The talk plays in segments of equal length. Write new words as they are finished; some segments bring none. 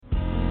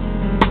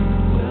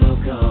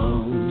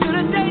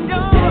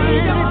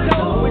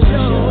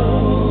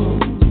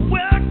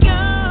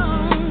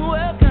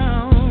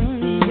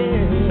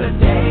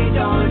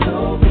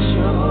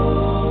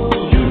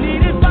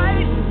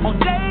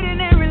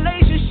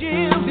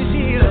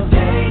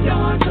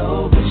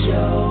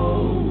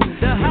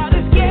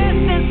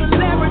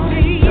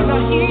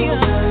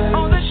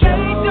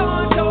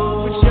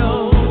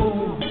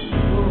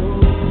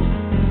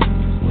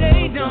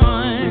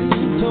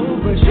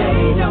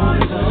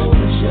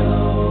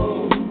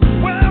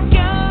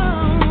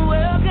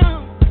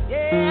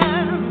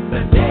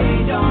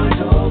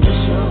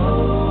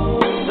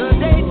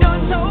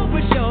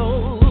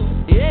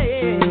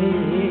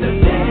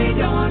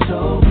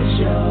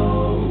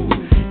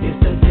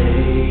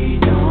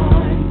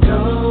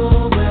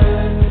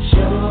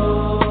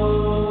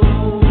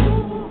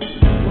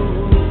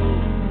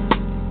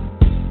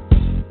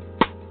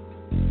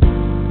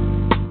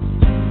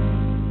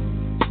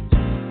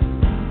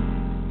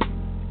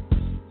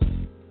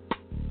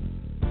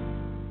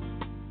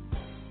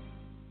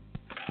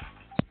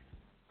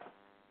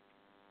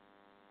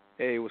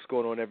Hey, what's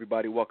going on,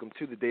 everybody? Welcome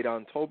to the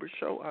Dedan Tolbert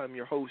Show. I'm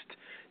your host,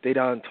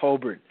 Dedan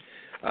Tolbert.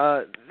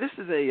 This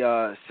is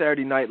a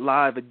Saturday Night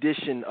Live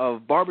edition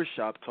of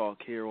Barbershop Talk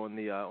here on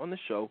the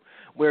show,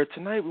 where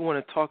tonight we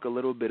want to talk a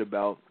little bit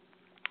about,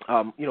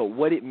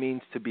 what it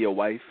means to be a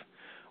wife,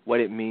 what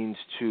it means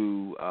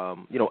to,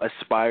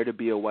 aspire to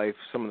be a wife,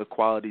 some of the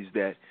qualities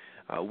that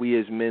we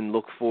as men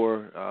look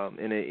for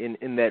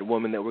in that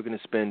woman that we're going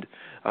to spend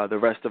the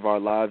rest of our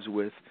lives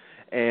with,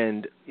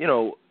 and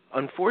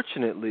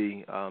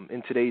unfortunately,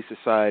 in today's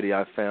society,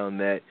 I've found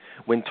that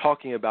when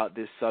talking about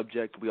this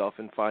subject, we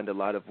often find a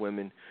lot of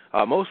women,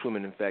 most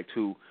women, in fact,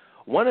 who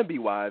want to be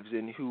wives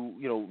and who,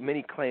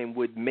 many claim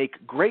would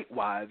make great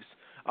wives,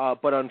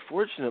 but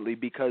unfortunately,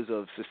 because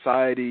of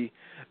society,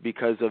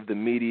 because of the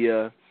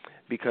media,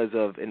 because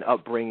of an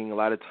upbringing, a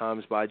lot of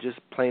times by just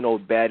plain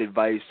old bad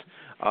advice,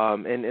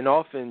 and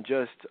often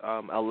just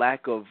a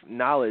lack of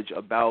knowledge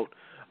about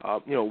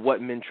what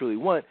men truly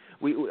want.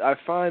 I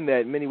find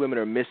that many women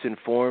are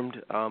misinformed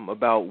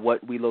about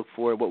what we look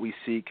for, what we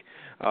seek.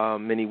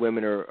 Many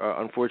women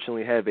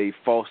unfortunately have a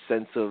false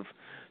sense of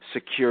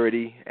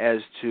security as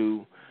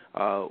to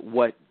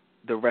what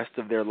the rest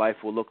of their life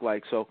will look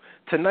like. So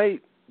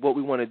tonight, what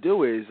we want to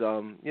do is,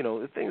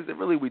 the things that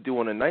really we do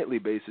on a nightly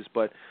basis,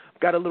 but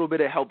I've got a little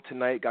bit of help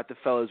tonight, got the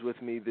fellas with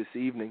me this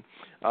evening,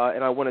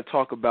 and I want to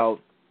talk about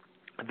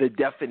the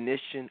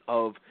definition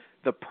of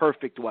the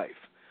perfect wife.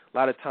 A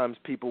lot of times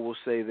people will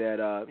say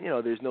that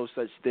there's no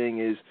such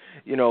thing as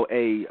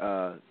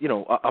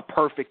a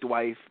perfect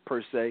wife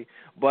per se,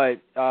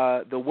 but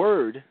the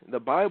Word,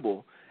 the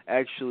Bible,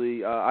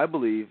 actually I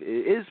believe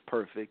is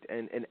perfect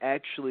and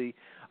actually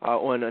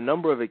on a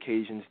number of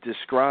occasions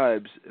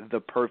describes the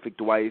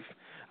perfect wife,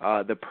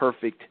 the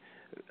perfect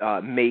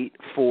mate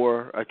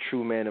for a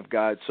true man of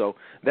God. So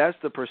that's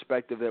the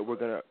perspective that we're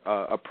going to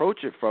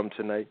approach it from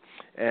tonight,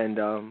 and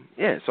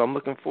so I'm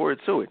looking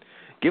forward to it.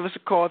 Give us a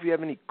call if you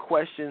have any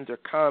questions or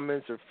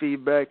comments or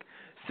feedback,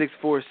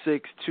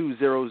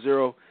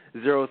 646-200-0366.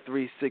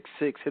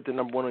 Hit the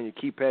number 1 on your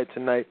keypad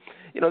tonight.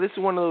 This is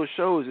one of those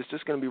shows. It's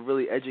just going to be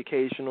really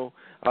educational.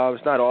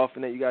 It's not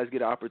often that you guys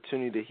get an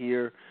opportunity to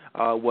hear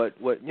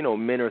what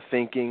men are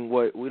thinking,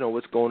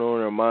 what's going on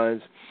in our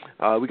minds.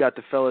 We got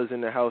the fellas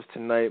in the house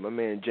tonight. My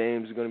man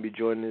James is going to be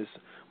joining us,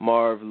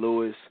 Marv,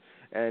 Lewis,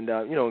 and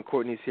and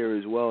Courtney's here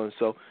as well. And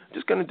so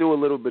just going to do a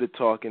little bit of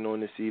talking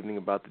on this evening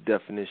about the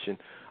definition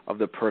of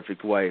the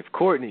perfect wife.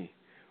 Courtney,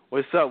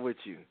 what's up with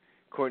you?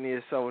 Courtney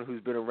is someone who's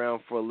been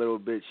around for a little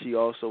bit. She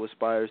also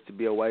aspires to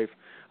be a wife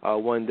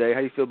one day. How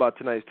do you feel about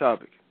tonight's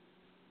topic?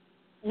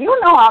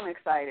 I'm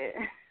excited.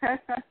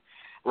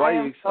 Why are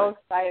you excited? So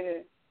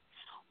excited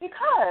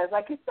because,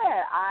 like you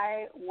said,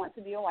 I want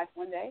to be a wife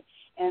one day,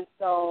 and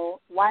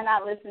so why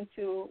not listen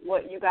to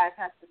what you guys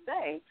have to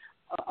say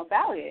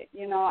about it?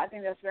 I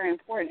think that's very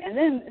important. And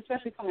then,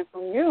 especially coming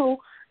from you,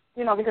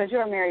 because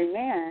you're a married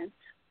man,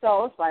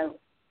 so it's like,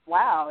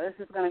 wow, this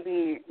is going to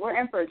be, we're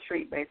in for a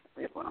treat,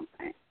 basically, is what I'm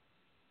saying.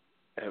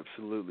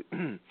 Absolutely.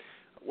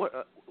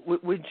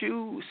 Would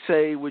you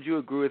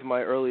agree with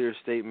my earlier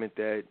statement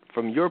that,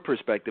 from your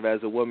perspective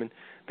as a woman,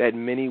 that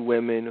many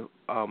women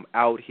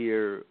out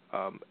here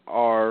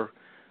are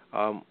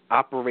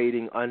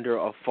operating under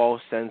a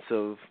false sense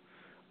of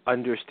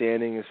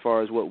understanding as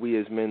far as what we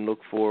as men look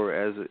for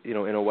as in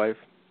a wife?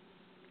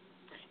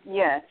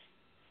 Yes,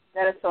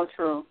 that is so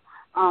true.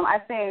 I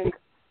think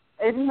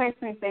it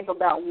makes me think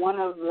about one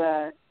of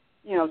the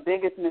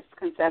biggest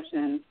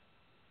misconceptions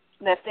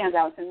that stands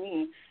out to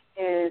me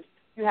is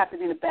you have to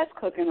be the best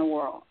cook in the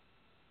world.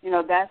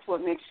 That's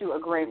what makes you a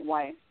great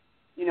wife.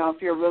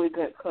 If you're a really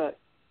good cook.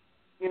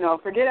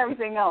 Forget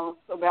everything else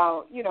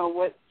about,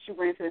 what you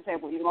bring to the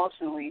table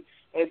emotionally.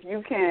 If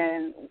you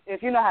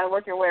know how to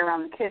work your way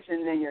around the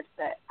kitchen, then you're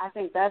set. I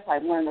think that's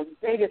like one of the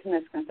biggest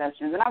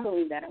misconceptions, and I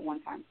believe that at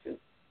one time too.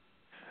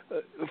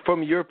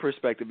 From your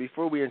perspective,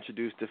 before we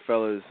introduce the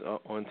fellas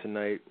on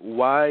tonight,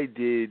 why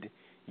did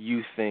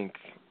you think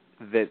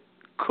that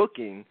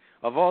cooking,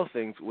 of all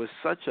things, was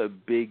such a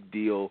big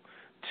deal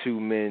to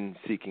men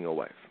seeking a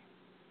wife?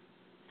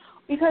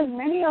 Because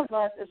many of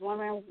us as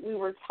women, we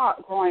were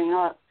taught growing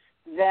up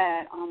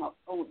that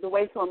the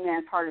way to a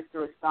man's heart is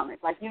through his stomach.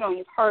 Like,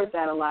 you've heard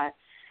that a lot.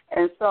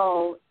 And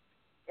so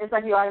it's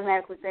like you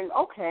automatically think,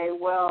 okay,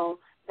 well,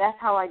 that's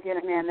how I get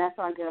a man, that's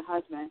how I get a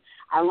husband.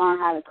 I learn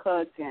how to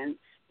cook and,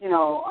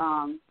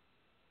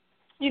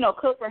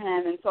 cook for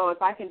him. And so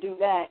if I can do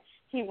that,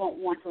 he won't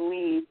want to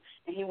leave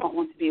and he won't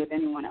want to be with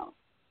anyone else.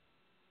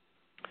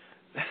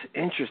 That's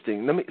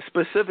interesting.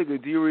 Specifically,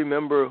 do you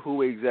remember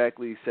who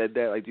exactly said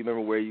that? Like, do you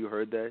remember where you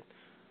heard that?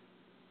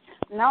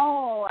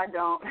 No, I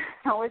don't.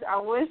 I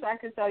wish I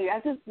could tell you. I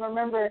just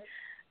remember,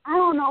 I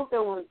don't know if it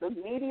was the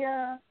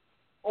media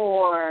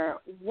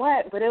or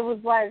what, but it was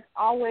like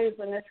always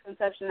a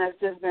misconception that's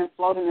just been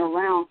floating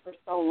around for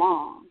so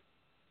long.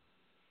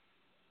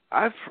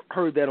 I've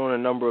heard that on a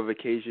number of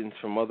occasions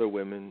from other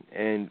women,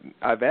 and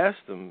I've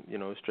asked them,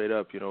 straight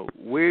up,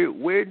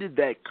 where did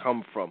that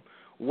come from?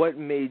 What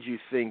made you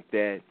think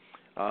that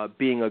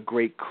being a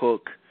great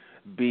cook,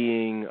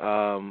 being,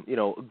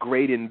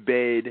 great in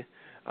bed,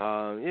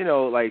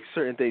 Like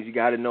certain things, you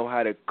got to know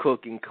how to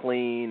cook and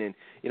clean and,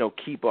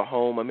 keep a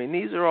home. I mean,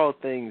 these are all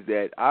things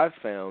that I've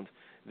found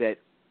that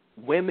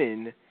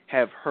women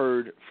have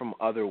heard from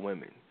other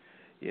women,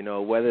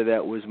 whether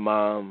that was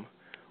mom,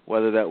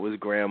 whether that was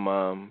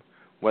grandmom,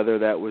 whether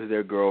that was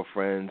their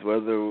girlfriends,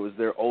 whether it was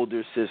their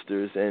older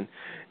sisters. And,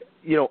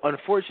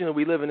 unfortunately,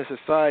 we live in a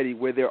society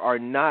where there are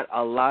not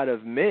a lot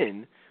of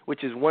men,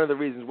 which is one of the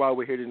reasons why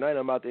we're here tonight.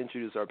 I'm about to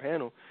introduce our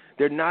panel.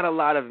 There are not a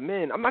lot of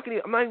men. I'm not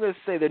going to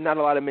say there are not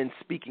a lot of men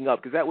speaking up,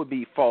 because that would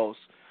be false.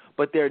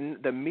 But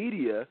the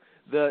media,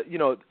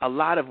 a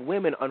lot of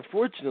women,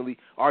 unfortunately,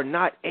 are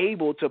not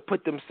able to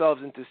put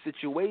themselves into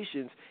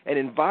situations and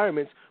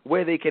environments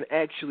where they can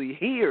actually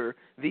hear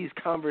these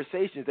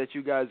conversations that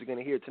you guys are going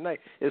to hear tonight,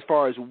 as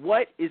far as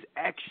what is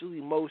actually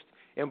most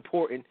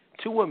important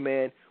to a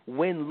man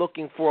when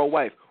looking for a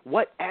wife.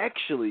 What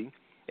actually,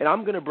 and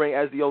I'm going to bring,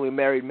 as the only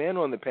married man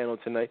on the panel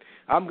tonight,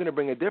 I'm going to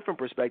bring a different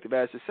perspective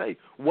as to say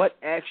what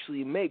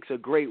actually makes a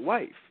great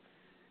wife.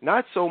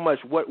 Not so much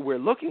what we're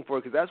looking for,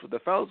 because that's what the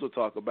fellas will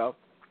talk about,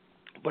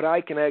 but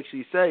I can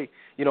actually say,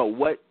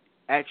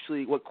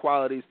 what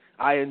qualities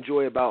I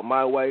enjoy about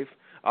my wife,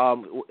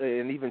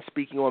 and even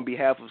speaking on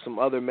behalf of some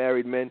other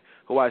married men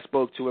who I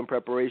spoke to in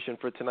preparation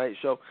for tonight's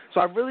show. So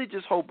I really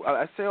just hope,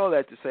 I say all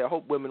that to say, I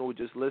hope women will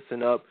just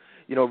listen up,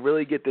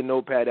 really get the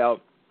notepad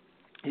out.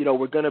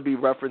 We're going to be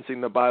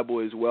referencing the Bible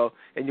as well,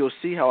 and you'll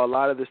see how a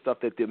lot of the stuff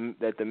that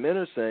the men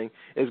are saying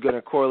is going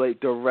to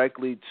correlate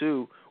directly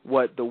to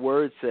what the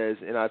Word says.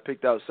 And I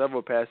picked out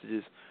several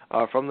passages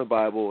from the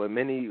Bible, and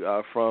many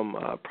from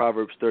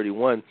Proverbs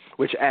 31,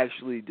 which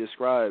actually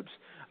describes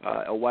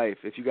a wife.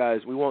 If you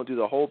guys, we won't do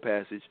the whole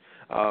passage,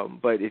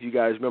 but if you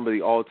guys remember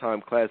the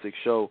all-time classic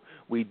show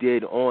we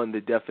did on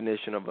the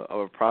definition of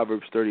a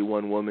Proverbs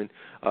 31 woman,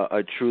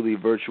 a truly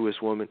virtuous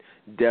woman,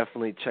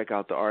 definitely check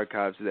out the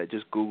archives of that.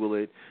 Just Google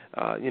it,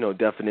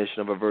 definition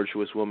of a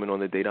virtuous woman on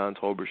the Dedan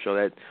Tolbert show.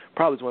 That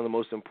probably is one of the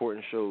most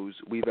important shows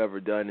we've ever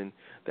done and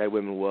that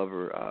women will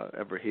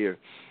ever hear.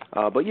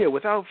 But yeah,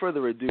 without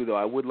further ado, though,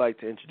 I would like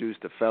to introduce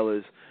the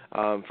fellas.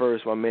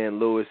 First, my man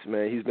Lewis,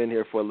 man, he's been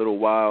here for a little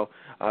while.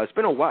 It's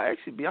been a while,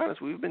 actually, to be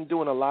honest. We've been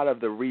doing a lot of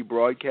the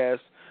rebroadcasts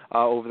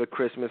over the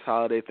Christmas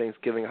holiday,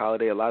 Thanksgiving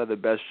holiday. A lot of the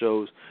best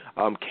shows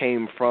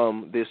came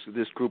from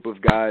this group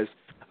of guys,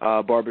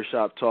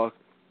 Barbershop Talk.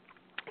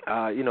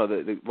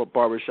 The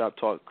Barbershop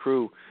Talk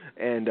crew,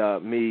 and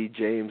me,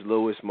 James,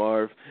 Lewis,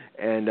 Marv,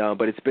 and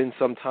but it's been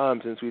some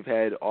time since we've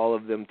had all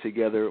of them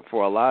together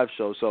for a live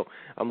show, so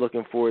I'm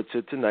looking forward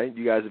to tonight.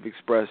 You guys have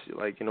expressed,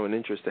 an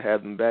interest to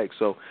have them back,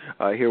 so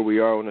here we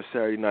are on a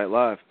Saturday Night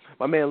Live.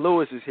 My man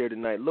Lewis is here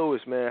tonight.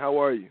 Lewis, man, how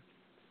are you?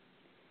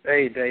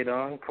 Hey,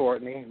 Dedan,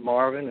 Courtney,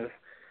 Marvin,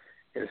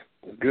 it's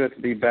good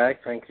to be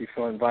back. Thank you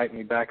for inviting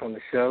me back on the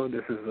show.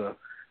 This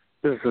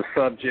is a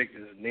subject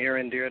that's near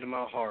and dear to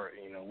my heart.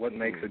 What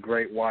makes a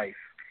great wife?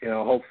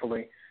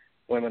 Hopefully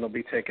women will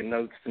be taking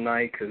notes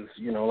tonight because,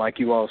 like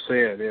you all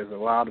said, there's a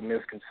lot of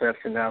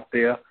misconception out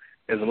there.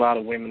 There's a lot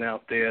of women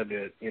out there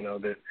that,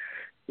 that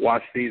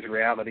watch these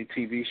reality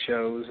TV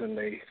shows and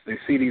they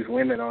see these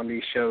women on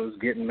these shows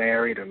getting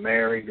married, and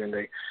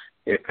they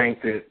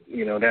think that,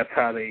 that's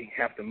how they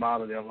have to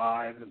model their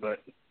lives. But,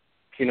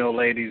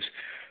 ladies,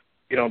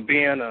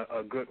 being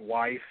a good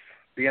wife,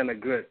 being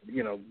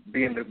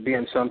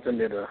something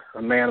that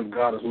a man of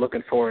God is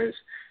looking for is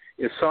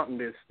something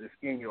that's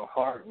in your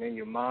heart and in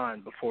your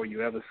mind before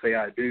you ever say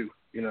I do.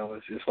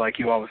 It's just like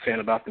you all were saying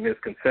about the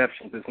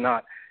misconceptions. It's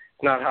not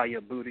how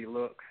your booty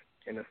looks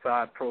in a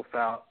side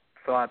profile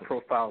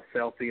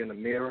selfie in the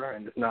mirror,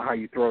 and it's not how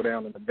you throw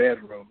down in the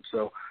bedroom.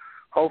 So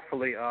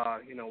hopefully,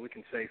 we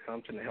can say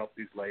something to help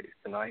these ladies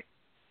tonight.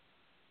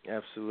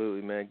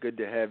 Absolutely, man. Good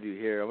to have you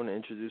here. I want to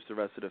introduce the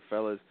rest of the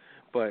fellas,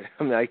 but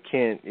I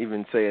can't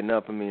even say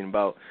enough.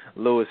 About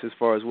Lewis as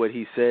far as what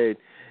he said.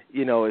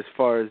 As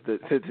far as the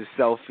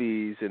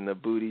selfies and the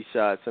booty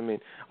shots.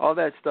 All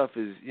that stuff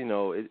is,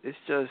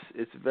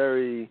 it's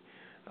very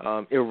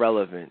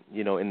irrelevant,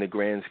 in the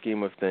grand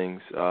scheme of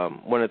things.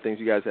 One of the things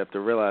you guys have to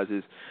realize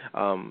is,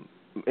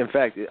 in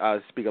fact, I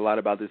speak a lot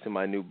about this in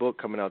my new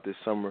book coming out this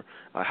summer,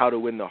 How to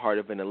Win the Heart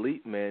of an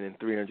Elite Man in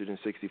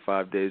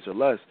 365 Days or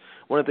Less.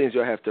 One of the things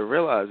you'll have to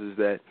realize is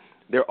that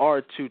there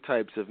are two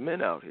types of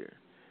men out here,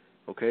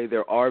 okay?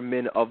 There are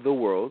men of the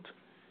world,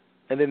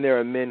 and then there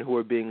are men who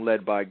are being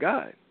led by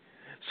God.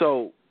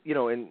 So,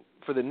 and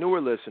for the newer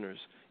listeners,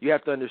 you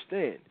have to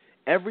understand,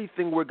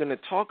 everything we're going to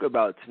talk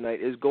about tonight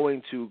is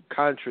going to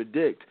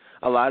contradict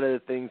a lot of the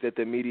things that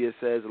the media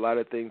says, a lot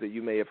of things that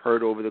you may have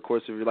heard over the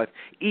course of your life,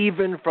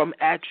 even from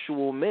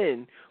actual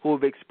men who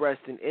have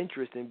expressed an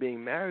interest in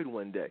being married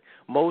one day.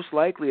 Most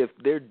likely, if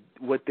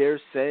what they're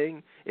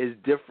saying is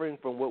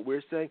different from what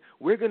we're saying,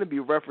 we're going to be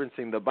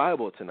referencing the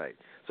Bible tonight.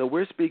 So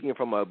we're speaking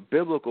from a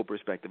biblical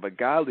perspective, a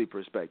godly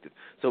perspective.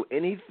 So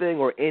anything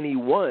or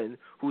anyone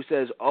who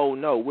says, oh,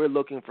 no, we're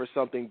looking for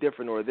something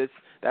different, or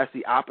that's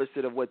the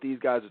opposite of what these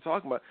guys are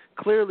talking about,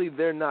 clearly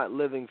they're not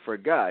living for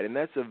God. And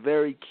that's a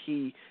very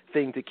key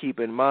thing to keep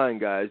in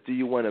mind, guys. Do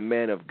you want a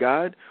man of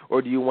God,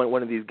 or do you want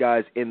one of these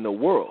guys in the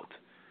world?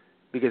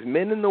 because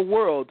men in the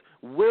world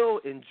will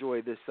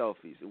enjoy the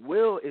selfies,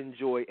 will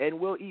enjoy, and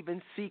will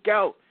even seek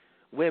out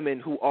women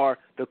who are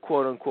the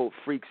quote-unquote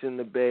freaks in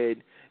the bed,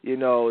 you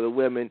know, the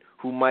women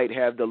who might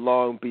have the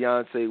long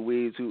Beyonce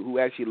weaves, who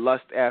actually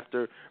lust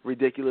after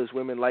ridiculous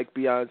women like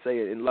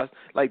Beyonce and lust.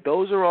 Like,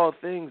 those are all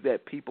things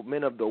that people,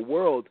 men of the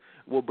world,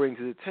 will bring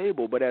to the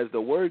table. But as the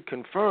word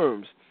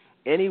confirms,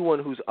 anyone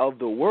who's of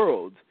the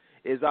world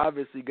is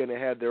obviously going to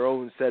have their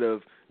own set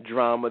of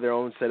drama, their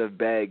own set of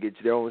baggage,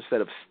 their own set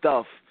of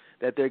stuff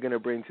that they're going to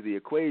bring to the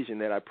equation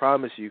that I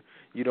promise you,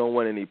 you don't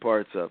want any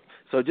parts of.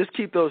 So just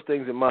keep those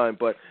things in mind.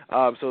 But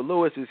so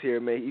Lewis is here,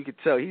 man. You can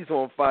tell he's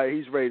on fire.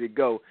 He's ready to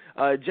go.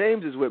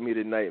 James is with me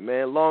tonight,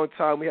 man. Long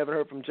time we haven't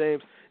heard from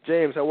James.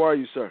 James, how are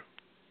you, sir?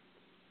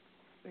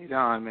 Hey,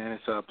 Don, man.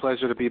 It's a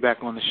pleasure to be back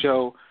on the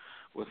show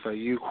with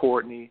you,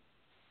 Courtney,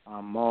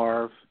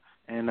 Marv,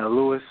 and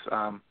Lewis.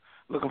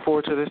 Looking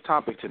forward to this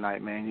topic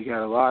tonight, man. You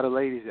got a lot of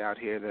ladies out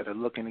here that are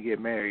looking to get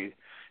married.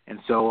 And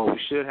so we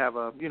should have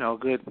a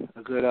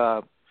good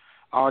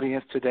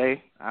audience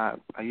today. I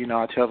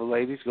tell the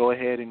ladies, go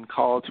ahead and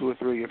call 2 or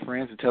 3 of your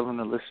friends and tell them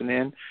to listen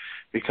in,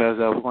 because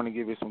we're going to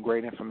give you some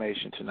great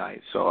information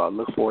tonight. So I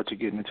look forward to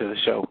getting into the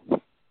show.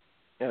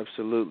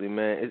 Absolutely,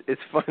 man.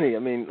 It's funny. I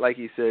mean, like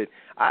you said,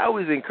 I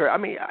always encourage. I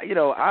mean,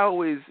 I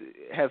always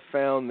have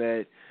found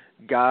that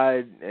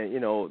God,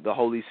 the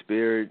Holy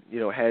Spirit,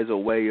 has a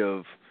way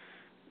of,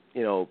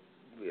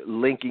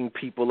 linking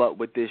people up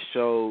with this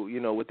show,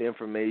 with the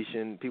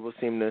information. People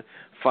seem to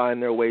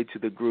find their way to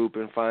the group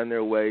and find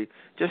their way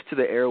just to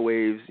the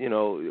airwaves,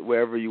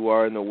 wherever you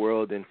are in the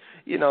world. And,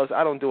 so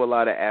I don't do a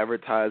lot of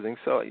advertising.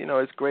 So,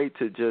 it's great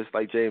to just,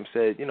 like James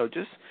said,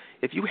 just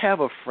if you have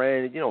a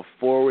friend,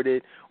 forward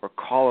it or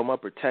call them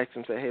up or text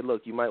them, say, hey,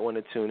 look, you might want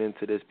to tune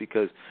into this,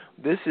 because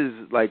this is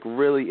like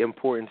really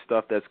important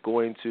stuff that's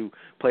going to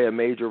play a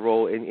major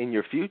role in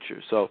your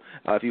future. So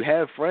if you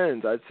have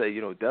friends, I'd say,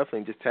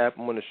 definitely just tap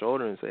them on the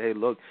shoulder and say, hey,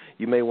 look,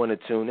 you may want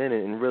to tune in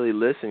and really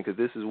listen, because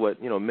this is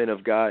what, men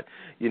of God,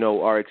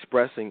 are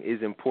expressing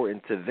is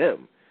important to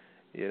them.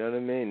 You know what I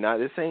mean? Now,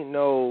 this ain't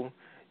no,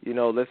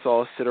 let's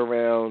all sit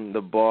around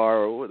the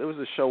bar. Or there was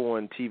a show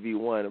on TV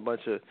One, a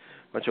bunch of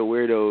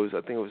weirdos.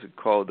 I think it was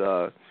called,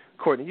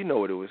 Courtney, you know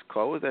what it was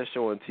called. What was that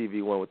show on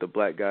TV One with the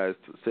black guys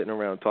sitting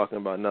around talking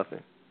about nothing?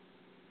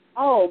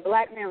 Oh,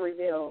 Black Man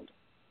Revealed.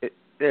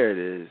 There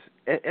it is.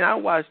 And I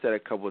watched that a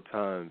couple of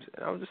times,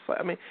 and I was just like,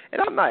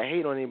 and I'm not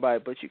hating on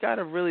anybody, but you got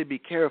to really be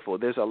careful.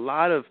 There's a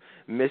lot of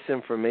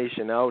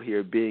misinformation out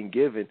here being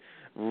given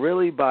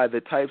really by the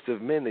types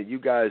of men that you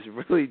guys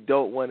really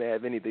don't want to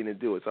have anything to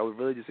do with. So I would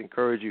really just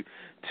encourage you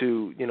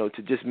to,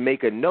 to just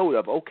make a note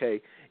of,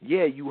 okay,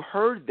 yeah, you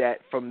heard that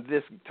from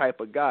this type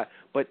of guy,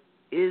 but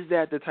is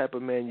that the type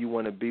of man you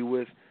want to be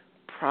with?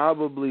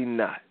 Probably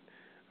not.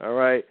 All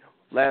right?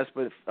 Last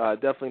but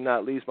definitely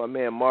not least, my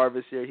man Marv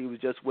is here. He was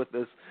just with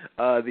us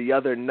the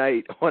other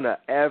night on an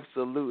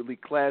absolutely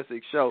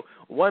classic show,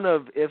 one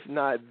of, if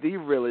not the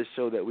realest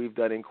show that we've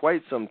done in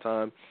quite some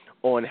time,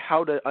 on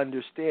how to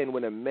understand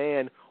when a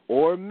man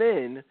or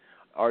men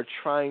are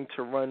trying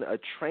to run a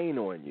train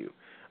on you.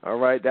 All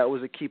right? That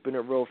was a Keeping It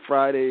Real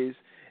Fridays,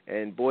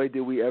 and boy,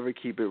 did we ever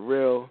keep it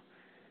real.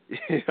 You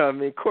know what I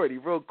mean? Courtney,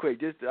 real quick,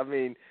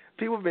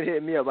 people have been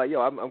hitting me up like,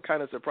 yo, I'm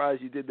kind of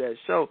surprised you did that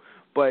show,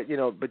 but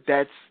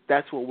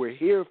that's what we're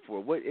here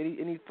for. What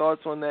any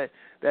thoughts on that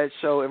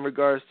show in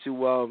regards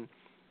to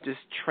just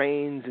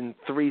trains and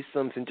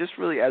threesomes, and just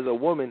really as a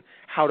woman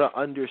how to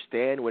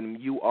understand when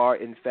you are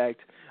in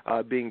fact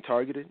being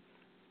targeted?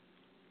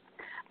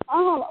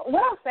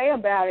 What I'll say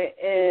about it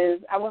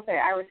is, I will say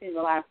I received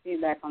a lot of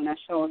feedback on that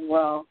show as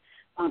well.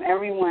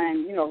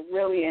 Everyone,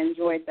 really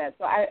enjoyed that.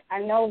 So I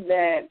know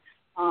that,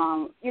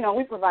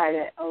 we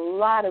provided a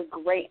lot of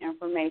great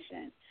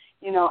information.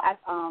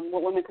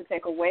 What women could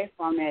take away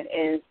from it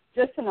is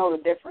just to know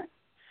the difference.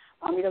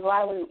 Because a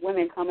lot of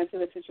women come into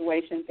the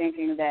situation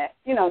thinking that,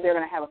 they're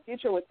going to have a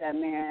future with that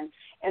man.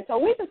 And so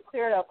we just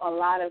cleared up a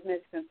lot of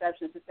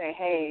misconceptions to say,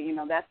 hey,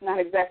 that's not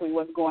exactly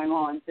what's going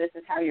on. This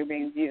is how you're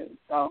being viewed.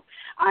 So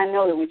I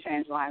know that we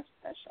changed lives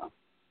with that show.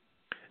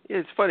 Yeah,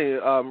 it's funny.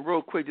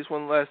 Real quick, just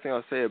one last thing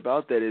I'll say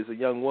about that is a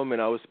young woman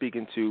I was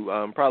speaking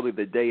to probably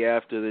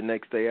the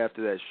next day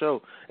after that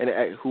show, and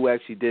who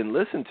actually didn't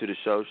listen to the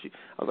show.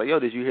 I was like, yo,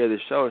 did you hear the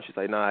show? And she's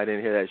like, no, I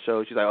didn't hear that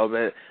show. She's like, oh,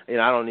 man,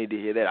 I don't need to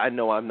hear that. I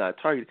know I'm not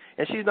targeted.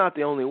 And she's not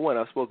the only one.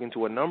 I've spoken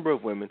to a number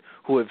of women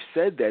who have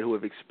said that, who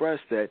have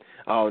expressed that,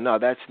 oh, no,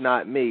 that's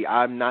not me.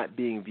 I'm not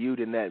being viewed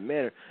in that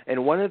manner.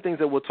 And one of the things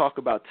that we'll talk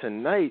about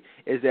tonight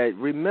is that,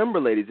 remember,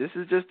 ladies, this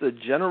is just a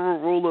general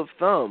rule of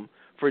thumb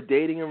for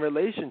dating and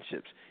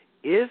relationships.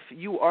 If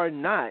you are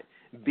not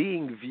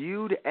being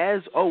viewed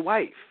as a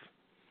wife,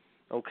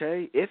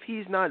 okay, if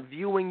he's not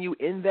viewing you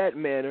in that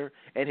manner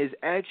and his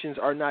actions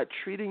are not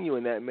treating you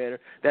in that manner,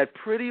 that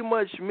pretty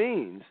much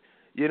means,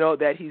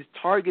 that he's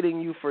targeting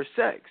you for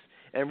sex.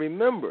 And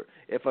remember,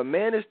 if a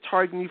man is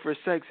targeting you for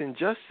sex and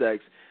just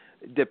sex,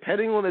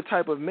 depending on the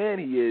type of man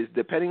he is,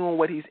 depending on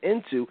what he's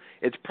into,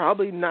 it's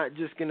probably not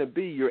just going to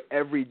be your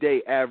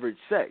everyday average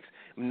sex.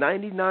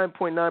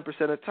 99.9%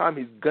 of the time,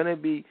 he's going to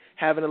be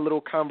having a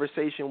little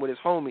conversation with his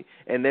homie.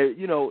 And,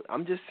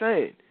 I'm just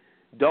saying,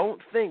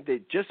 don't think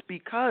that just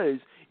because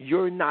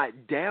you're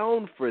not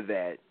down for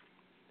that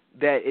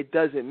it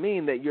doesn't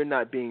mean that you're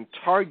not being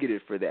targeted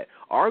for that.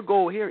 Our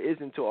goal here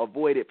isn't to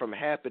avoid it from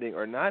happening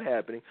or not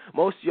happening.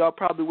 Most of y'all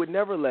probably would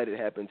never let it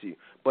happen to you,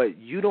 but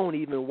you don't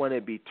even want to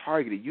be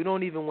targeted. You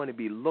don't even want to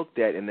be looked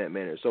at in that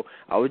manner. So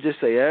I would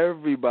just say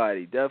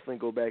everybody definitely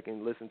go back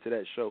and listen to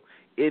that show.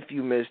 If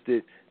you missed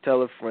it,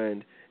 tell a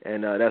friend,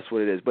 and that's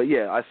what it is. But,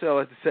 yeah, I still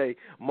have to say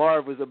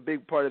Marv was a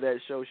big part of that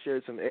show,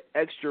 shared some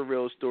extra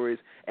real stories,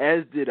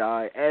 as did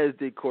I, as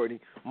did Courtney.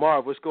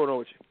 Marv, what's going on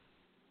with you?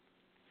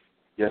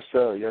 Yes,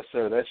 sir. Yes,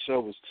 sir. That show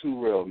was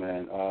too real,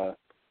 man.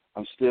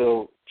 I'm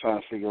still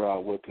trying to figure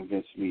out what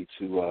convinced me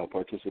to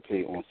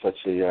participate on such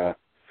a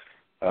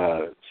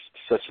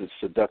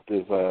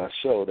seductive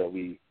show that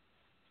we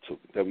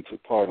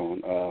took part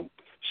on.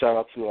 Shout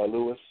out to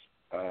Lewis,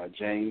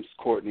 James,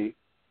 Courtney.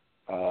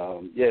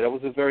 That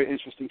was a very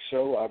interesting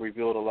show. I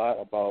revealed a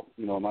lot about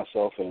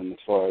myself and as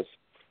far as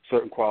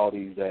certain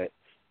qualities that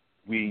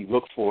we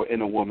look for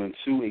in a woman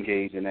to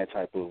engage in that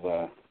type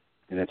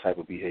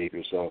of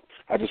behavior. So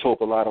I just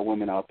hope a lot of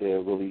women out there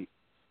really,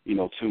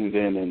 tuned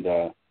in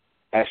and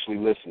actually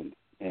listened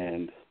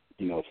and,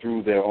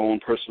 threw their own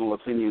personal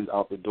opinions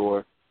out the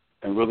door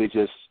and really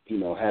just,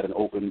 had an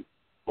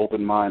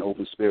open mind,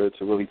 open spirit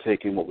to really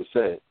take in what was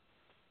said.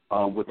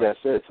 With that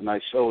said,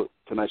 tonight's show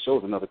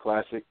is another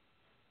classic.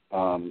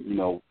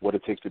 What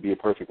it takes to be a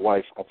perfect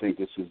wife. I think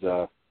this is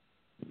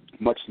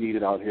much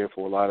needed out here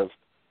for a lot of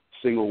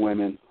single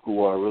women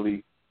who are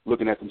really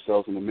looking at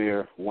themselves in the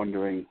mirror,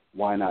 wondering,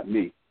 why not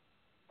me?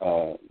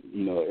 And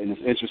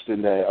it's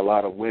interesting that a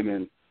lot of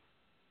women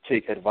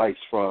take advice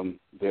from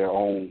their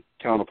own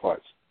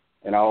counterparts.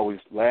 And I always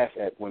laugh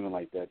at women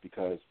like that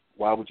because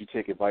why would you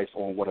take advice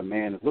on what a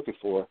man is looking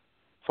for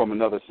from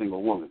another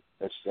single woman?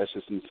 That's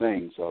just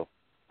insane. So,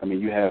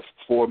 you have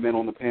 4 men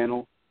on the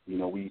panel.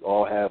 We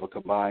all have a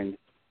combined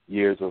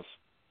years of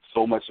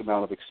so much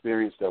amount of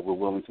experience that we're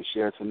willing to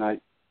share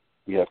tonight.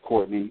 We have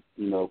Courtney,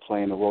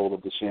 playing the role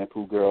of the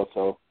shampoo girl.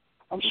 So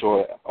I'm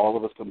sure all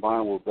of us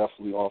combined will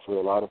definitely offer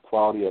a lot of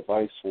quality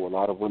advice for a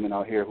lot of women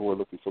out here who are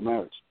looking for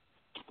marriage.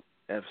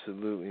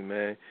 Absolutely,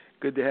 man.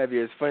 Good to have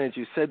you. It's funny that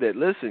you said that.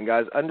 Listen,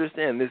 guys,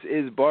 understand this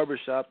is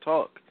Barbershop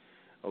Talk.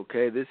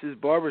 Okay, this is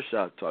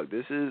Barbershop Talk.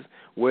 This is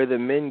where the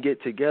men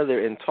get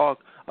together and talk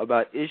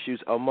about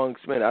issues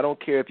amongst men. I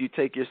don't care if you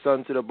take your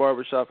son to the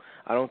barbershop.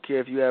 I don't care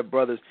if you have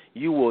brothers.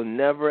 You will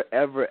never,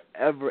 ever,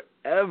 ever,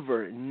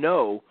 ever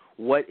know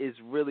what is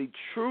really,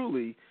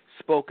 truly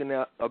spoken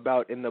out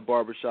about in the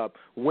barbershop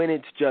when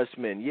it's just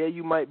men. Yeah,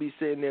 you might be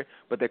sitting there,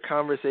 but the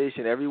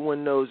conversation,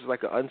 everyone knows, is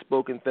like an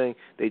unspoken thing.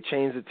 They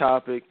change the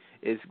topic.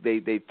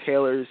 They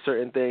tailor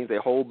certain things. They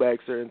hold back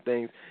certain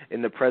things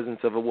in the presence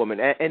of a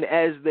woman, and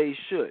as they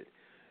should.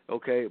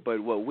 Okay,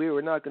 but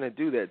we're not going to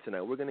do that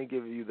tonight. We're going to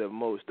give you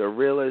the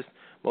realest,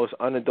 most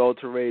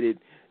unadulterated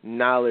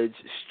knowledge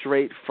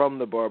straight from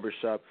the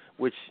barbershop,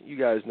 which you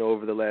guys know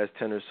over the last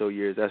 10 or so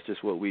years, that's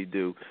just what we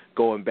do,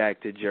 going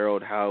back to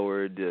Gerald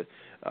Howard, to,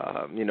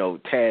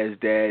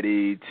 Taz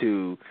Daddy,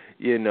 to,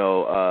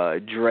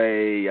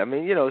 Dre.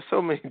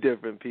 So many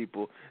different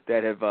people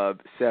that have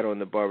sat on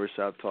the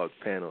Barbershop Talk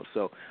panel.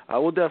 So I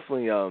will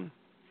definitely,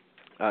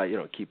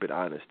 keep it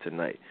honest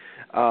tonight.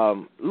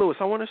 Lewis,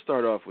 I want to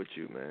start off with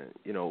you, man.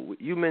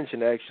 You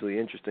mentioned actually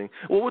interesting.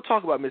 Well, we'll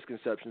talk about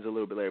misconceptions a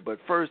little bit later. But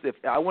first, if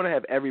I want to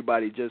have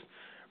everybody just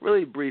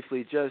really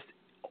briefly, just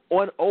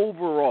on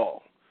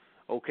overall,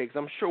 okay, because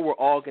I'm sure we're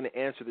all going to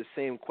answer the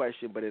same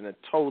question, but in a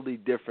totally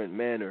different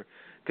manner,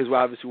 because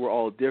obviously we're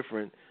all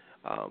different.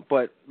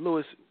 But,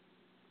 Lewis,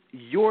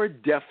 your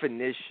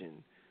definition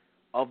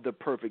of the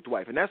perfect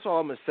wife, and that's all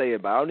I'm going to say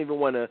about it. I don't even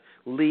want to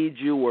lead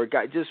you or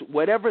guide, just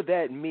whatever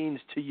that means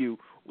to you,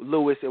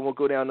 Lewis, and we'll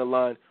go down the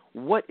line.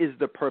 What is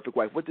the perfect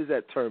wife? What does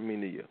that term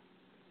mean to you?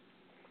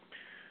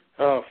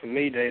 For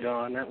me,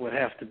 Dedan, that would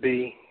have to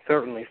be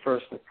certainly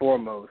first and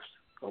foremost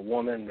a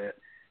woman that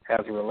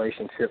has a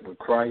relationship with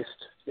Christ,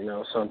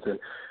 something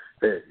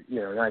that,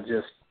 not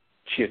just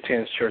she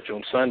attends church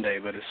on Sunday,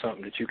 but it's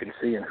something that you can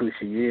see in who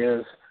she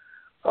is.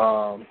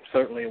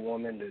 Certainly a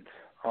woman that's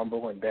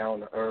humble and down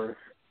to earth,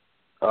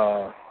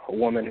 a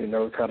woman who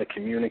knows how to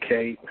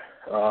communicate,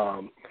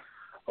 a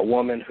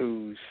woman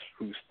who's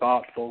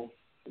thoughtful,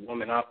 a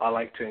woman I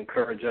like to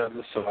encourage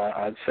others, so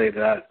I'd say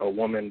that a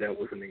woman that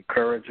was an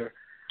encourager.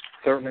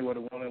 Certainly with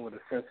a woman with a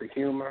sense of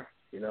humor.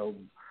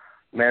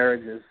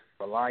 Marriage is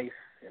for life,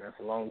 and it's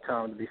a long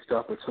time to be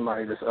stuck with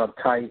somebody that's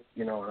uptight,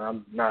 and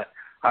I'm not,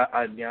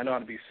 I know how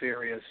to be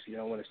serious,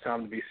 when it's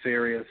time to be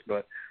serious,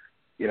 but,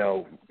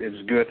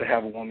 it's good to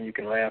have a woman you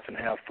can laugh and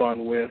have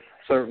fun with.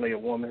 Certainly a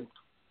woman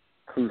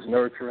who's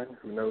nurturing,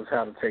 who knows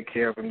how to take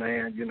care of a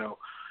man, the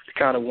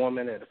kind of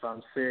woman that if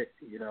I'm sick,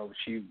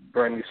 she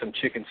bring me some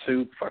chicken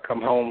soup. If I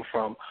come home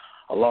from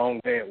a long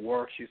day at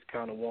work. She's the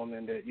kind of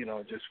woman that,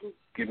 just will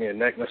give me a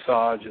neck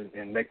massage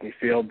and make me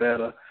feel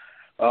better.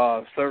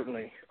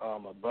 Certainly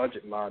a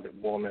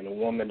budget-minded woman, a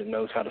woman that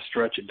knows how to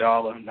stretch a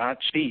dollar, not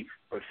cheap,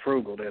 but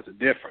frugal. There's a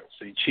difference.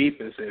 See,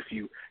 cheap is if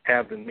you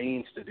have the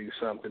means to do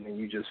something and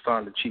you just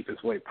find the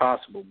cheapest way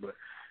possible. But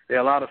there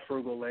are a lot of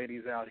frugal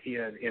ladies out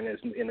here, and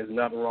there's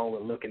nothing wrong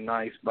with looking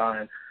nice,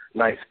 buying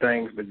nice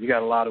things, but you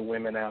got a lot of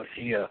women out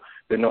here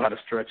that know how to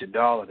stretch a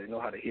dollar. They know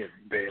how to hit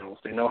bills.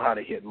 They know how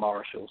to hit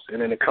Marshalls.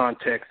 And in the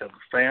context of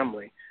a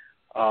family,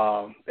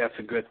 that's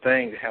a good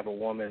thing to have a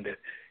woman that,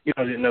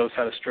 that knows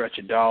how to stretch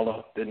a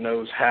dollar, that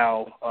knows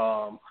how,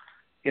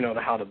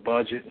 how to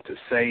budget and to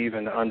save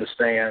and to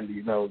understand,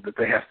 that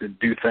they have to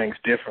do things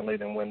differently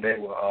than when they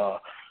were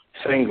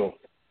single.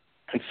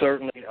 And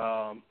certainly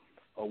a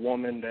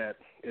woman that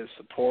is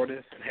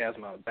supportive and has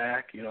my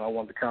back. I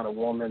want the kind of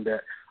woman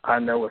that I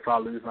know if I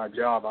lose my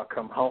job, I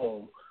come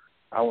home,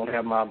 I won't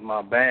have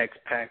my bags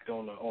packed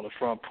on the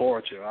front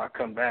porch, or I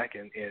come back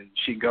and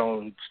she go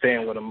and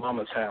stand with her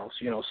mama's house.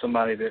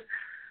 Somebody that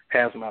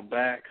has my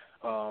back,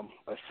 a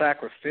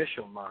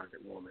sacrificial-minded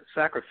woman,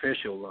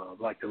 sacrificial love,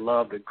 like the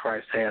love that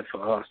Christ had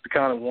for us, the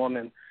kind of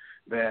woman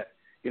that,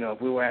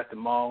 if we were at the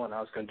mall and I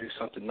was going to do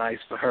something nice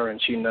for her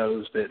and she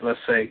knows that, let's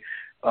say,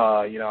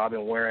 I've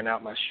been wearing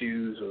out my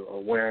shoes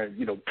or wearing,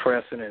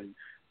 pressing and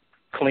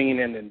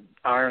cleaning and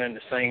ironing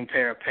the same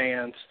pair of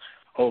pants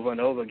over and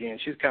over again.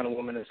 She's the kind of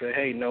woman that say,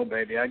 hey, no,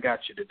 baby, I got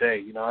you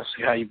today. I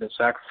see how you've been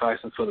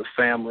sacrificing for the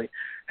family.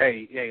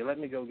 Hey, let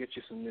me go get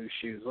you some new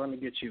shoes. Let me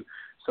get you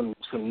some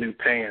new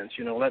pants.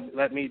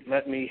 Let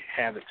me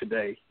have it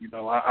today.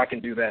 I can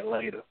do that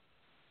later.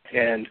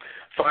 And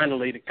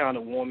finally, the kind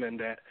of woman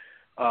that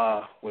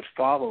would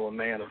follow a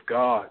man of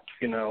God,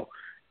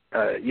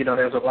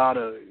 there's a lot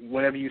of,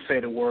 whenever you say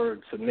the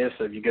word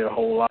submissive, you get a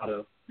whole lot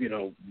of,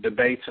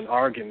 debates and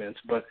arguments.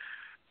 But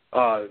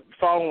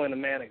following a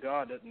man of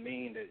God doesn't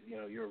mean that,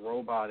 you're a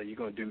robot or you're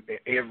going to do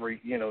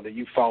that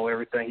you follow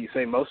everything he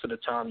say. Most of the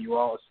time you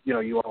all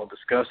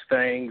discuss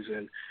things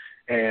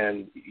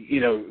and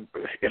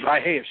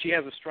if she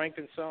has a strength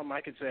in something, I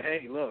could say,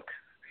 hey, look,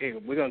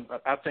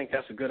 I think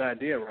that's a good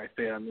idea right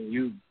there. I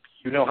mean,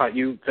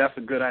 that's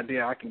a good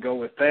idea. I can go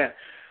with that.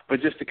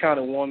 But just the kind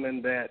of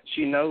woman that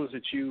she knows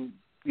that you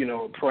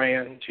are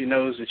praying, she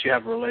knows that you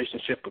have a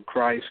relationship with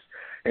Christ,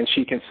 and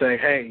she can say,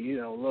 hey,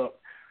 look,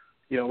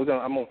 I'm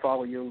going to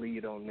follow your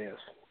lead on this.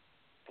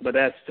 But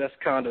that's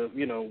kind of,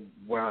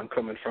 where I'm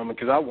coming from,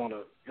 because I want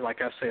to,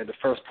 like I said, the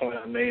first point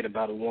I made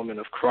about a woman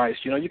of Christ,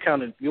 you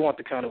want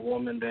the kind of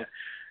woman that,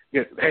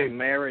 hey,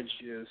 marriage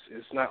is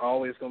not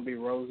always going to be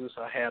roses.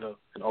 I had an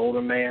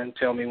older man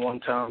tell me one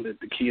time that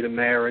the key to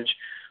marriage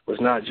was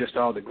not just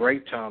all the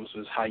great times,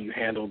 was how you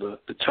handle the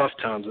tough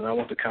times. And I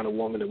want the kind of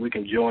woman that we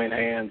can join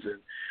hands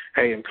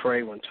and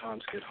pray when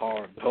times get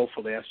hard. But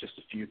hopefully that's just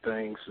a few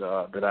things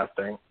that I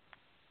think.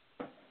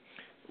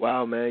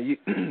 Wow, man.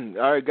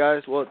 All right,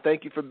 guys. Well,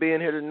 thank you for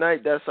being here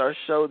tonight. That's our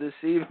show this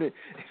evening. You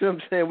know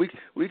what I'm saying?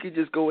 We could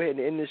just go ahead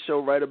and end this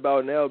show right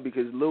about now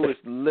because Lewis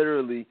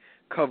literally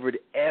covered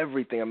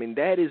everything. I mean,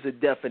 that is a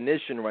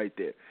definition right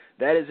there.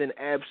 That is an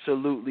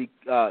absolutely,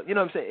 you know what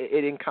I'm saying?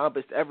 It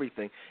encompassed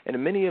everything.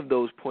 And many of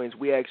those points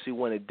we actually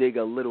want to dig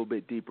a little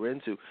bit deeper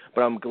into.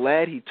 But I'm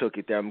glad he took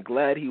it there. I'm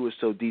glad he was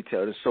so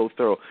detailed and so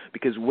thorough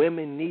because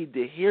women need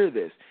to hear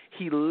this.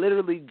 He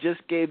literally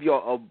just gave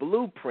y'all a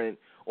blueprint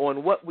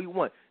on what we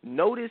want.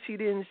 Notice he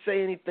didn't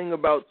say anything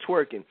about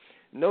twerking.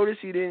 Notice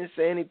he didn't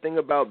say anything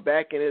about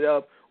backing it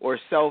up or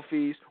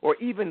selfies or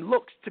even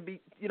looks to be,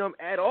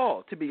 at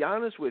all, to be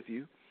honest with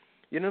you.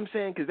 You know what I'm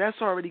saying? Because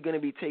that's already going to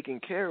be taken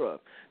care of.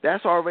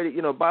 That's already,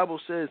 Bible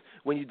says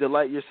when you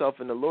delight yourself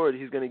in the Lord,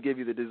 he's going to give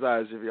you the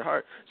desires of your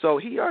heart. So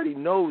he already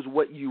knows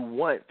what you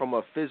want from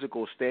a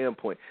physical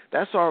standpoint.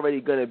 That's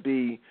already going to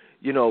be,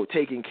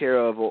 taken care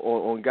of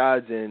on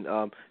God's end.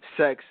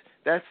 Sex,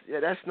 that's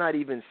not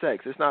even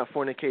sex. It's not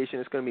fornication.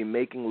 It's going to be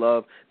making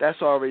love.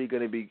 That's already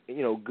going to be,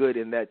 good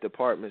in that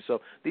department. So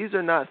these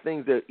are not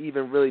things that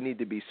even really need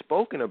to be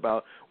spoken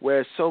about,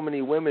 whereas so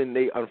many women,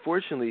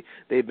 unfortunately,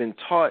 they've been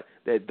taught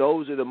that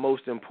those are the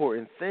most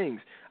important things.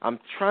 I'm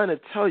trying to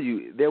tell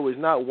you, there was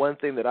not one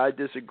thing that I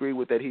disagree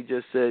with that he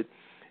just said.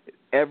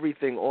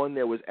 Everything on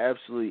there was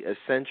absolutely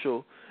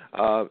essential.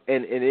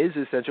 And it is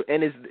essential,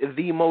 and is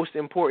the most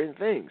important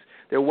things.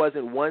 There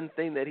wasn't one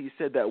thing that he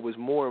said that was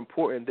more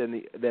important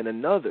than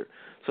another.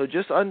 So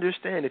just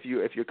understand, if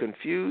you're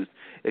confused,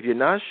 if you're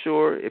not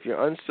sure, if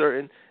you're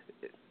uncertain,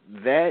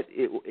 that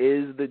it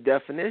is the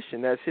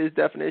definition. That's his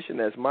definition.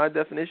 That's my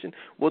definition.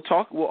 We'll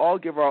all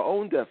give our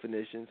own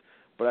definitions,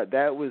 but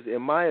that was,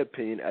 in my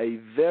opinion, a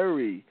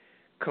very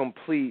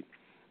complete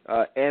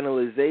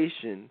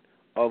analyzation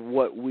of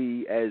what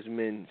we as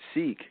men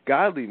seek,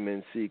 godly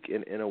men seek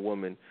in a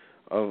woman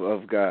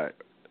of God,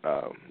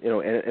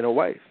 and a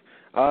wife.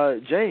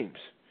 James,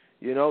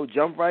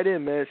 jump right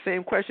in, man.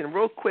 Same question,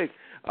 real quick.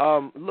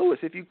 Lewis,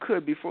 if you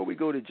could, before we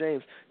go to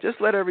James,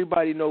 just let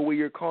everybody know where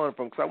you're calling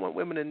from, because I want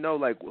women to know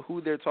who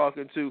they're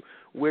talking to,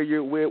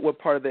 what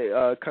part of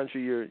the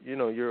country you're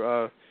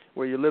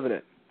where you're living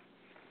at.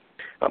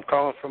 I'm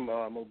calling from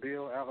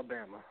Mobile,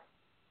 Alabama.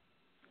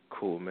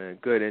 Cool, man.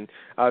 Good. And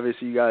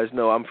obviously you guys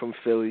know I'm from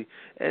Philly.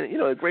 And,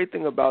 the great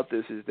thing about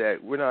this is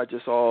that we're not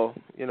just all,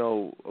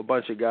 a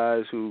bunch of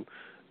guys who,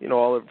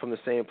 all from the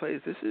same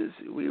place.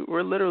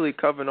 We're literally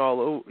covering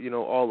all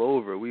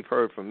over. We've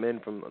heard from men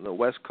from the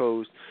West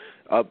Coast,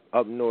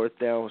 up north,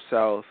 down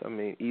south,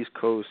 East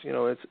Coast.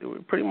 We're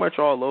pretty much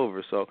all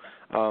over. So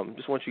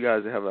just want you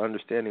guys to have an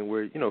understanding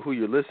where, who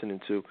you're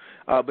listening to.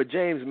 But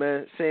James,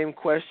 man, same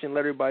question. Let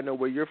everybody know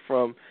where you're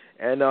from.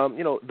 And,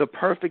 the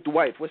perfect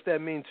wife, what's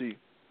that mean to you?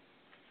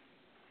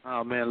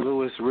 Oh, man,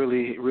 Lewis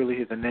really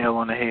hit the nail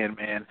on the head,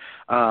 man.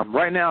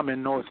 Right now I'm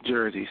in North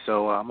Jersey,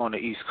 so I'm on the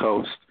East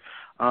Coast.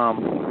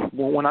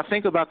 When I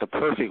think about the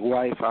perfect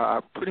wife, I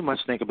pretty much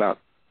think about,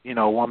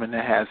 a woman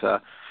that has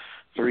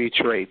 3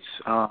 traits.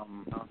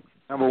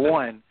 Number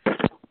one,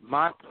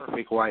 my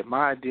perfect wife,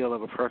 my ideal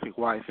of a perfect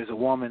wife is a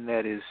woman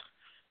that is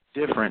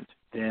different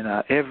than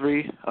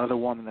every other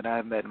woman that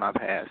I've met in my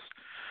past.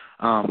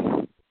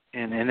 And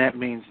that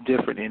means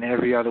different in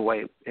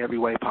every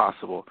way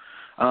possible.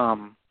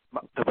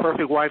 The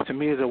perfect wife to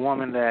me is a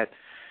woman that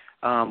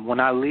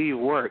when I leave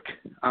work,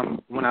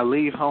 when I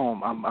leave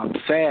home, I'm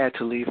sad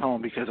to leave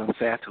home because I'm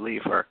sad to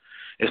leave her.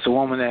 It's a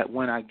woman that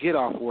when I get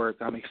off work,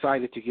 I'm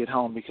excited to get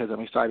home because I'm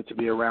excited to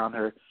be around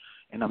her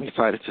and I'm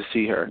excited to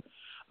see her.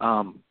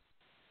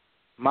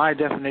 My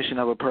definition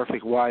of a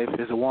perfect wife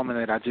is a woman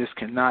that I just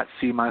cannot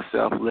see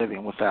myself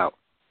living without.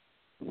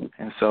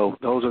 And so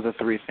those are the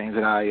 3 things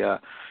that I,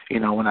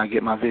 when I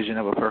get my vision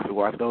of a perfect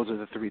wife, those are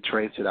the 3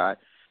 traits that I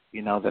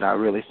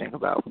really think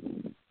about.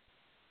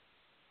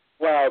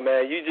 Wow,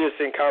 man, you just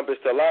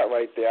encompassed a lot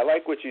right there. I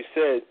like what you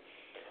said.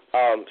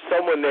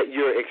 Someone that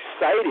you're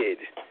excited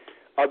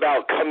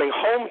about coming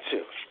home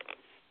to.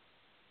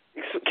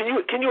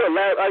 Can you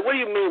elaborate? Like, what do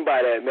you mean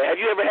by that, man? Have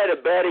you ever had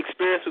a bad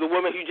experience with a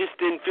woman you just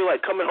didn't feel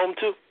like coming home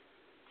to?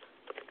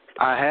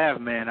 I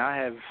have, man.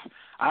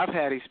 I've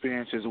had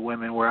experiences with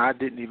women where I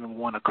didn't even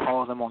want to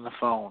call them on the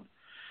phone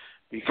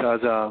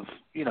because of,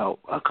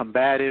 a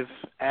combative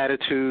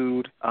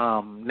attitude,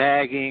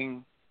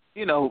 nagging,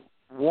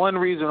 one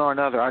reason or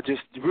another. I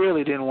just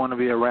really didn't want to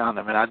be around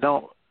them, and I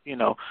don't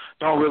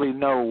really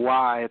know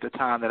why at the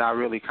time that I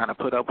really kind of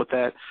put up with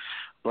that.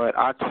 But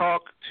I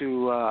talk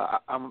to, I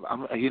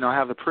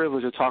have the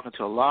privilege of talking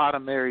to a lot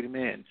of married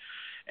men,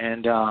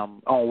 and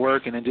on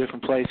work and in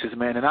different places,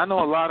 man. And I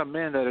know a lot of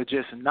men that are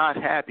just not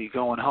happy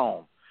going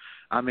home.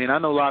 I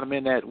know a lot of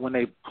men that when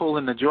they pull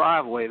in the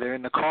driveway, they're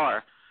in the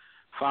car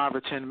 5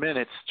 or 10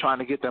 minutes trying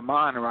to get their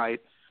mind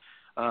right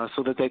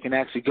so that they can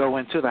actually go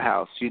into the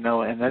house,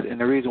 and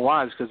the reason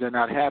why is because they're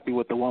not happy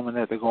with the woman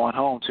that they're going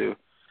home to.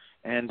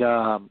 And,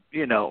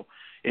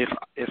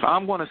 if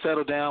I'm going to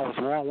settle down with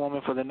one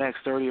woman for the next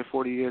 30 or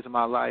 40 years of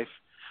my life,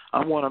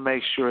 I want to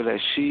make sure that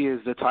she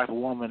is the type of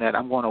woman that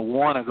I'm going to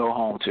want to go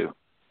home to.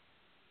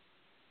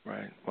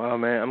 Right. Well,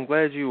 man, I'm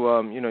glad you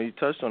you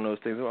touched on those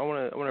things. I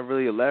want to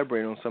really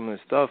elaborate on some of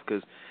this stuff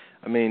because,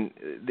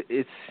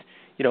 it's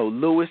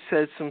Lewis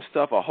said some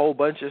stuff, a whole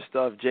bunch of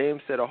stuff.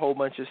 James said a whole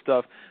bunch of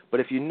stuff. But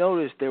if you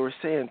notice, they were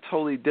saying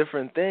totally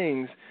different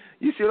things.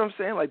 You see what I'm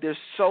saying? Like, there's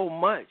so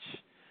much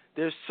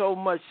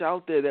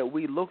out there that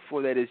we look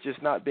for that is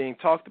just not being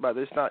talked about.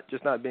 It's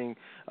not being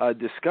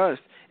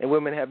discussed, and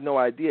women have no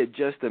idea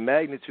just the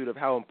magnitude of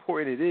how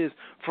important it is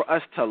for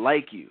us to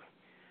like you.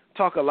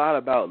 Talk a lot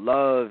about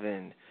love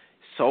and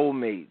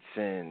soulmates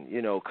and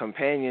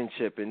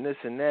companionship and this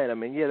and that.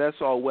 Yeah,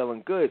 that's all well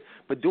and good,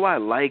 but do I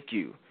like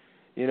you?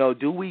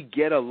 Do we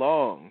get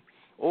along?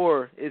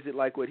 Or is it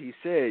like what he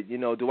said,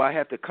 do I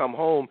have to come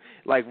home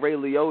like Ray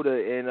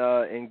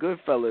Liotta in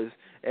Goodfellas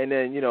and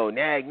then,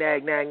 nag,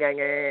 nag, nag, nag,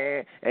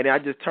 nag, and I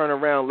just turn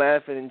around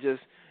laughing and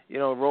just,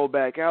 roll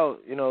back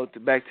out,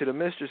 back to the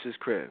mistress's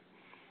crib.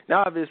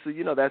 Now, obviously,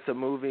 that's a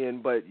movie,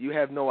 but you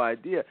have no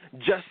idea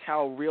just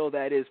how real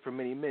that is for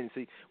many men.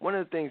 See, one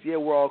of the things,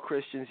 we're all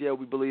Christians.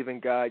 We believe in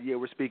God.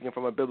 We're speaking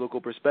from a biblical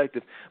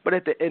perspective. But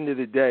at the end of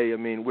the day,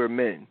 we're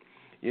men.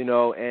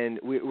 And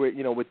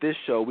we're with this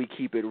show, we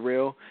keep it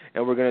real,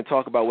 and we're going to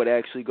talk about what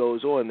actually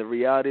goes on. The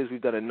reality is we've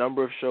done a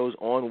number of shows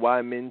on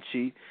why men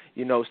cheat.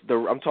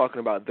 I'm talking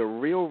about the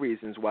real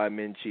reasons why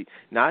men cheat,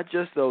 not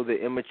just, though, the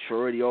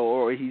immaturity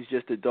or he's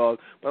just a dog,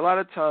 but a lot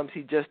of times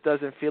he just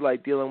doesn't feel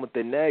like dealing with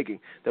the nagging.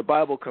 The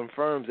Bible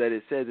confirms that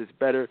it says it's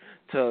better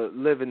to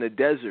live in the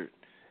desert,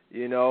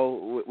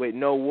 with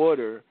no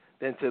water,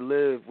 than to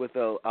live with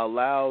a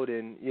loud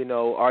and,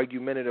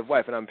 argumentative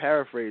wife. And I'm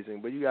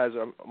paraphrasing, but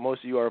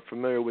most of you are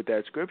familiar with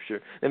that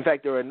scripture. In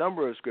fact, there are a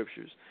number of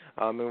scriptures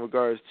in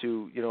regards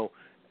to,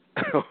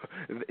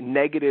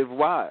 negative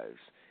wives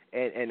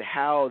and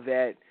how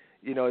that,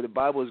 the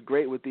Bible is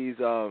great with these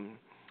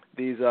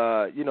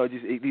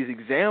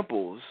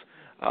examples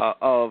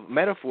of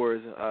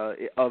metaphors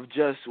of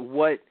just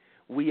what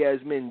we as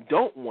men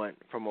don't want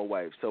from a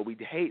wife. So we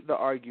hate the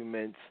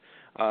arguments,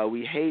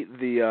 we hate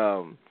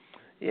the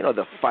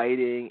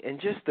fighting and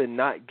just the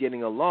not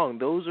getting along.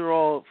 Those are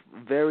all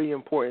very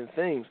important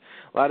things.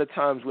 A lot of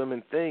times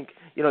women think,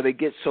 they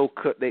get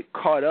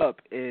caught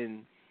up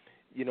in,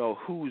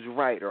 who's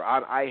right, or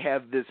I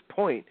have this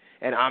point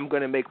and I'm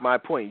going to make my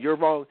point. You're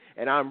wrong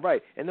and I'm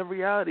right. And the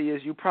reality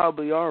is you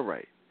probably are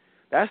right.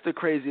 That's the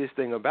craziest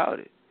thing about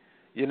it.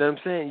 You know what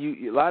I'm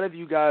saying? A lot of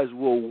you guys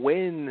will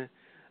win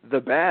the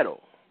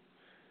battle,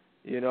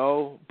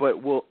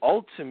 but will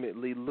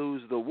ultimately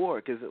lose the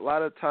war, because a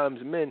lot of times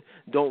men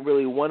don't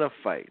really want to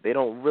fight. They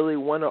don't really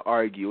want to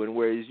argue, and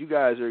whereas you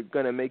guys are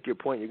going to make your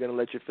point, you're going to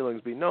let your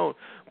feelings be known,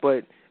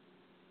 but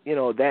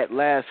that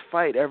last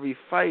fight, every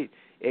fight,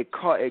 it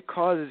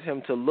causes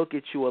him to look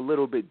at you a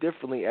little bit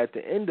differently at the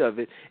end of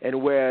it.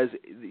 And whereas,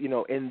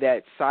 in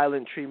that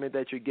silent treatment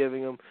that you're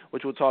giving him,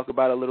 which we'll talk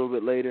about a little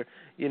bit later,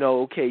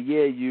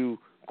 you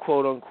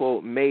quote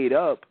unquote made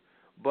up,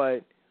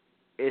 but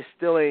it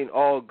still ain't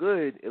all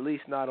good, at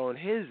least not on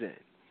his end.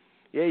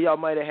 Yeah, y'all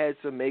might have had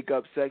some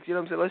make-up sex, you know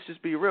what I'm saying? Let's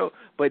just be real.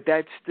 But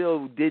that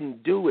still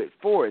didn't do it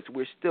for us.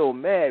 We're still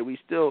mad. We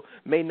still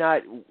may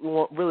not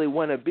really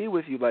want to be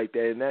with you like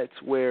that, and that's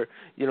where,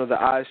 the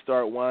eyes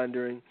start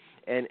wandering.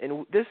 And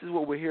this is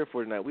what we're here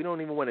for tonight. We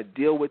don't even want to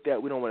deal with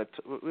that. We don't want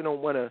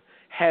to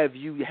have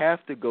you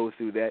have to go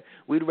through that.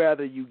 We'd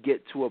rather you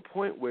get to a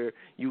point where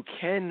you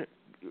can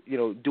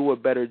do a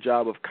better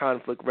job of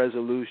conflict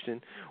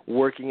resolution,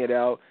 working it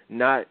out,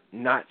 not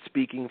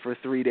speaking for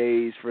 3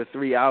 days, for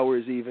 3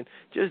 hours even,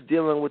 just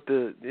dealing with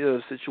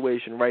the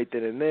situation right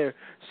then and there,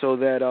 so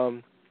that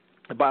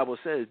the Bible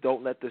says,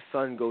 don't let the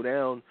sun go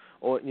down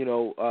on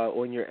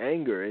your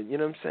anger, and you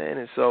know what I'm saying?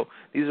 And so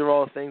these are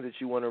all things that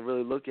you want to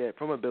really look at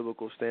from a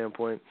biblical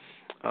standpoint,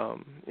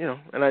 and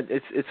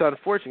it's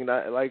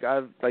unfortunate.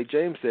 Like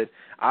James said,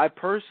 I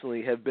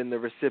personally have been the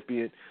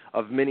recipient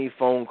of many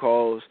phone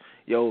calls.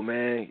 Yo,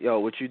 man,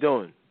 what you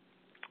doing?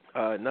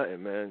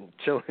 Nothing, man.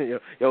 Chilling.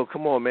 Yo,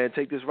 come on, man,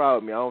 take this ride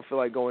with me. I don't feel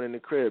like going in the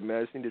crib, man.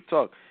 I just need to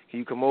talk. Can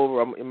you come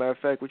over? Matter of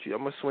fact, I'm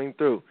gonna swing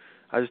through.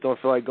 I just don't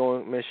feel like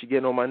going, man. She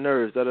getting on my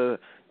nerves.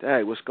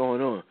 Dang, what's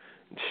going on?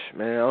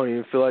 Man, I don't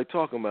even feel like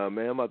talking about it,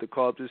 man. I'm about to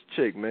call up this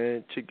chick,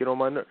 man. Chick get on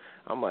my nerves.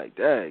 I'm like,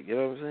 dang, you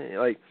know what I'm saying?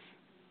 Like,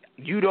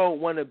 you don't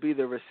want to be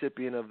the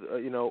recipient of,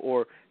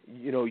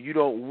 you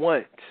don't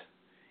want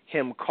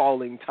him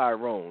calling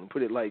Tyrone,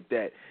 put it like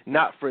that.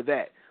 Not for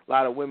that. A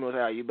lot of women will say,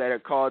 oh, you better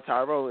call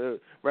Tyrone,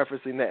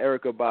 referencing the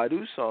Erykah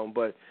Badu song.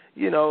 But,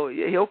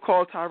 he'll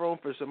call Tyrone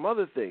for some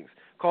other things.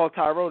 Call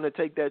Tyrone to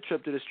take that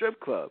trip to the strip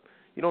club.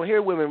 You don't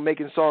hear women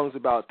making songs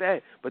about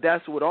that, but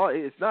that's what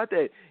it's not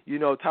that,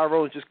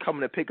 Tyrone's just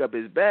coming to pick up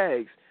his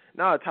bags.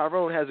 No,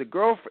 Tyrone has a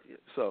girlfriend.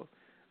 So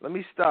let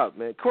me stop,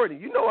 man.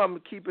 Courtney,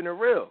 I'm keeping it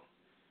real.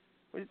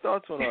 What are your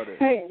thoughts on all this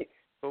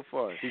so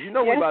far? Because yes,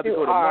 we're about to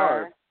go to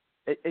are.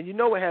 Marv. And you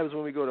know what happens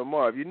when we go to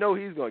Marv. He's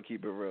going to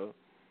keep it real.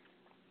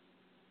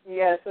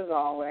 Yes, as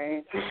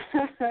always.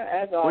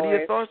 As always. What are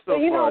your thoughts so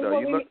far,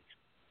 though?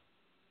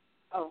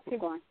 Oh,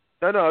 keep going.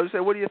 No, I was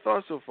saying, what are your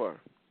thoughts so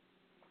far?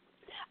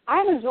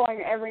 I'm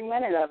enjoying every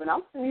minute of it.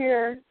 I'm sitting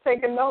here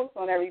taking notes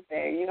on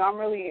everything. I'm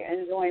really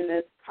enjoying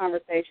this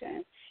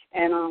conversation.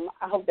 And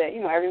I hope that,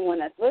 everyone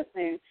that's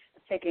listening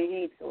is taking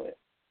heed to it.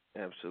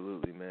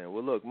 Absolutely, man.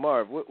 Well, look,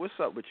 Marv, what's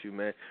up with you,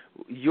 man?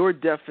 Your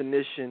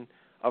definition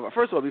of,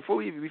 first of all,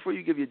 before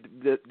you give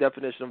your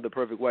definition of the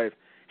perfect wife,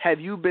 have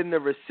you been the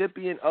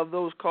recipient of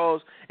those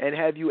calls, and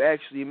have you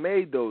actually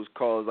made those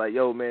calls like,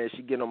 yo, man,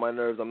 she getting on my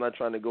nerves, I'm not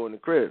trying to go in the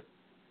crib?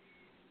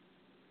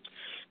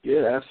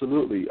 Yeah,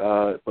 absolutely.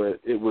 But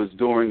it was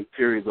during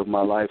periods of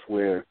my life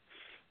where,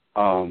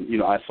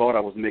 I thought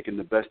I was making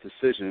the best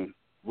decision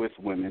with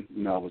women.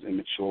 I was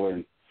immature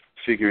and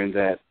figuring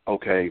that,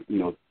 okay,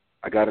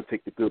 I got to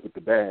take the good with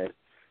the bad.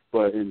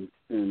 But in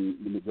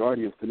the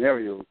majority of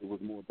scenarios, it was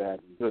more bad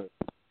than good.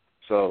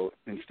 So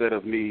instead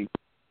of me,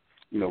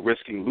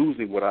 risking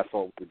losing what I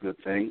thought was a good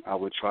thing, I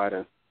would try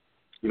to,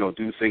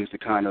 do things to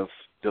kind of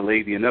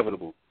delay the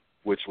inevitable,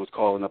 which was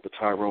calling up a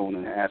Tyrone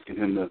and asking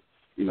him to,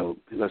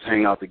 let's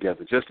hang out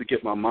together, just to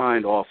get my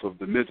mind off of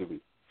the misery.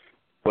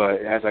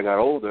 But as I got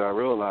older, I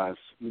realized,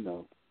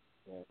 that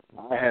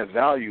I have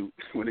value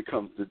when it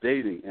comes to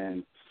dating,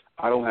 and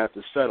I don't have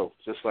to settle,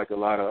 just like a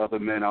lot of other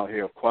men out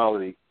here of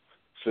quality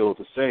feel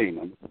the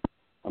same.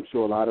 I'm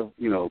sure a lot of,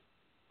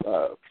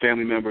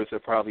 family members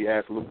have probably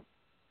asked, look,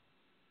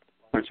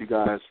 why aren't you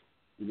guys,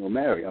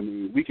 married? I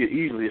mean, we could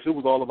easily, if it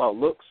was all about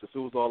looks, if it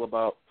was all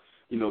about,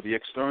 the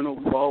external,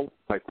 we all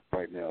like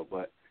right now,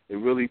 but it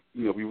really,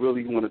 we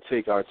really want to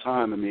take our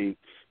time. I mean,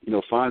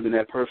 finding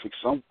that perfect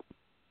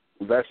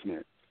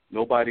investment.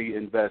 Nobody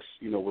invests,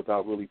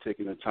 without really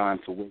taking the time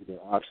to weigh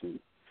their options.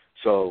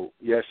 So,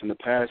 yes, in the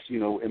past,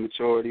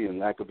 immaturity and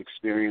lack of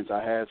experience,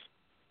 I have,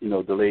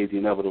 delayed the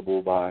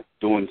inevitable by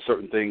doing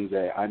certain things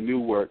that I knew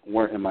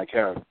weren't in my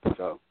character.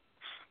 So,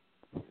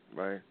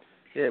 right.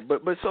 Yeah,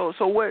 but so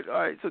what? All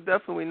right, so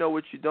definitely know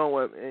what you don't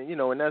want, and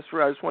and that's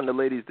where I just want the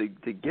ladies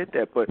to get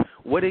that. But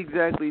what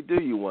exactly do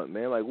you want,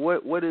 man? Like,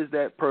 what is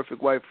that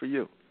perfect wife for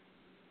you?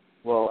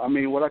 Well, I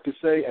mean, what I can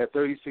say at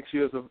 36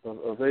 years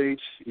of age,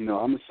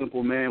 I'm a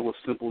simple man with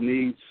simple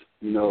needs.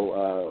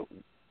 An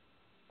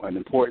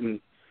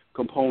important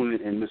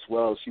component in Miss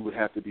Wells, she would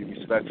have to be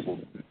respectful.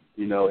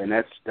 And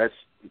that's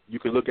you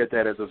could look at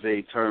that as a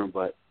vague term,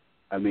 but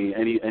I mean,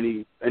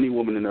 any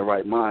woman in their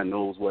right mind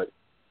knows what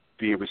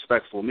being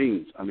respectful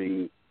means. I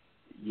mean,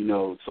 you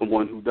know,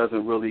 someone who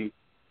doesn't really,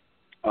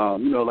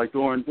 you know, like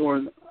during.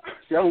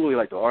 See, I don't really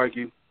like to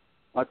argue.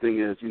 My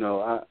thing is, you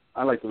know,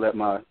 I like to let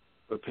my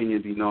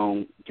opinion be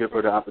known, give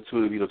her the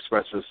opportunity to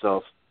express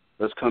herself.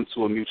 Let's come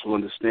to a mutual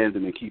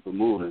understanding and keep it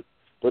moving.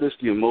 But it's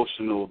the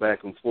emotional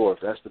back and forth.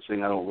 That's the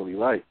thing I don't really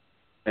like.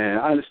 And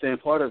I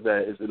understand part of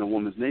that is in a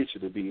woman's nature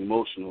to be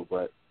emotional,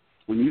 but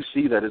when you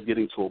see that it's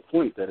getting to a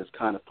point that it's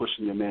kind of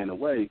pushing your man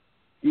away,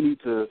 you need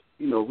to,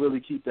 you know, really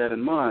keep that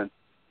in mind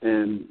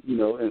and, you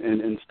know,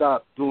 and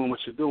stop doing what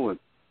you're doing.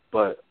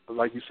 But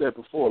like you said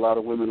before, a lot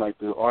of women like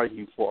to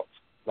argue for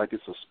like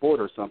it's a sport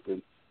or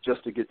something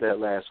just to get that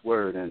last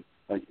word. And,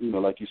 like, you know,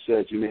 like you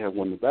said, you may have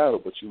won the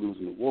battle, but you're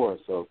losing the war.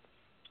 So,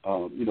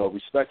 you know,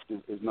 respect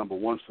is number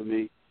one for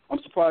me. I'm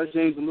surprised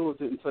James and Lewis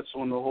didn't touch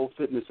on the whole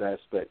fitness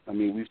aspect. I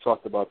mean, we've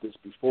talked about this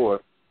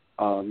before.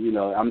 You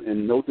know,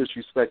 and no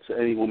disrespect to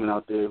any woman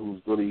out there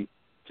who's really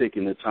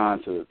taking the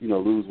time to, you know,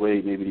 lose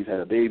weight. Maybe he's had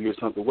a baby or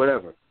something,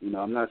 whatever. You know,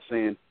 I'm not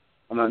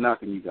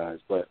knocking you guys,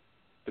 but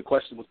the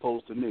question was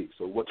posed to me.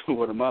 So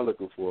what am I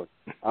looking for?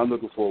 I'm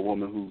looking for a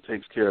woman who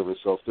takes care of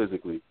herself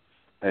physically.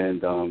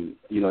 And,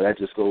 you know, that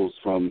just goes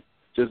from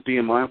just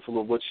being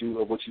mindful of what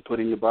you put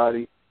in your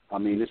body. I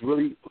mean, it's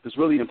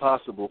really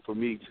impossible for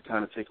me to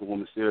kind of take a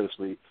woman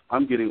seriously.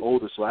 I'm getting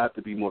older, so I have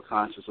to be more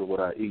conscious of what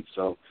I eat.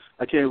 So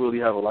I can't really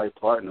have a life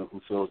partner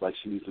who feels like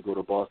she needs to go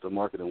to Boston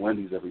Market and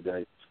Wendy's every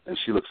day, and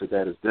she looks at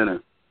that as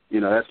dinner.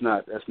 You know,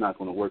 that's not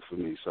going to work for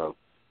me. So,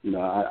 you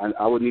know,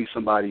 I would need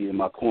somebody in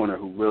my corner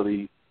who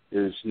really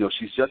is, you know,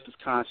 she's just as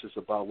conscious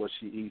about what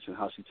she eats and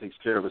how she takes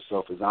care of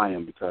herself as I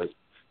am, because,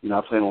 you know,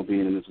 I plan on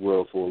being in this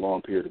world for a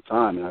long period of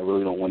time, and I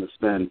really don't want to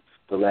spend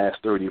the last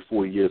 30 or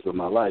 40 years of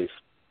my life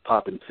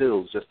popping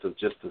pills just to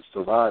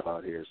survive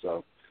out here.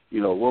 So,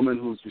 you know, a woman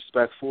who's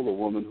respectful, a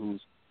woman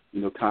who's,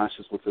 you know,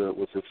 conscious with her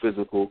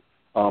physical,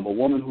 a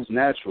woman who's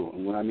natural.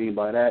 And what I mean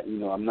by that, you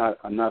know, I'm not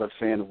a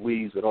fan of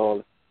weaves at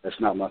all. That's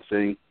not my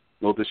thing.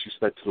 No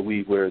disrespect to the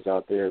weave wearers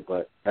out there,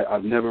 but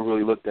I've never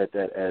really looked at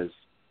that as,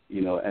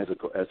 you know, as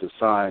a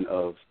sign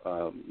of,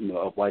 you know,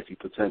 of wifey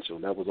potential.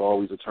 That was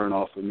always a turn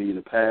off for me in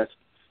the past.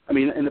 I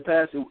mean, in the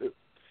past,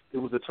 it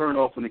was a turn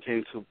off when it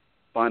came to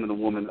finding a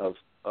woman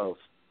of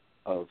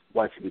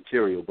wifey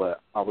material,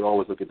 but I would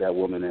always look at that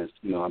woman as,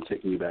 you know, I'm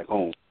taking you back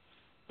home.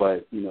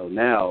 But, you know,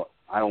 now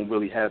I don't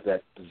really have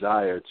that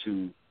desire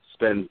to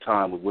spend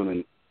time with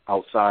women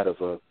outside of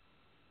a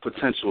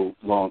potential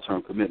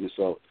long-term commitment.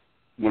 So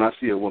when I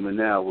see a woman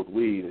now with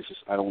weed, it's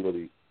just I don't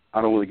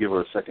really give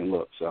her a second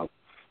look. So,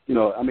 you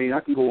know, I mean,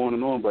 I can go on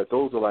and on, but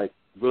those are like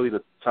really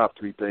the top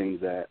three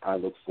things that I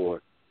look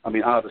for. I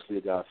mean, obviously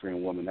a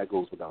God-fearing woman, that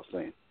goes without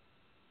saying.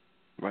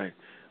 Right.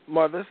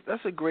 Marv,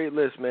 that's a great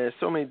list, man.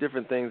 So many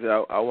different things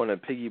that I want to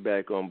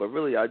piggyback on, but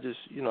really I just,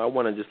 you know, I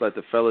want to just let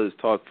the fellas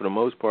talk for the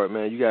most part,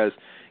 man. You guys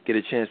get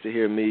a chance to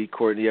hear me,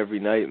 Courtney, every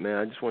night, man.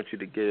 I just want you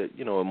to get,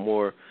 you know, a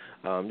more,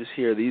 just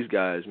hear these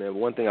guys, man. But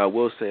one thing I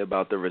will say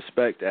about the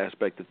respect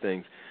aspect of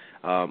things,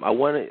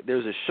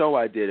 there's a show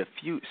I did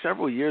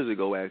several years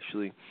ago,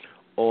 actually,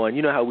 on,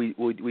 you know how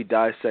we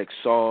dissect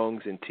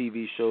songs and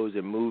TV shows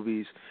and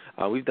movies.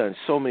 We've done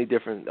so many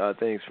different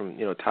things, from,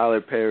 you know, Tyler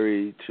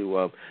Perry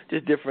to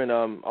just different,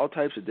 all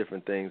types of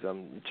different things.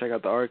 Check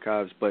out the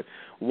archives. But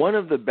one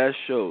of the best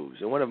shows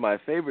and one of my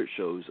favorite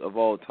shows of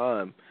all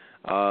time,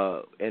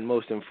 and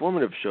most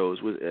informative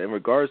shows, was, in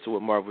regards to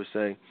what Marv was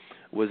saying,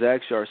 was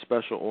actually our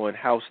special on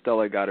How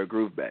Stella Got Her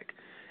Groove Back.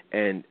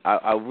 And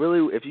I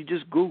really, if you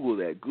just Google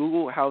that,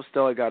 Google How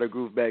Stella Got Her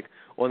Groove Back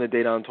on the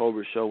Dedan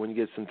Tolbert Show when you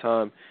get some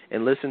time,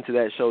 and listen to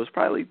that show. It's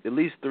probably at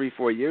least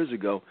 3-4 years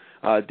ago.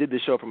 Did the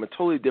show from a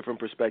totally different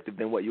perspective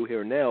than what you'll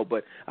hear now,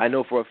 but I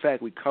know for a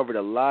fact we covered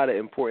a lot of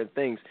important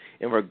things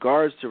in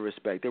regards to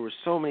respect. There were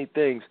so many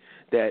things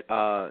that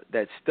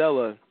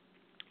Stella,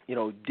 you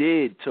know,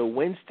 did to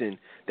Winston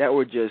that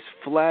were just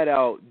flat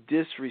out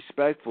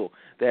disrespectful,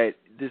 that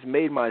just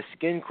made my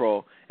skin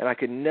crawl, and I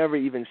could never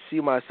even see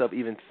myself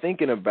even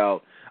thinking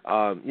about,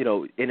 you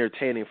know,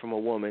 entertaining from a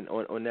woman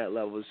on that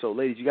level. So,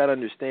 ladies, you got to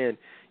understand,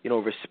 you know,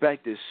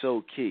 respect is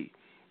so key.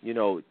 You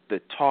know,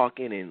 the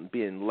talking and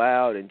being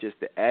loud and just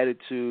the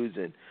attitudes,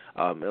 and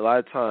a lot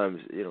of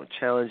times, you know,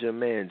 challenging a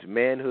man's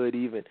manhood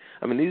even.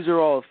 I mean, these are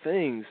all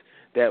things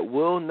that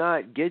will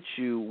not get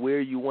you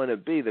where you want to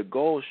be. The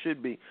goal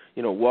should be,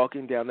 you know,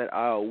 walking down that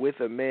aisle with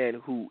a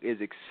man who is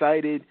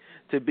excited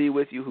to be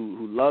with you,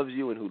 who loves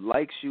you and who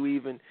likes you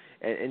even,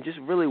 and just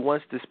really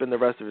wants to spend the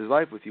rest of his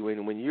life with you.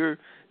 And when you're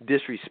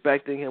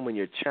disrespecting him, when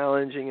you're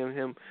challenging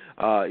him,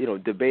 you know,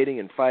 debating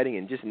and fighting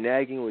and just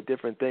nagging with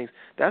different things,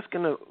 that's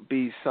going to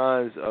be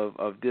signs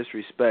of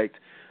disrespect.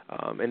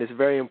 And it's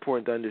very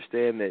important to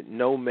understand that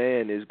no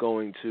man is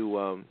going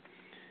to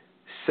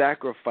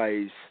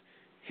sacrifice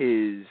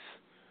his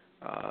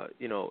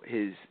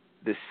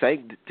the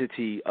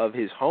sanctity of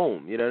his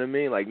home. You know what I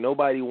mean? Like,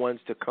 nobody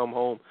wants to come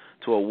home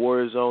to a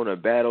war zone, a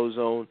battle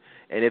zone,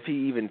 and if he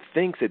even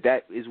thinks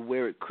that is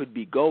where it could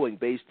be going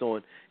based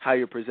on how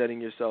you're presenting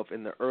yourself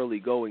in the early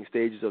going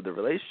stages of the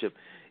relationship,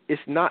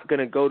 it's not going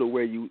to go to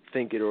where you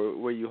think it or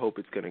where you hope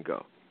it's going to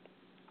go.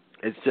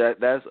 It's just,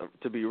 that's,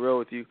 to be real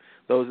with you,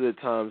 those are the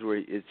times where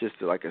it's just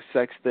like a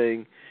sex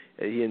thing.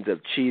 He ends up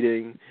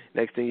cheating.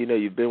 Next thing you know,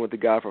 you've been with the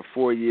guy for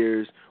 4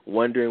 years,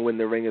 wondering when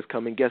the ring is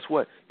coming. Guess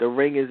what? The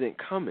ring isn't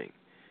coming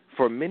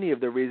for many of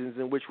the reasons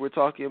in which we're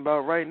talking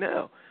about right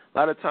now. A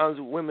lot of times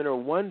women are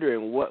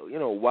wondering,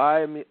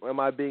 why am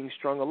I being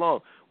strung along?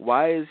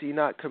 Why is he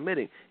not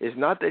committing? It's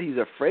not that he's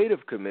afraid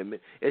of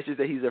commitment. It's just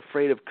that he's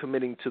afraid of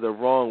committing to the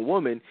wrong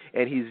woman,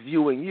 and he's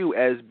viewing you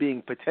as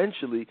being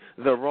potentially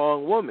the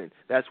wrong woman.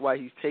 That's why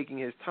he's taking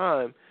his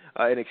time,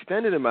 an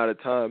extended amount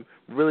of time,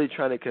 really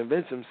trying to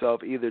convince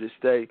himself either to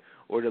stay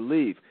or to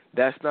leave.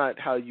 That's not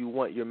how you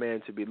want your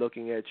man to be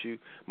looking at you.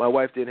 My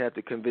wife didn't have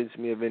to convince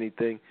me of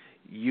anything.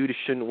 You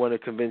shouldn't want to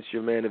convince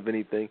your man of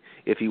anything.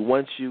 If he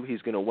wants you,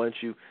 he's going to want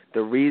you.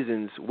 The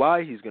reasons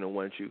why he's going to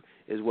want you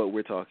is what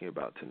we're talking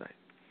about tonight.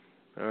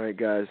 All right,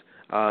 guys.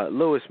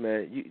 Lewis,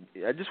 man,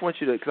 I just want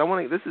you to, because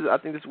I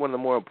think this is one of the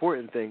more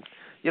important things.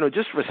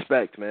 Just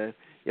respect, man.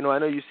 I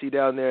know you see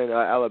down there in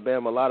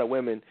Alabama a lot of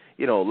women,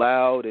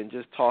 loud and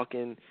just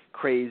talking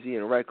crazy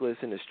and reckless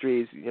in the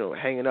streets,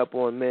 hanging up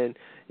on men,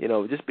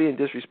 just being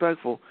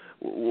disrespectful.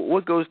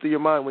 What goes through your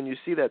mind when you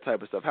see that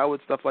type of stuff? How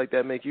would stuff like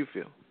that make you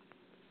feel?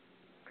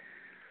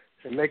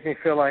 It makes me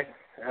feel like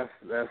that's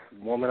a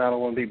woman I don't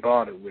want to be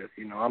bothered with.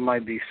 I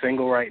might be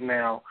single right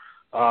now,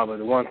 but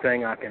the one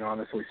thing I can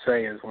honestly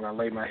say is when I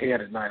lay my head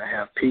at night, I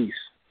have peace.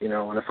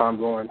 And if I'm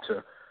going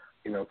to,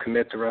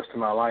 commit the rest of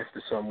my life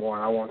to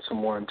someone, I want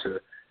someone to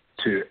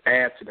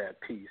add to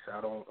that peace. I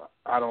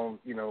don't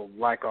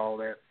like all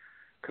that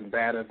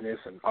combativeness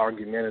and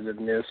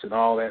argumentativeness and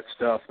all that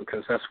stuff,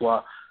 because that's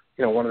why,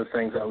 one of the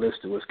things I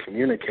listed was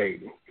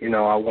communicating.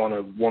 I want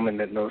a woman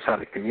that knows how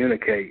to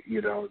communicate,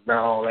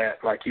 not all that,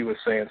 like you were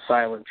saying,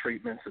 silent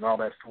treatments and all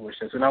that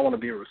foolishness. And I want to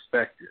be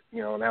respected,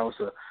 and that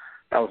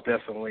was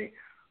definitely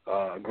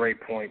a great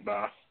point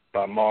by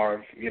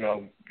Marv.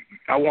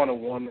 I want a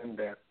woman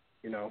that,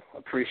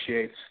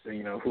 appreciates,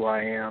 who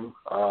I am,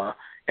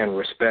 and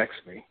respects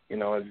me.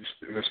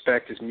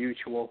 Respect is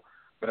mutual,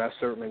 but I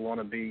certainly want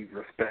to be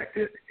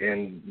respected.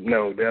 And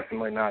no,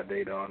 definitely not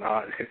Dedan.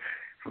 I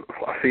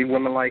see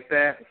women like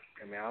that.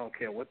 I don't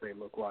care what they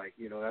look like.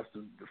 That's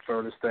the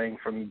furthest thing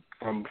from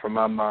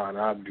my mind.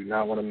 I do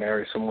not want to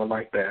marry someone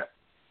like that.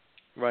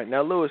 Right.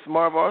 Now, Lewis,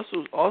 Marv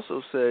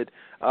also said,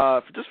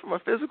 just from a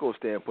physical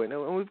standpoint,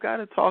 and we've got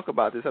to talk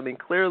about this.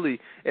 Clearly,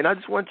 and I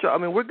just want you,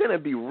 we're going to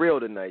be real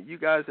tonight. You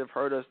guys have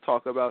heard us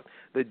talk about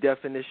the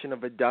definition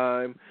of a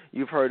dime.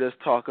 You've heard us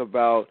talk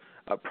about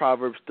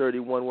Proverbs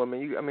 31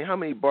 woman. How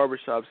many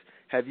barbershops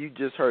have you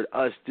just heard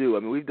us do?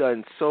 We've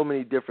done so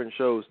many different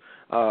shows,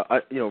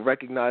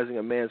 recognizing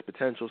a man's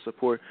potential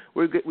support.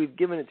 We've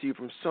given it to you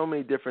from so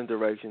many different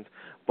directions,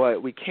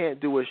 but we can't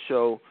do a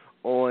show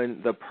on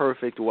the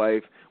perfect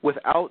wife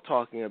without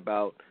talking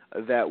about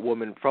that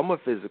woman from a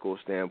physical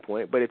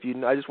standpoint. But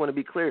I just want to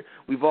be clear,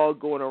 we've all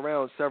gone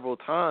around several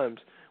times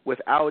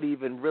without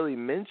even really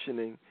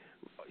mentioning,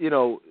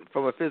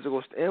 from a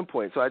physical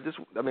standpoint. So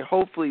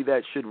hopefully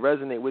that should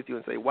resonate with you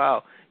and say,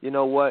 wow, you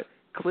know what?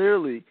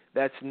 Clearly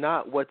that's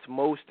not what's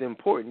most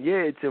important. Yeah,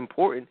 it's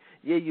important.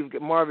 Yeah,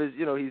 Marv is,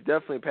 he's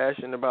definitely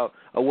passionate about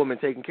a woman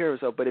taking care of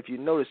herself. But if you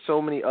notice,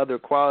 so many other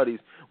qualities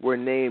were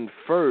named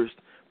first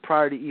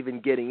prior to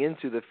even getting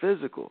into the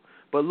physical.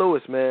 But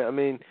Lewis,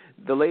 man,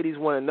 the ladies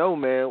want to know,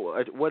 man,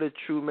 what a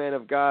true man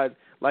of God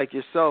like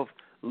yourself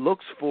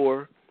looks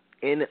for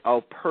in a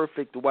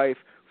perfect wife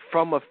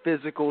from a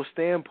physical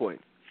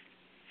standpoint.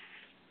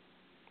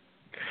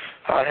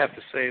 I'd have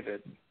to say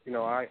that,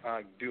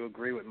 I do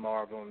agree with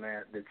Marv on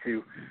that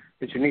you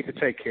need to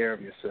take care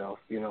of yourself,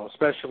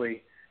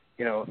 especially,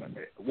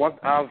 what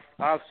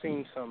I've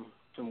seen some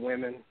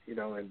women,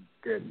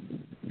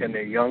 in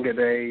their younger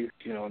days,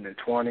 in their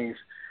 20s,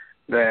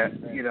 that,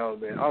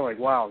 that I'm like,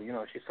 wow,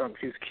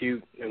 she's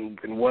cute and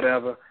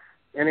whatever.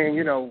 And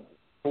then,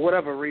 for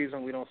whatever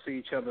reason, we don't see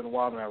each other in a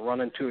while, and I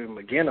run into him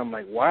again. I'm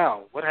like,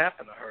 wow, what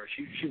happened to her?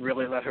 She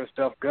really let her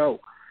stuff go.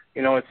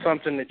 It's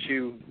something that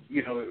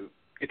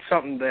it's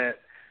something that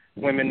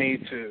women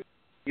need to,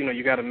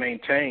 you got to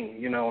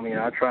maintain.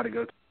 I try to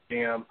go to the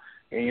gym,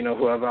 and,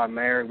 whoever I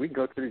marry, we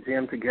go to the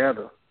gym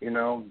together,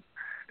 and,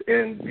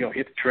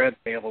 hit the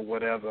treadmill or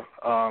whatever.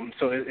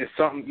 So it's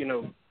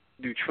something,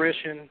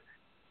 nutrition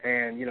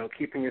and,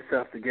 keeping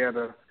yourself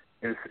together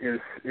is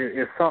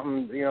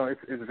something,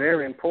 it's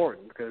very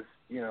important because,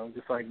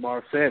 just like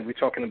Marv said, we're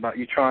talking about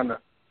you trying to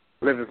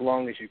live as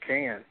long as you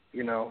can,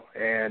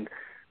 and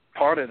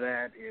part of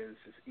that is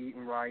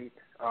eating right,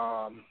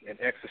 and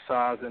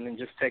exercising and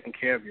just taking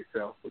care of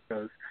yourself,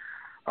 because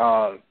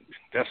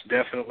that's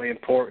definitely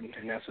important,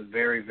 and that's a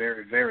very,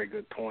 very, very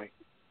good point.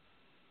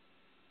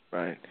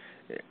 Right.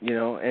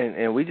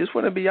 And we just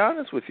want to be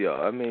honest with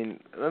y'all.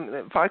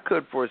 If I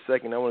could for a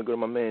second, I want to go to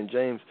my man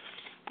James,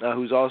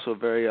 who's also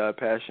very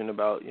passionate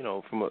about,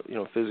 from a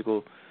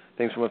physical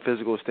things from a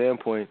physical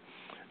standpoint.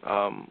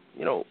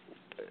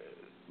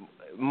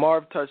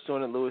 Marv touched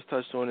on it, Lewis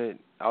touched on it.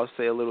 I'll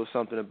say a little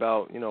something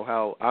about,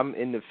 how I'm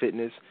into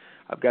fitness.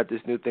 I've got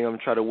this new thing. I'm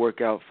trying to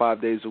work out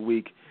 5 days a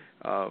week,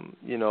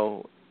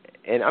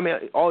 and I mean,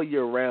 all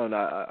year round,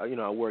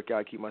 I work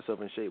out, keep myself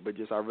in shape, but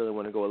just I really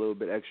want to go a little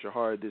bit extra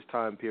hard this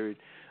time period,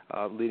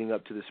 leading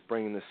up to the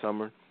spring and the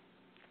summer,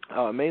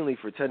 mainly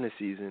for tennis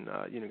season.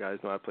 You guys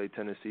know I play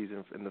tennis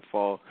season in the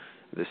fall,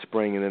 the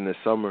spring, and then the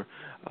summer.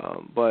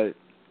 But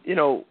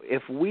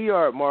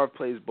if Marv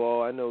plays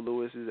ball, I know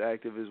Lewis is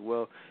active as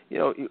well.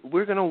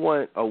 We're gonna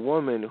want a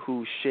woman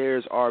who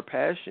shares our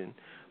passion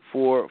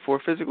for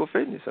physical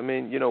fitness. I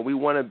mean, we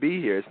want to be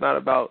here. It's not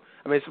about,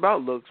 it's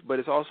about looks, but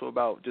it's also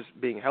about just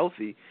being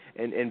healthy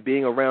and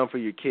being around for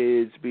your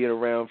kids, being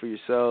around for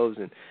yourselves,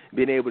 and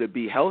being able to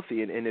be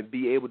healthy and to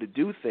be able to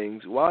do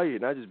things while you're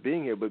not just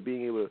being here, but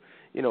being able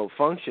to,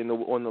 function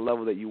on the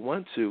level that you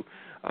want to.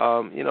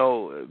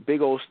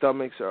 Big old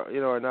stomachs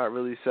are not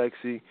really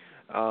sexy.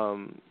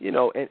 And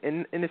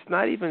it's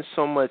not even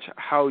so much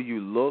how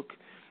you look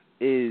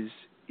is,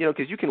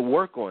 because you can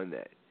work on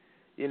that.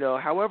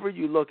 However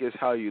you look is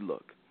how you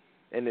look,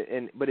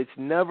 but it's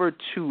never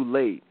too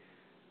late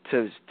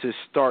to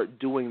start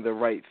doing the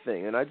right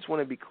thing. And I just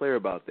want to be clear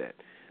about that.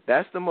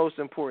 That's the most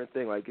important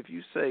thing. Like if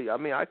you say,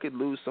 I could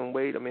lose some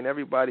weight.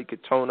 Everybody could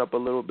tone up a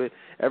little bit.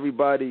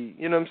 Everybody,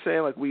 you know what I'm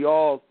saying? Like we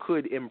all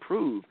could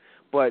improve.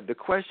 But the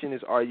question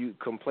is, are you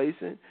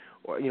complacent?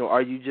 Or,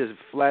 are you just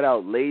flat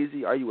out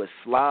lazy? Are you a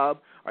slob?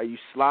 Are you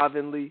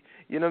slovenly?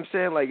 You know what I'm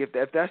saying? Like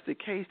if that's the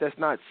case, that's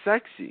not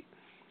sexy.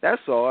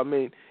 That's all.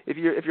 If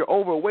you're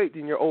overweight,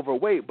 then you're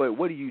overweight. But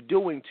what are you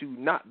doing to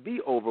not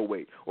be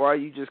overweight, or are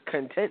you just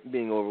content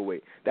being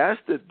overweight? That's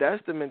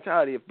the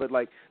mentality. But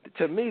like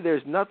to me,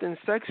 there's nothing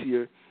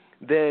sexier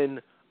than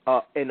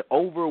an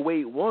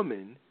overweight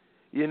woman,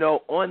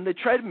 on the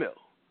treadmill.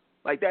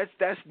 Like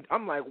that's.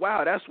 I'm like,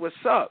 wow, that's what's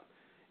up.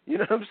 You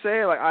know what I'm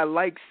saying? Like I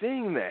like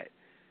seeing that.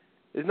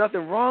 There's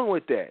nothing wrong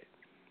with that.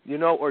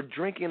 Or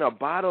drinking a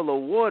bottle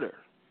of water.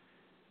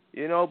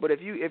 But if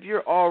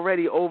you're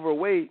already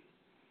overweight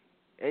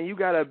and you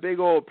got a big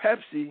old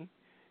Pepsi,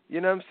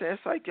 you know what I'm saying?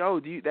 It's like,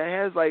 that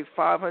has like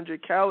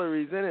 500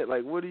 calories in it.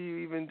 Like, what are you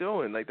even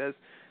doing? Like, that's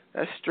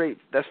straight,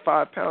 that's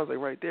 5 pounds, like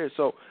right there.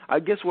 So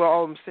I guess what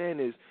all I'm saying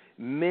is,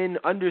 men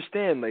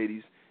understand,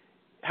 ladies,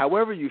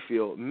 however you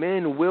feel,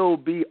 men will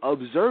be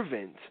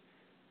observant,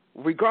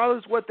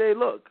 regardless what they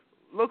look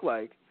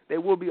like. They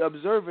will be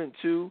observant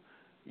to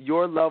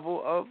your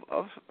level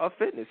of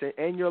fitness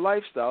and your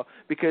lifestyle,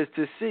 because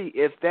to see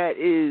if that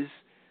is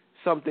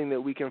something that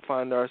we can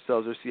find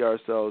ourselves or see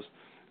ourselves,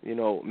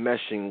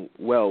 meshing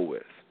well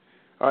with.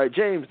 All right,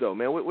 James, though,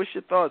 man, what's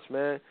your thoughts,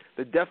 man?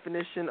 The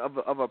definition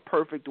of a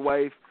perfect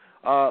wife,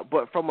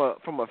 but from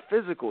a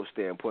physical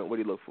standpoint, what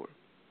do you look for?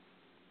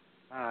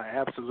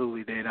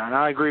 Absolutely, Dana. And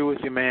I agree with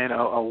you, man.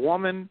 A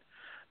woman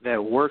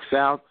that works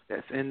out,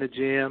 that's in the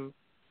gym,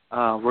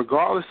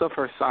 regardless of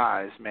her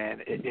size, man,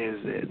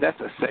 that's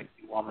a sexy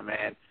woman,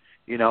 man.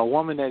 A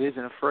woman that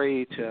isn't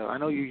afraid to, I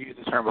know you used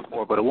the term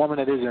before, but a woman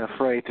that isn't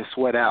afraid to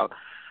sweat out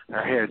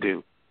her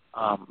hairdo,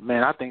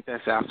 man, I think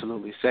that's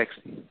absolutely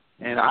sexy.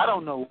 And I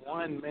don't know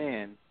one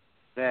man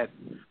that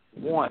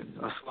wants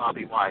a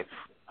sloppy wife.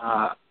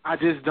 I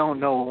just don't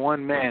know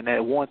one man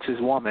that wants his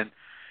woman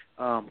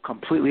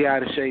completely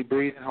out of shape,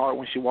 breathing hard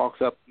when she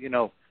walks up,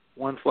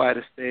 one flight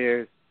of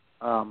stairs.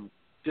 I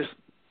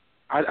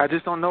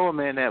just don't know a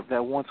man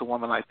that wants a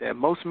woman like that.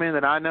 Most men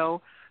that I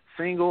know,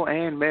 single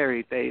and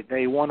married,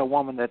 they want a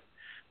woman that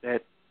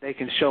they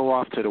can show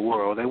off to the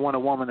world. They want a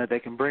woman that they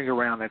can bring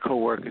around their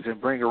coworkers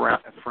and bring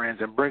around their friends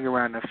and bring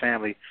around their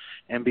family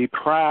and be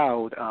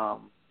proud.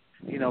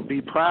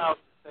 Be proud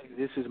to say,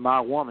 this is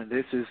my woman.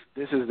 This is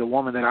the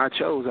woman that I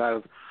chose out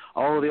of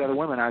all the other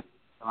women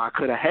I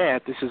could have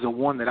had. This is the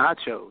one that I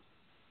chose,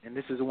 and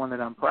this is the one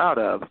that I'm proud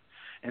of.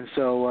 And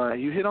so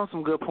you hit on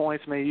some good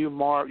points, man. You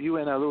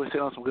and Lewis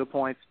hit on some good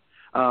points.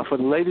 For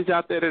the ladies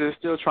out there that are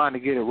still trying to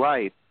get it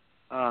right,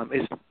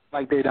 it's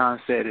like Dedan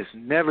said, it's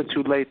never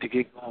too late to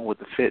get going with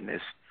the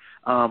fitness.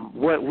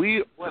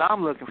 What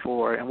I'm looking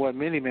for, and what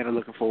many men are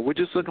looking for, we're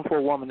just looking for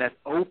a woman that's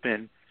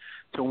open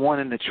to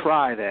wanting to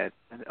try that,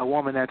 a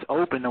woman that's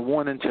open to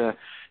wanting to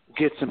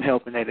get some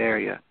help in that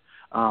area.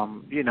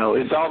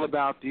 It's all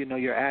about,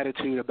 your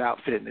attitude about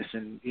fitness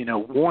and,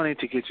 wanting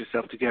to get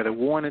yourself together,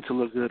 wanting to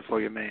look good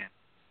for your man.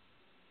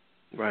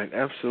 Right,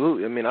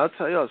 absolutely. I'll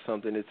tell y'all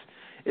something.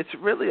 It's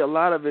really a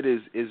lot of it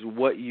is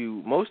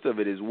most of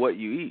it is what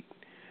you eat.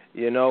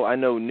 I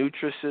know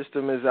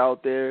Nutrisystem is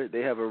out there.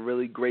 They have a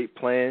really great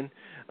plan.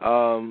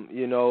 Like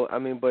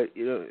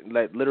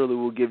literally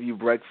will give you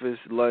breakfast,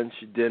 lunch,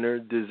 dinner,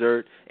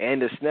 dessert,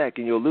 and a snack,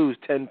 and you'll lose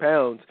 10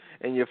 pounds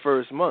in your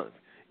first month.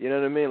 You know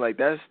what I mean? Like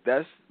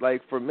that's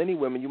like for many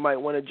women, you might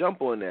want to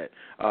jump on that.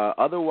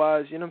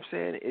 Otherwise, you know what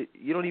I'm saying?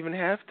 You don't even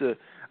have to,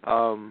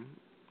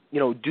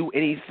 do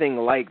anything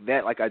like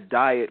that, like a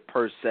diet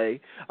per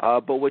se.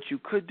 But what you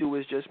could do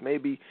is just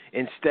maybe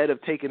instead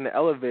of taking the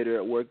elevator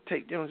at work,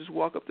 just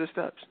walk up the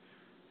steps.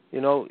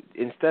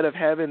 Instead of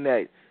having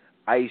that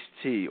iced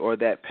tea or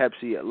that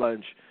Pepsi at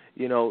lunch,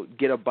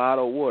 get a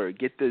bottle of water,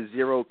 get the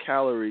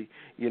 0-calorie,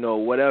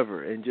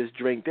 whatever, and just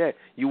drink that.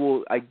 You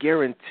will, I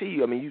guarantee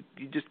you,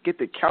 you just get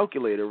the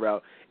calculator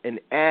out and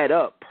add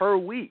up per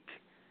week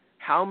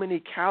how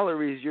many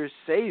calories you're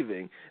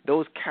saving.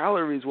 Those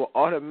calories will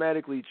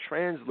automatically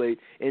translate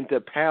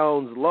into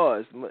pounds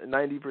lost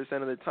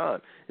 90% of the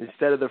time.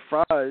 Instead of the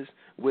fries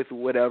with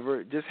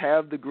whatever, just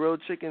have the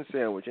grilled chicken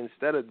sandwich.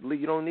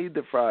 You don't need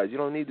the fries. You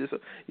don't need this.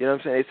 You know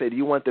what I'm saying? They say, do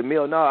you want the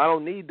meal? No, I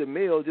don't need the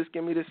meal. Just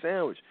give me the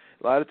sandwich.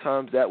 A lot of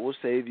times that will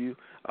save you,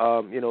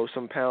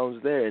 some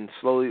pounds there, and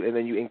slowly, and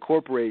then you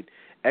incorporate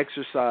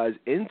exercise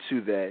into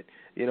that.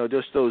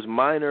 Just those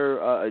minor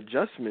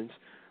adjustments.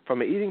 From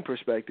an eating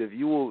perspective,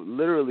 you will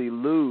literally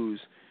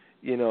lose,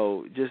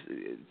 just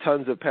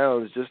tons of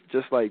pounds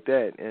just like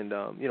that, and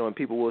and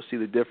people will see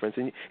the difference,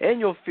 and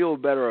you'll feel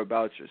better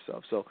about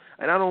yourself. So,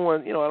 and I don't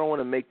want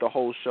to make the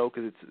whole show,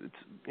 because it's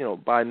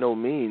by no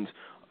means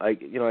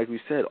like we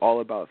said, all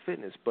about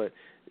fitness, but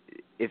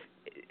if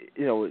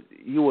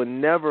you will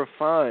never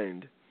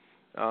find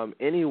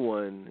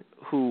anyone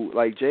who,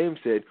 like James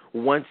said,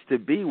 wants to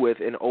be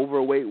with an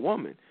overweight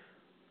woman.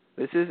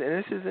 This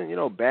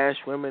isn't bash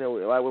women.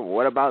 Like,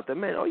 what about the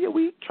men? Oh yeah,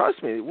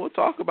 trust me, we'll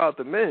talk about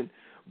the men,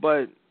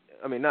 but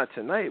not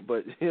tonight.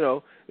 But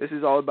this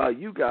is all about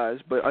you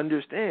guys. But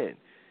understand,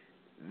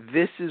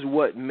 this is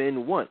what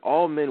men want.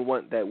 All men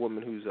want that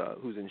woman who's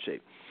in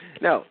shape.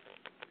 Now,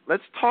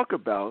 let's talk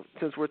about,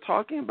 since we're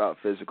talking about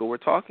physical, we're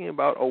talking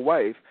about a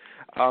wife.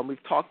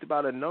 We've talked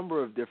about a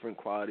number of different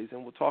qualities,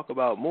 and we'll talk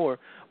about more.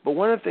 But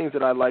one of the things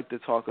that I'd like to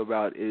talk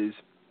about is,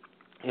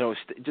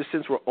 just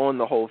since we're on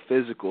the whole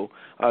physical,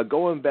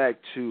 going back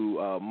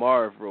to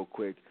Marv real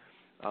quick,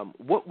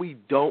 what we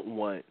don't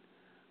want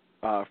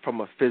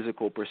from a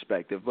physical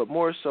perspective, but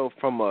more so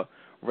from a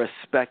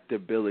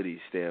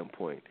respectability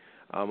standpoint.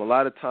 A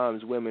lot of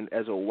times women,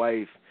 as a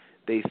wife,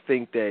 they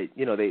think that,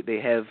 they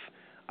have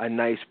a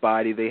nice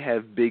body, they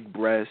have big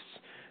breasts,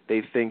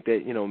 they think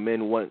that,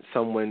 men want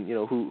someone,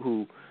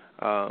 who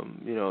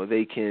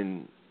they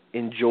can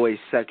enjoy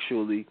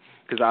sexually,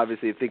 because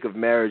obviously you think of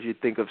marriage, you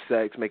think of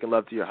sex, making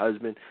love to your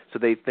husband, so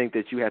they think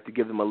that you have to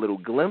give them a little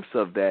glimpse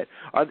of that.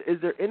 Is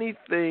there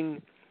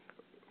anything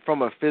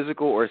from a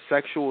physical or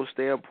sexual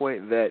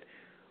standpoint that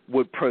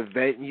would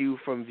prevent you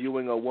from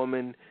viewing a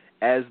woman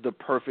as the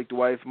perfect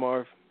wife,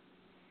 Marv?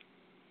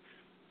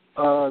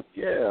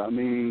 Yeah,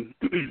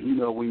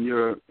 when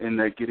you're in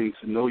that getting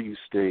to know you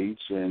stage,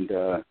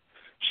 and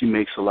she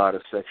makes a lot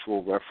of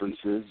sexual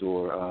references,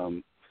 or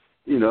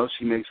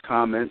she makes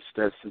comments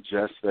that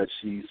suggest that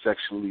she's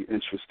sexually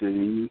interested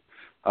in you.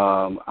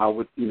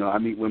 I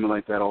meet women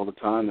like that all the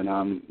time, and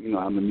I'm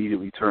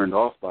immediately turned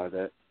off by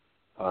that.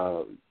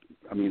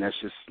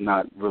 That's just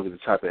not really the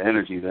type of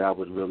energy that I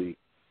would really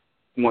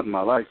want in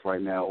my life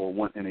right now, or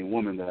want in a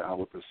woman that I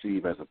would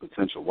perceive as a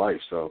potential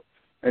wife. So,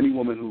 any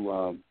woman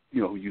who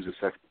who uses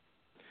sex.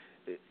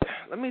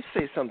 Let me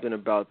say something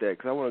about that,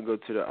 because I want to go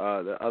to the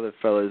other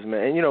fellas,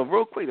 man. And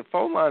real quick, the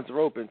phone lines are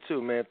open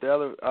too, man. If the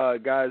other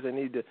guys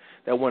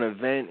that want to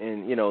vent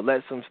and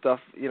let some stuff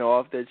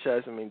off their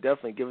chest,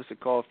 definitely give us a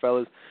call,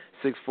 fellas.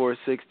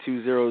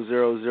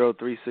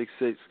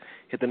 646-200-0366.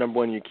 Hit the number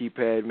 1 on your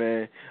keypad,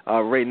 man.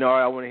 Ray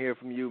Nard, I want to hear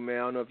from you, man. I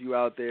don't know if you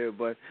out there,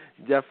 but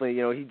definitely,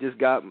 he just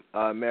got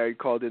married,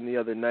 called in the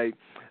other night.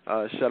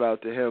 Shout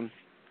out to him.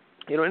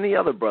 Any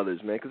other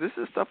brothers, man, because this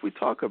is stuff we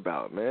talk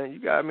about, man.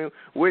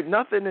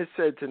 Nothing is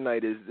said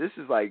tonight this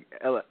is like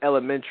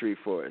elementary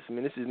for us.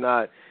 This is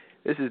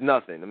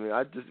nothing.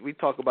 We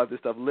talk about this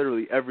stuff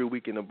literally every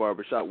week in the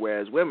barbershop,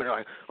 whereas women are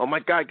like, oh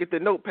my God, get the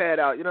notepad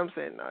out. You know what I'm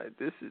saying? No,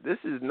 this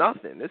is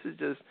nothing. This is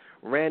just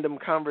random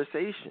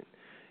conversation,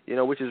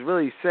 which is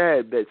really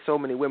sad that so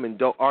many women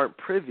aren't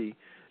privy,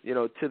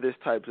 to this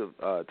type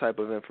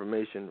of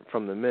information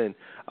from the men.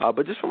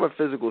 But just from a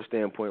physical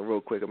standpoint,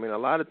 real quick, a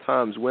lot of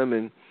times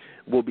women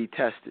will be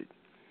tested.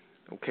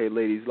 Okay,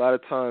 ladies, a lot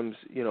of times,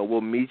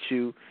 we'll meet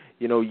you,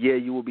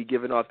 you will be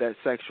giving off that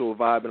sexual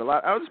vibe. And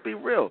I'll just be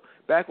real.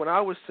 Back when I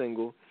was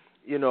single,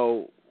 a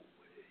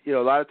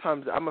lot of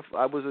times I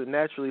was a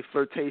naturally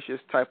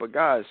flirtatious type of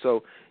guy.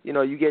 So,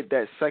 you get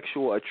that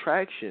sexual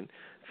attraction,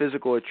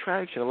 physical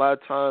attraction. A lot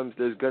of times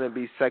there's going to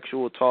be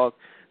sexual talk.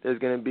 There's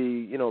going to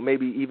be,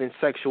 maybe even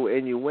sexual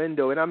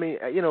innuendo. And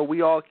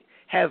we all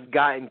have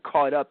gotten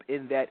caught up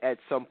in that at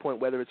some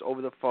point, whether it's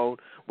over the phone,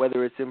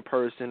 whether it's in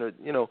person, or,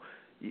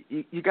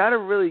 you got to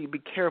really be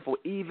careful,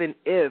 even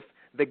if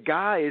the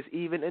guy is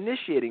even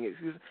initiating it.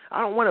 Because I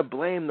don't want to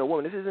blame the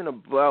woman. This isn't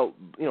about,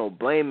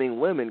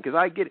 blaming women, because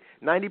I get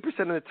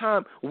 90% of the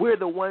time we're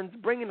the ones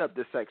bringing up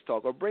the sex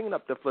talk or bringing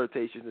up the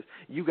flirtatiousness.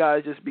 You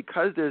guys, just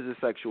because there's a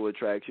sexual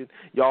attraction,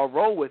 y'all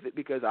roll with it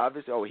because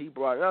obviously, he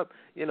brought it up,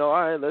 all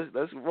right,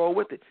 let's roll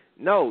with it.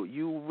 No,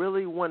 you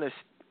really want to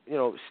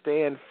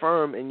stand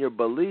firm in your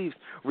beliefs,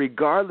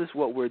 regardless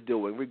what we're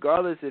doing,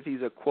 regardless if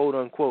he's a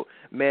quote-unquote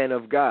man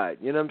of God.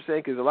 You know what I'm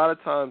saying? Because a lot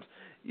of times,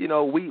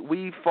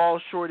 we fall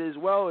short as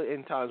well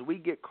in times. We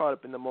get caught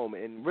up in the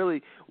moment. And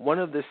really, one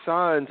of the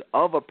signs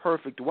of a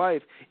perfect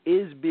wife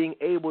is being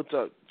able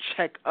to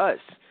check us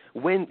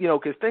when,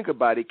 because think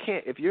about it,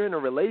 if you're in a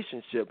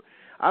relationship,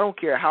 I don't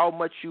care how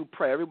much you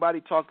pray. Everybody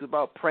talks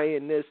about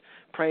praying this,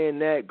 praying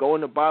that,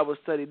 going to Bible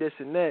study, this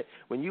and that.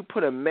 When you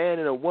put a man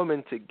and a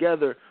woman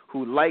together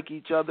who like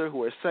each other,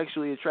 who are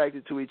sexually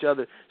attracted to each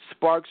other,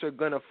 sparks are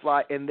going to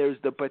fly, and there's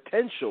the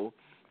potential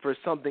for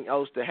something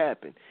else to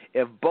happen.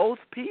 If both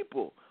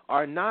people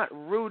are not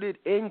rooted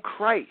in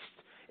Christ,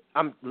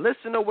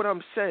 listen to what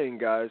I'm saying,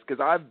 guys,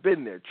 because I've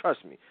been there.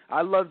 Trust me.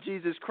 I love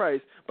Jesus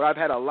Christ, but I've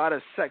had a lot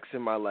of sex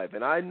in my life,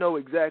 and I know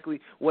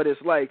exactly what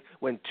it's like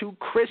when two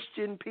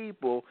Christian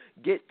people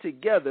get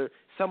together.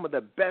 Some of the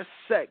best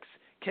sex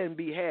can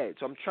be had.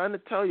 So I'm trying to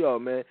tell y'all,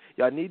 man,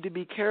 y'all need to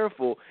be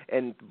careful,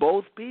 and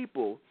both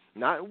people,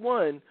 not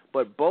one,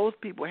 but both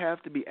people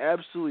have to be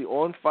absolutely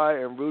on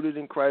fire and rooted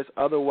in Christ.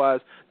 Otherwise,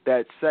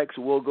 that sex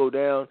will go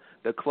down,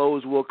 the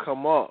clothes will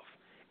come off.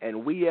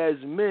 And we as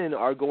men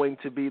are going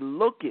to be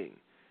looking,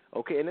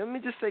 okay? And let me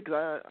just say,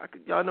 because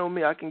y'all know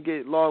me, I can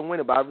get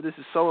long-winded about it, but this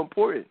is so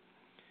important.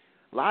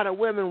 A lot of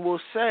women will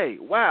say,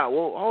 wow,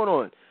 well, hold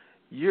on.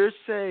 You're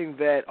saying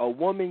that a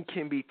woman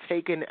can be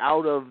taken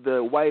out of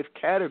the wife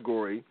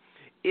category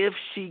if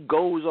she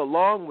goes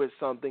along with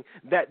something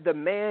that the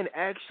man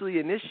actually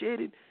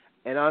initiated?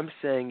 And I'm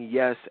saying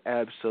yes,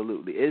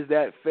 absolutely. Is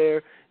that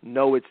fair?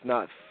 No, it's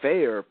not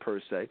fair per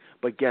se,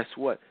 but guess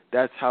what?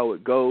 That's how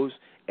it goes.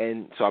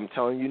 And so I'm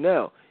telling you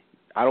now,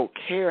 I don't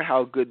care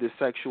how good the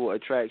sexual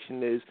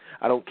attraction is.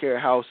 I don't care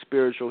how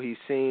spiritual he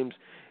seems,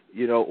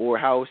 or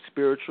how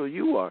spiritual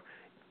you are.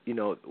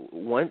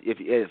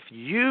 If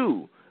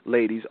you,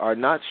 ladies, are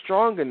not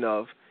strong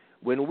enough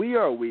when we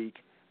are weak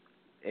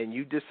and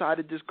you decide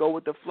to just go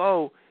with the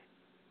flow,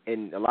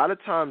 and a lot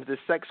of times the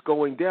sex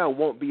going down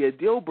won't be a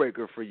deal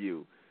breaker for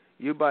you.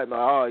 You might be like,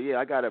 oh, yeah,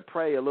 I got to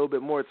pray a little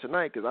bit more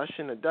tonight because I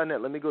shouldn't have done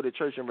that. Let me go to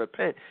church and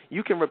repent.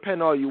 You can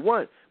repent all you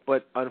want,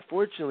 but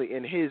unfortunately,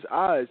 in his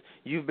eyes,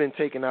 you've been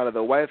taken out of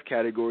the wife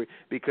category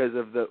because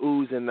of the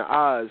oohs and the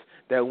ahs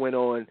that went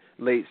on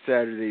late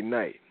Saturday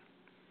night.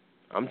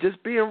 I'm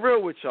just being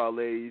real with y'all,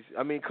 ladies.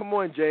 I mean, come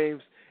on,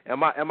 James.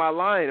 Am I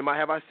lying?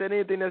 Have I said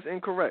anything that's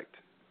incorrect?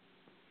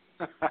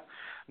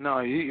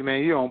 No,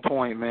 you're on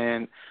point,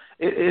 man.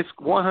 It's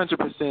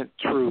 100%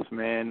 truth,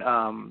 man.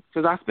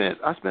 Because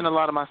I spent a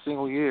lot of my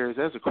single years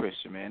as a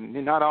Christian, man.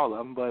 Not all of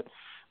them, but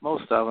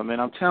most of them.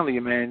 And I'm telling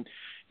you, man,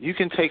 you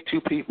can take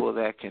two people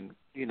that can,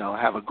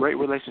 have a great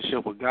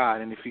relationship with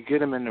God, and if you get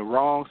them in the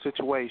wrong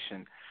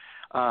situation,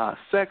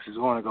 sex is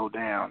going to go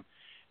down.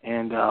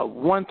 And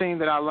one thing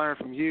that I learned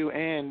from you,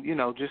 and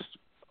just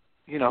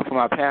from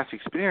my past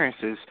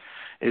experiences,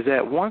 is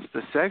that once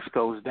the sex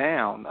goes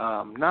down,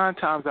 9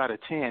 times out of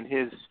 10,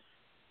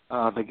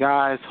 the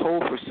guy's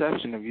whole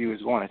perception of you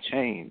is going to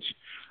change.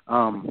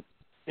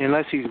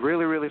 Unless he's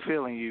really, really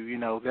feeling you,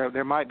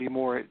 there might be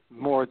more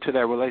to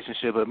that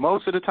relationship. But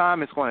most of the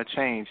time it's going to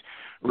change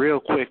real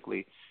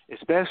quickly,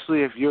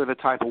 especially if you're the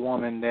type of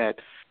woman that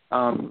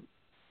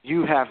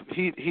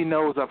he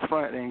knows up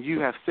front and you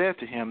have said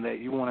to him that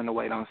you want to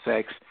wait on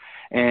sex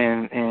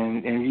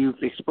and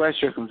you've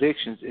expressed your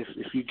convictions.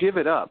 If you give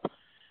it up,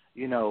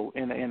 in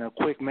a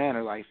quick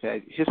manner like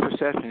that, his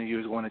perception of you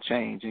is going to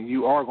change, and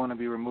you are going to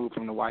be removed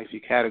from the wifey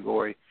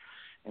category.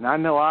 And I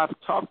know I've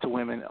talked to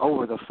women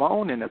over the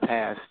phone in the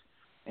past,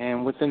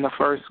 and within the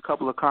first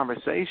couple of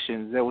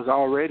conversations, there was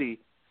already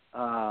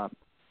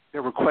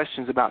there were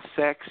questions about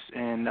sex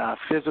and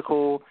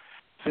physical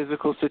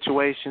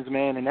situations,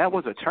 man, and that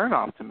was a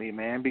turnoff to me,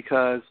 man,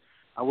 because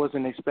I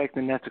wasn't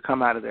expecting that to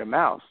come out of their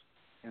mouths.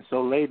 And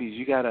so, ladies,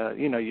 you gotta,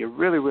 you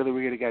really, really,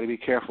 really got to be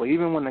careful,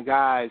 even when the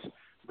guys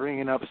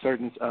bringing up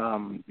certain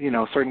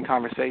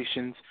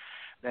conversations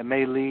that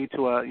may lead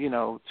to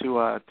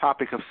a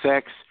topic of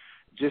sex.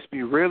 Just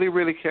be really,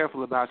 really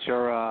careful about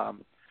your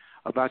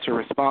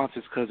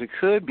responses, because it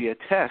could be a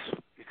test.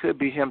 It could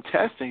be him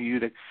testing you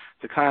to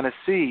kind of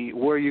see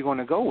where you're going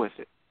to go with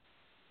it.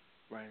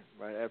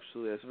 Right,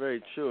 absolutely. That's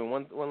very true.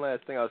 And one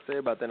last thing I'll say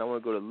about that, and I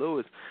want to go to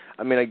Lewis.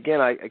 I mean,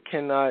 again, I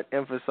cannot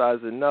emphasize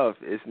enough,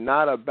 it's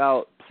not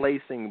about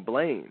placing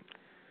blame.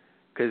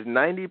 Because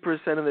 90%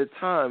 of the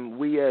time,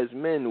 we as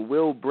men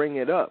will bring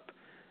it up.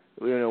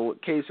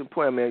 Case in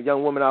point, I mean, a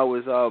young woman I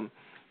was,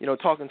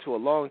 talking to a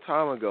long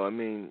time ago. I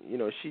mean,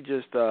 she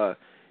just,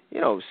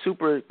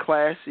 super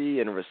classy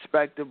and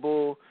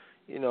respectable.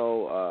 You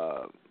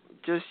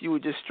were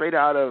just straight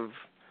out of,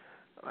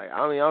 I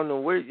don't know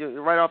where,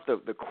 right off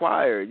the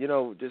choir.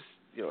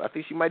 I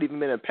think she might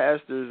even been a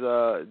pastor's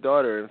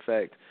daughter, in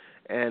fact.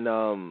 And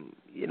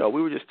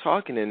we were just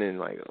talking, and then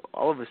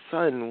all of a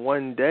sudden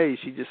one day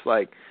she just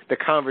the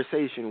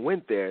conversation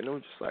went there, and I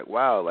was just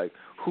wow,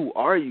 who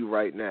are you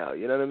right now?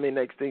 You know what I mean?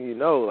 Next thing you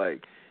know,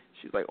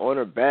 she's on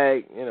her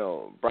back,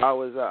 bra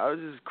was out. I was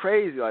just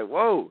crazy,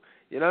 whoa,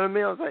 you know what I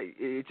mean? I was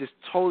it just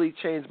totally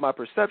changed my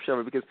perception of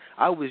it, because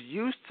I was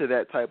used to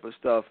that type of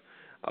stuff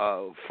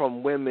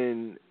from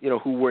women,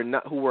 who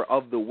were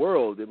of the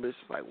world. And it's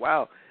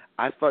wow,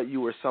 I thought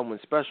you were someone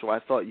special. I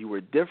thought you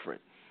were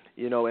different.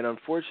 And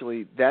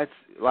unfortunately, a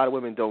lot of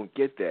women don't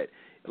get that.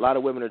 A lot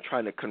of women are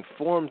trying to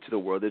conform to the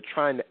world. They're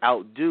trying to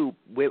outdo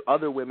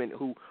other women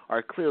who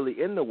are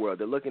clearly in the world.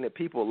 They're looking at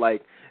people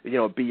like,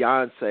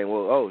 Beyonce, saying,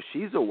 well, oh,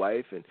 she's a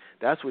wife, and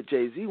that's what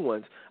Jay-Z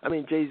wants. I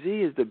mean, Jay-Z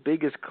is the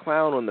biggest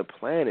clown on the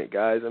planet,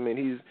 guys. I mean,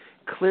 he's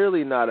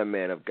clearly not a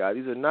man of God.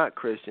 These are not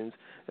Christians.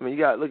 I mean, you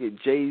got to look at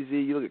Jay-Z,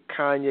 you look at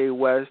Kanye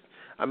West.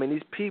 I mean,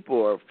 these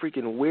people are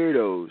freaking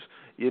weirdos,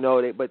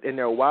 and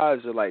their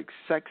wives are like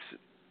sex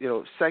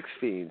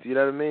fiends. You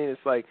know what I mean? It's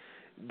like,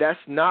 that's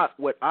not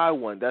what I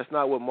want. That's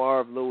not what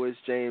Marv, Lewis,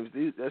 James,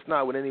 that's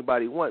not what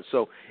anybody wants.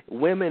 So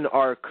women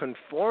are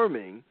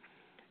conforming,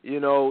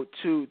 to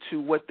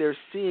what they're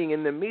seeing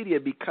in the media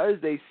because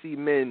they see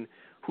men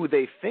who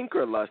they think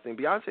are lusting.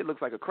 Beyonce looks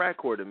like a crack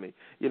whore to me.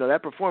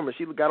 That performer,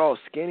 she got all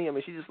skinny. I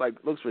mean, she just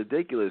looks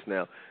ridiculous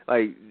now.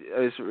 Like,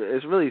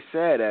 it's really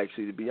sad,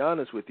 actually, to be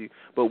honest with you.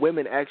 But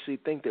women actually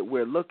think that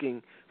we're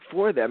looking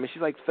for that. I mean,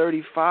 she's like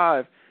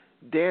 35,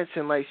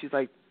 dancing like she's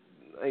like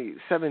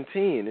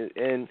 17,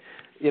 and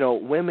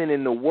women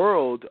in the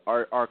world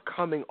are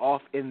coming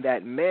off in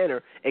that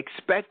manner,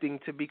 expecting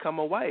to become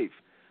a wife.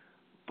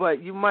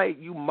 But you might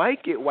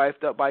get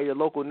wifed up by your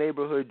local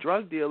neighborhood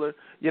drug dealer,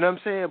 you know what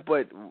I'm saying?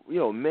 But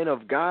men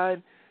of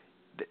God,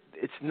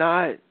 that's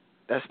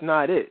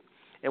not it.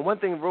 And one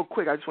thing, real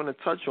quick, I just want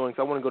to touch on,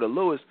 because I want to go to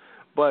Lewis,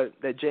 but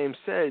that James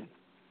said,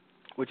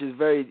 which is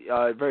very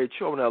very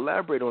true. I want to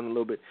elaborate on it a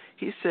little bit.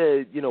 He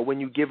said, when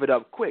you give it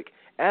up quick,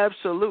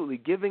 absolutely,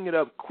 giving it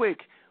up quick,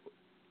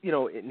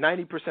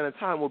 90% of the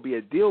time will be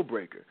a deal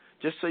breaker.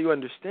 Just so you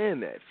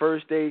understand that.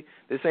 First Day,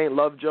 this ain't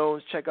Love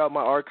Jones. Check out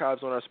my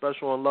archives on our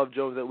special on Love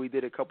Jones that we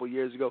did a couple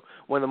years ago.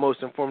 One of the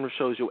most informative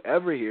shows you'll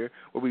ever hear,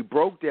 where we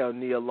broke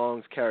down Nia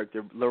Long's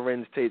character,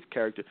 Lorenz Tate's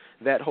character,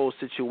 that whole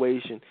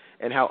situation,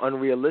 and how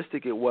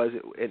unrealistic it was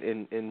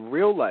in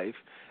real life.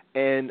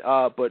 And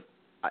but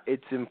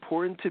it's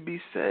important to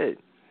be said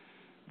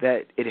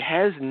that it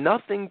has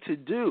nothing to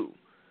do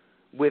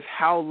with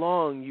how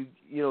long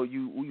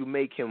you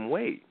make him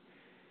wait.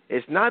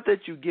 It's not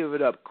that you give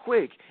it up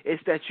quick,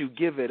 it's that you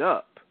give it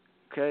up,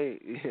 okay?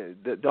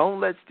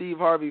 Don't let Steve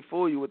Harvey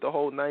fool you with the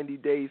whole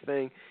 90-day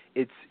thing.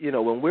 It's,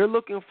 when we're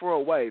looking for a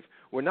wife,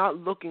 we're not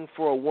looking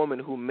for a woman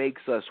who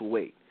makes us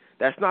wait.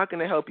 That's not going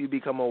to help you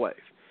become a wife.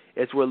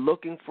 We're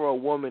looking for a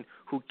woman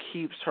who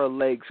keeps her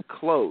legs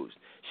closed.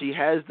 She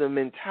has the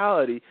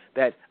mentality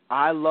that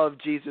I love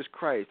Jesus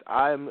Christ.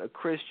 I am a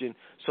Christian,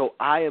 so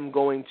I am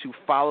going to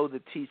follow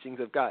the teachings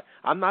of God.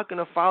 I'm not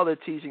going to follow the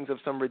teachings of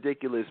some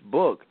ridiculous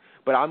book,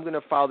 but I'm going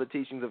to follow the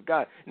teachings of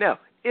God. Now,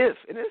 and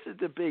this is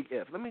the big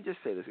if, let me just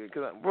say this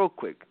real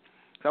quick,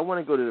 because I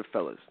want to go to the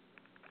fellas.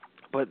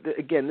 But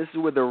again, this is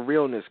where the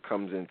realness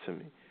comes into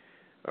me.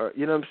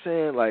 You know what I'm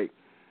saying? Like,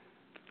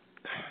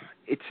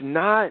 it's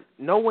not,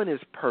 no one is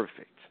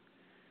perfect.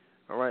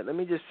 All right, let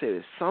me just say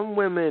this. Some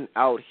women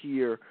out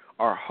here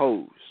are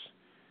hoes.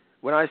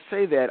 When I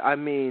say that, I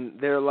mean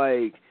they're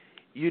like,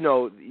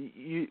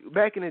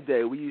 back in the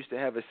day, we used to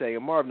have a saying,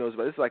 and Marv knows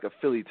about it, it's like a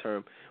Philly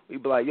term.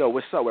 We'd be like, yo,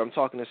 what's up with her? I'm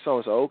talking to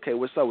so-and-so. Okay,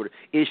 what's up with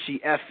her? Is she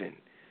effing?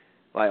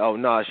 Like, oh,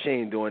 nah, she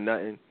ain't doing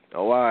nothing.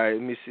 Oh, all right,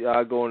 let me see.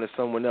 I'll go on to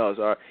someone else.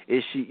 Or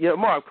is she,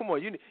 Marv, come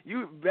on.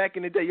 You back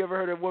in the day, you ever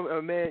heard of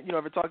a man,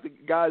 ever talk to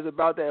guys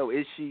about that? Oh,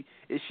 is she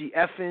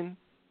effing?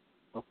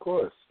 Of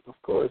course.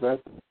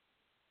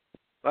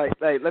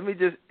 Like, let me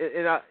just,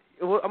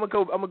 I'm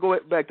gonna go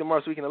back to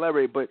Mark so we can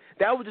elaborate. But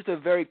that was just a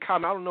very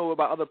common. I don't know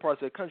about other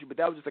parts of the country, but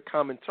that was just a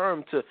common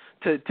term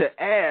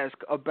to ask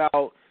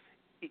about.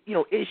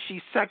 Is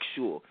she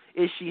sexual?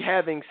 Is she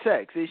having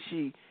sex? Is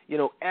she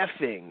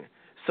effing,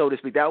 so to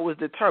speak? That was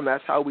the term.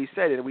 That's how we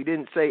said it. And we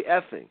didn't say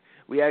effing.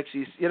 We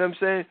actually, what I'm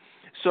saying.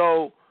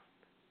 So,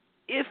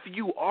 if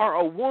you are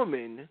a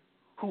woman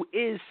who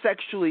is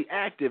sexually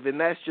active, and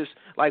that's just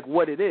like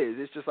what it is.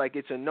 It's just like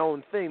it's a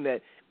known thing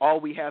that all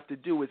we have to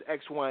do is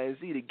X, Y, and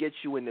Z to get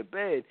you in the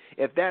bed.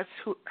 If that's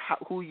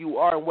who you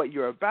are and what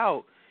you're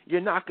about, you're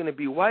not going to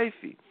be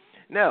wifey.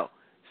 Now,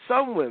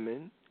 some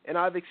women, and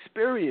I've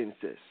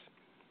experienced this,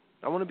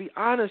 I want to be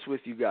honest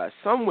with you guys,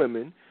 some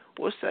women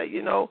will say,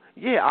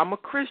 yeah, I'm a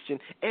Christian,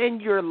 and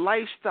your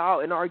lifestyle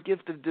and our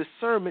gift of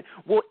discernment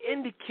will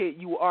indicate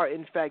you are,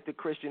 in fact, a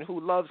Christian who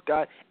loves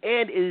God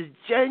and is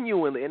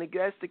genuinely, and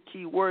that's the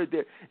key word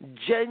there,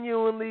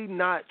 genuinely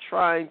not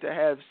trying to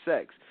have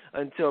sex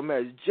until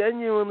marriage,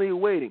 genuinely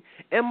waiting.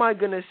 Am I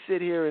going to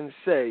sit here and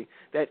say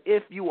that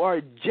if you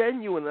are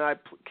genuine, and I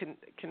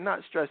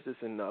cannot stress this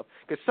enough,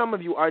 because some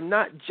of you are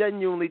not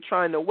genuinely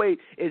trying to wait,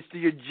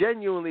 you're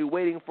genuinely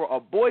waiting for a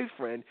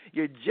boyfriend,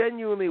 you're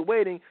genuinely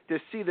waiting to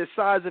see the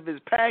size of his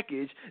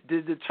package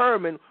to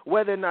determine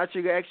whether or not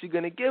you're actually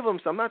going to give him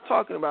some. I'm not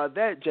talking about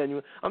that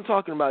genuine. I'm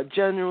talking about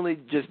genuinely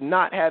just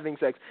not having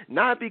sex,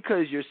 not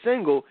because you're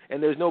single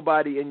and there's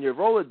nobody in your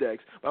Rolodex,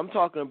 but I'm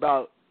talking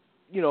about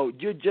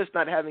you're just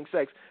not having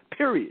sex,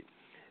 period.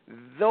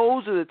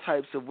 Those are the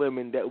types of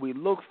women that we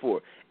look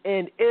for.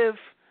 And if,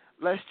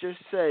 let's just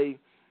say,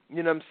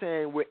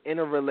 we're in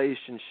a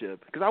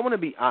relationship, because I want to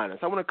be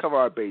honest. I want to cover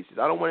our bases.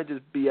 I don't want to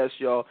just BS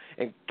y'all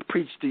and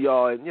preach to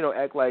y'all and,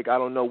 act like I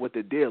don't know what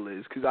the deal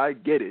is, because I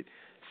get it.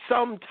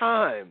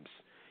 Sometimes,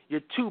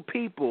 you're two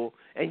people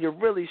and you're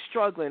really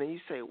struggling, and you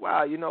say,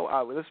 wow,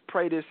 let's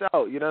pray this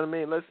out. You know what I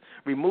mean? Let's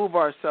remove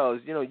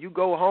ourselves. You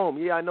go home.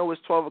 Yeah, I know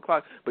it's 12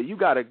 o'clock, but you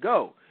got to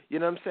go. You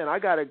know what I'm saying? I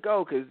got to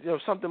go because,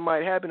 something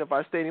might happen if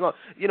I stay any longer.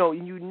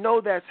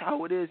 That's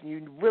how it is, and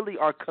you really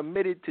are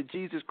committed to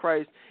Jesus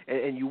Christ,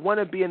 and you want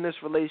to be in this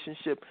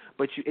relationship,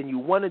 but you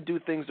want to do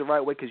things the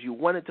right way because you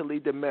want it to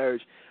lead to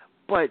marriage.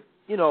 But,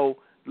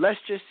 let's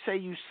just say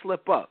you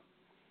slip up.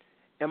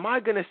 Am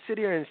I going to sit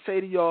here and say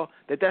to y'all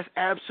that that's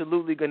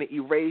absolutely going to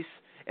erase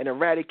and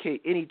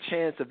eradicate any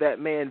chance of that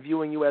man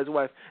viewing you as a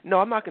wife? No,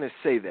 I'm not going to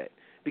say that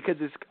because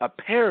it's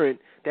apparent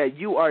that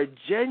you are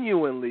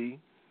genuinely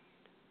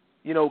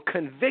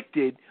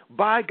convicted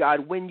by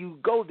God when you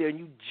go there and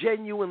you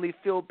genuinely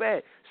feel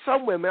bad.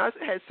 Some women, I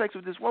had sex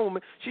with this one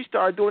woman, she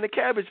started doing the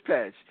Cabbage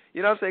Patch.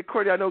 You know what I'm saying?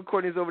 Courtney, I know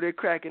Courtney's over there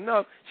cracking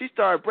up. She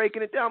started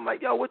breaking it down. I'm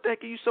like, yo, what the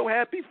heck are you so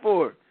happy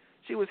for?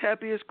 She was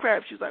happy as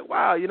crap. She's like,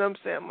 wow, you know what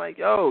I'm saying? I'm like,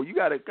 yo, you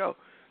got to go.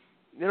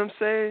 You know what I'm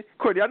saying?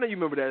 Courtney, I know you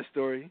remember that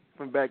story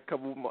from back a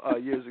couple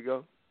years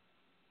ago.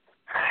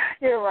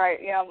 You're right.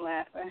 Yeah, I'm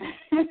laughing.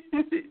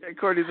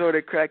 Courtney's over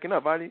there cracking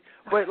up.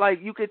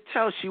 But, you could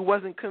tell she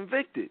wasn't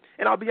convicted.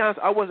 And I'll be honest,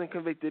 I wasn't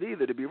convicted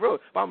either, to be real.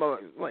 But I'm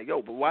like,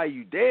 yo, but why are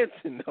you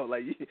dancing, though?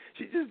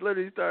 She just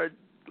literally started,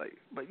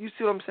 but you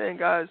see what I'm saying,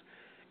 guys?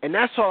 And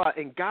that's all,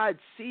 and God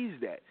sees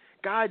that.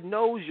 God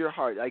knows your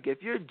heart.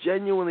 If you're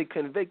genuinely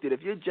convicted,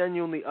 if you're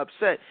genuinely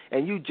upset,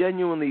 and you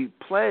genuinely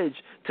pledge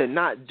to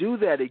not do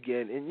that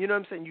again, and you know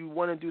what I'm saying, you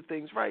want to do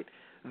things right,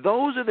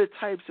 those are the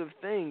types of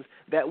things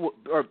that will,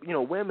 or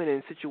women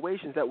in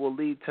situations that will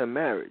lead to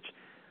marriage.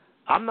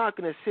 I'm not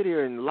going to sit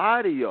here and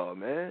lie to y'all,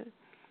 man.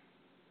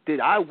 Did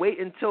I wait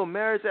until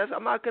marriage?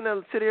 I'm not going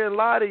to sit here and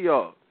lie to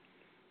y'all.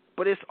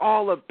 But it's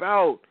all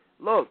about,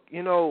 look,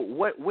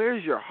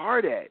 where's your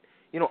heart at?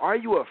 Are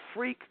you a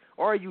freak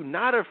or are you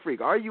not a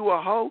freak? Are you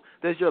a hoe?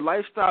 Does your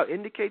lifestyle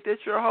indicate that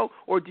you're a hoe?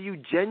 Or do you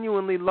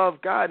genuinely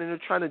love God and are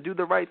trying to do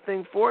the right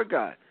thing for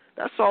God?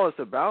 That's all it's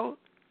about.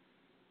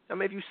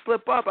 If you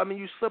slip up,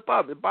 you slip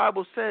up. The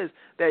Bible says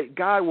that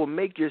God will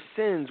make your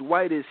sins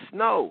white as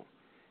snow.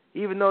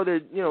 Even though they're,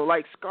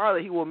 like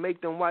scarlet, he will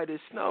make them white as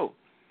snow.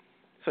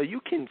 So you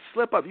can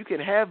slip up. You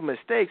can have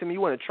mistakes. You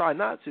want to try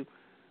not to.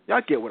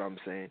 Y'all get what I'm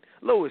saying.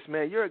 Lewis,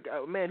 man, you're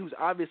a man who's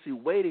obviously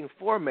waiting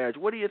for marriage.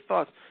 What are your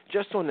thoughts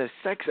just on the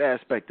sex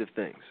aspect of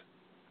things?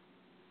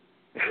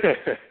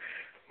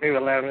 We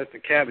were laughing at the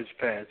Cabbage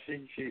Patch.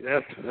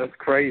 That's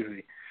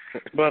crazy.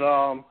 But,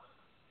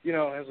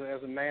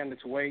 as a man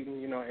that's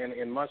waiting,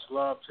 and much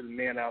love to the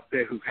men out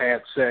there who've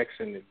had sex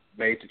and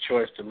made the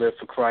choice to live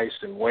for Christ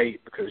and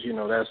wait because,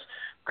 that's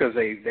because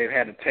they've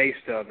had a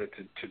taste of it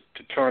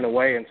to turn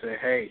away and say,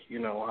 hey,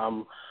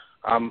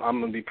 I'm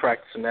going to be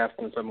practicing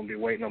abstinence. I'm going to be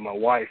waiting on my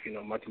wife.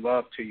 Much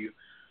love to you.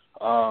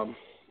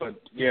 But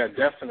yeah,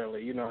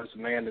 definitely. As a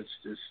man that's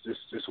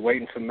just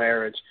waiting for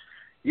marriage,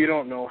 you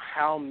don't know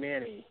how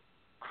many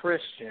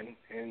Christian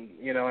and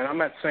I'm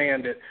not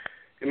saying that.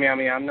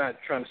 I'm not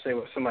trying to say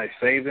what somebody's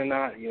saved or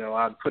not.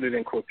 I'd put it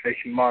in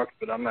quotation marks,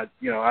 but I'm not.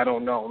 I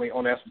don't know. Only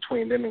that's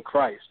between them and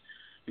Christ.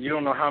 But you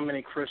don't know how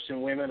many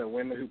Christian women or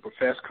women who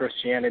profess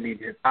Christianity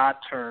that I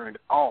turned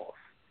off.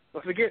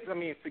 But forget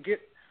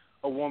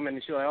a woman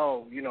and she's like,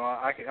 oh,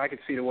 I can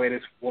see the way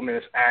this woman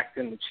is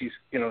acting.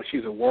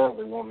 She's a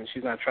worldly woman.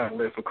 She's not trying to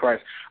live for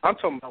Christ. I'm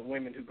talking about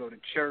women who go to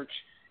church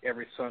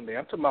every Sunday.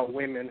 I'm talking about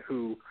women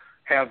who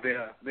have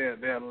their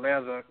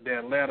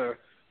leather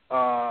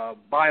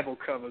Bible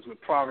covers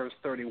with Proverbs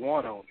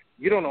 31 on it.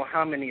 You don't know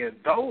how many of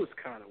those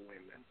kind of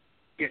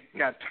women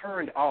got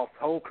turned off.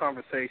 The whole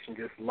conversation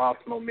just lost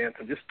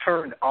momentum, just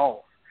turned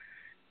off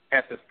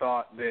at the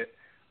thought that,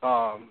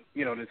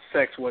 that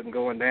sex wasn't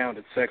going down,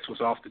 that sex was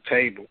off the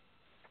table.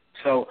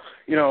 So,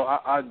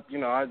 I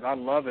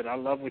love it. I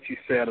love what you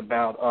said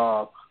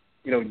about,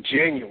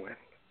 genuine.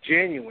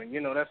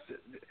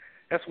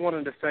 That's one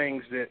of the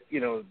things that,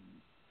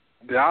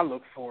 that I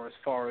look for as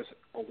far as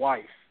a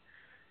wife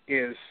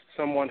is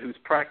someone who's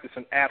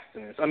practicing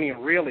abstinence.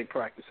 Really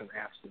practicing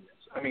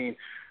abstinence.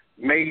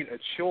 Made a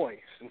choice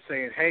and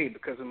saying, hey,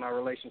 because of my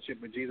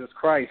relationship with Jesus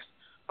Christ,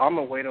 I'm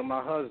going to wait on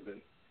my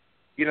husband.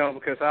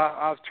 Because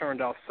I've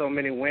turned off so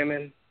many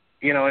women.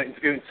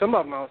 And some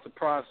of them I was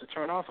surprised to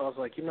turn off. I was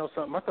like,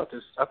 something,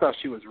 I thought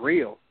she was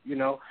real.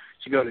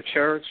 She go to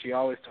church. She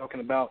always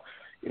talking about,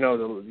 the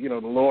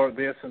Lord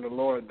this and the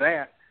Lord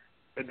that.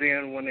 But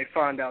then when they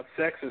find out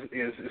sex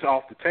is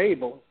off the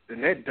table, then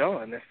they're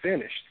done. They're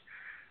finished.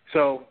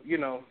 So,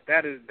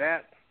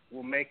 that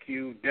will make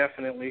you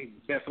definitely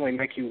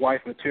make you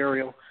wife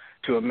material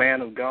to a man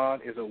of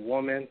God, is a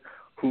woman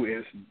who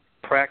is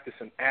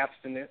practicing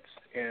abstinence.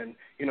 And,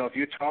 if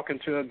you're talking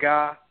to a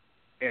guy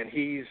and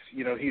he's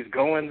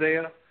going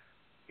there,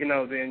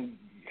 then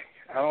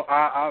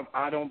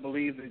I don't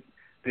believe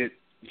that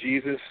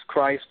Jesus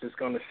Christ is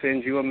going to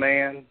send you a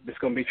man that's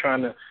going to be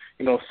trying to,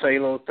 say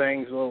little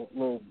things,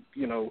 little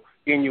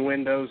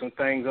innuendos and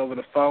things over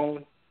the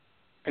phone.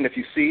 And if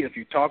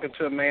you're talking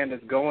to a man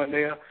that's going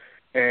there,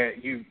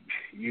 you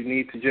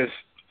need to just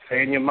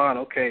say in your mind,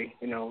 okay,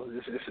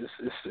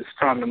 it's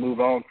time to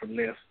move on from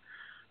this.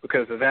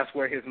 because if that's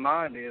where his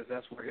mind is,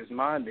 that's where his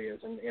mind is,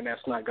 and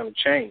that's not going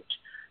to change.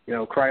 You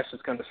know, Christ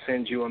is going to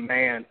send you a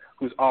man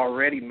who's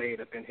already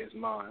made up in his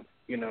mind,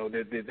 you know,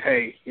 that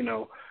hey, you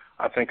know,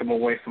 I think I'm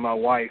away from my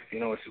wife, you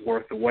know, it's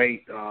worth the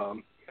wait.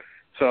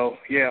 So,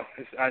 yeah,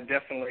 I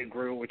definitely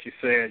agree with what you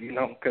said, you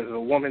know, because if a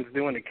woman's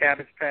doing the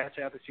Cabbage Patch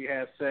after she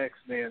has sex,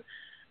 then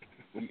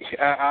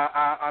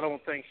I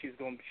don't think she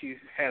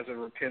has a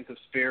repentant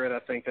spirit. I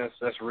think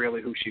that's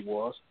really who she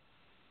was.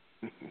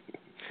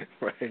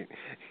 Right.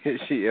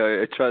 She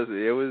trust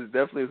me, it was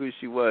definitely who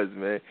she was,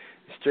 man.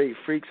 Straight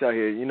freaks out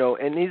here, you know.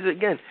 And these,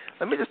 again,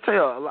 let me just tell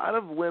you, a lot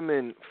of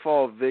women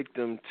fall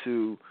victim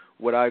to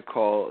what I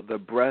call the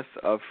breath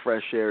of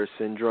fresh air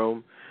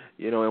syndrome.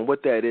 You know, and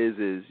what that is,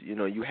 you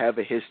know, you have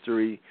a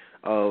history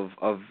of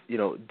you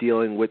know,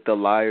 dealing with the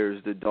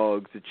liars, the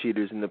dogs, the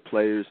cheaters, and the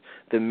players,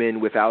 the men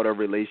without a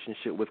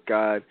relationship with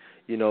God,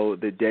 you know,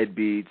 the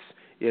deadbeats,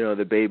 you know,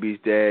 the baby's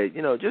dead,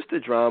 you know, just the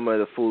drama,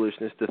 the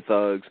foolishness, the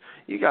thugs.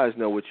 You guys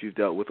know what you've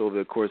dealt with over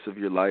the course of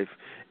your life.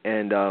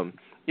 And,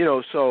 you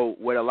know, so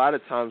what a lot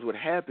of times what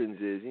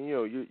happens is, you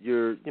know,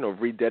 you're you know,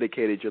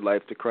 rededicated your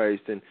life to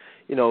Christ, and,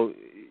 you know,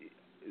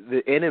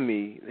 the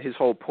enemy, his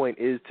whole point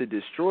is to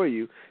destroy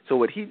you. So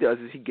what he does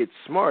is he gets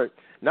smart,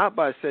 not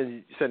by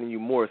sending you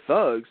more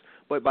thugs,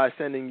 but by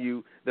sending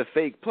you the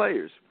fake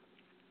players.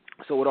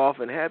 So what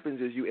often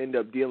happens is you end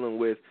up dealing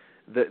with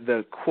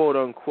the quote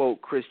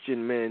unquote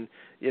Christian men,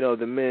 you know,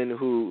 the men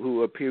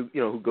who appear,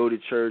 you know, who go to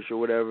church or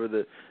whatever,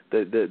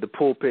 the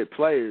pulpit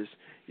players.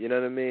 You know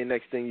what I mean?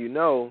 Next thing you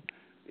know,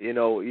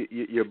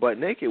 you're butt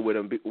naked with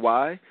them.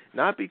 Why?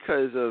 Not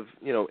because of,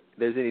 you know,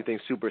 there's anything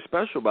super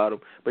special about them,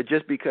 but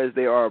just because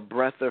they are a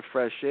breath of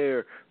fresh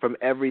air from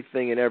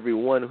everything and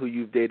everyone who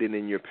you've dated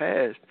in your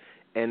past.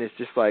 And it's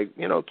just like,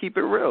 you know, keep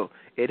it real.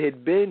 It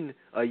had been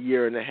a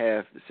year and a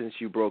half since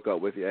you broke up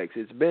with your ex.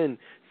 It's been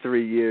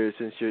 3 years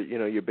since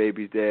your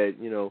baby's dad,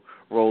 you know,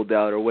 rolled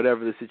out or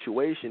whatever the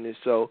situation is.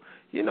 So,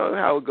 you know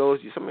how it goes.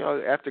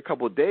 After a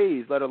couple of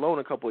days, let alone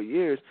a couple of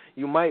years,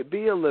 you might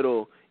be a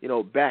little, you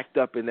know, backed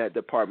up in that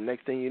department.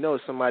 Next thing you know,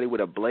 somebody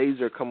with a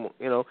blazer come,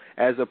 you know,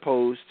 as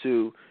opposed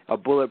to a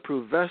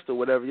bulletproof vest or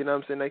whatever. You know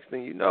what I'm saying? Next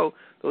thing you know,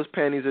 those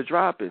panties are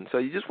dropping. So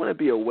you just want to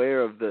be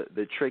aware of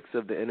the tricks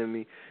of the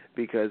enemy,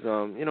 because,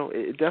 you know,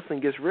 it definitely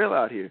gets real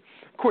out here.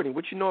 Courtney,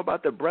 what you know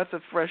about the breath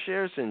of fresh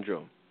air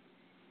syndrome?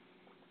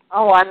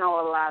 Oh, I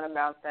know a lot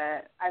about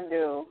that. I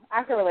do.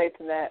 I can relate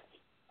to that.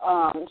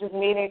 Just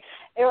meeting,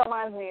 it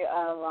reminds me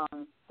of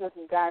this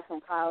guy from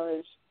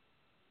college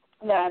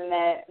that I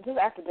met just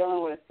after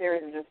dealing with a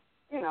series of just,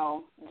 you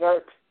know,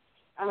 jerks.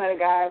 I met a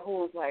guy who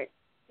was like,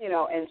 you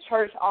know, in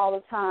church all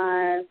the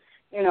time,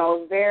 you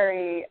know,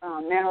 very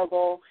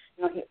mannerable.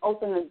 You know, he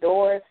opened the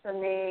doors for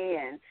me,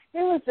 and he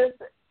was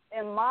just,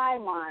 in my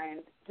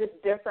mind, just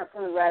different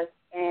from the rest,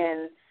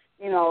 and,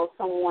 you know,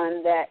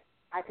 someone that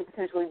I could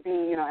potentially be,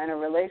 you know, in a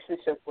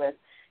relationship with.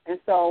 And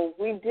so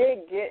we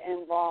did get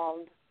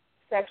involved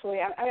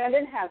sexually. I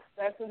didn't have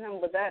sex with him,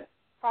 but that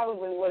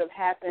probably would have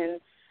happened,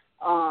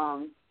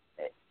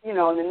 you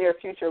know, in the near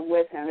future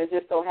with him. It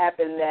just so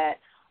happened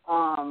that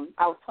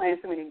I was playing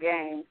so many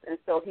games, and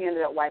so he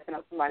ended up wiping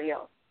up somebody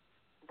else.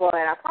 But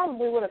I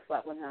probably would have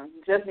slept with him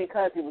just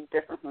because he was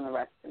different from the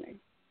rest of me.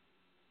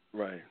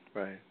 Right.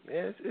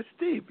 Yeah, it's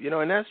deep, you know,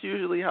 and that's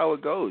usually how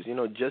it goes. You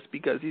know, just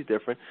because he's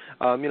different,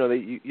 you know,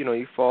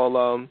 you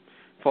fall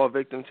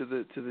victim to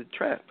the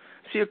trap.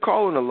 See a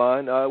call on the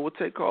line. We'll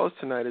take calls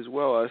tonight as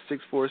well.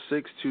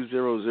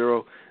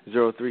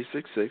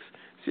 646-200-0366.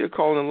 See a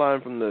call on the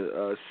line from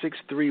the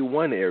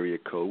 631 area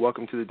code.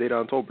 Welcome to the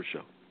Dayton Tolbert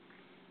Show.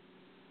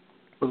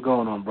 What's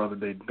going on, brother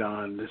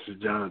Dayton? This is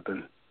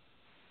Jonathan.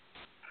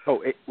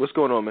 Oh, hey, what's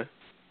going on, man?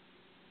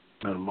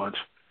 Not much.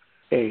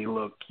 Hey,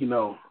 look, you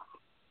know,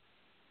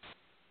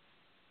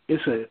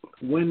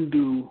 when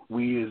do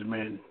we as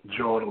men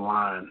draw the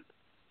line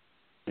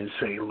and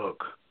say,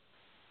 look,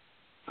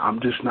 I'm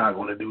just not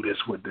going to do this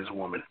with this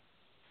woman,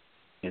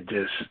 and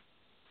just,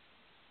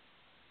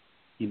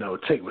 you know,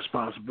 take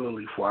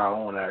responsibility for our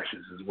own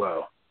actions as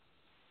well?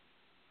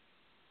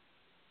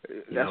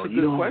 That's a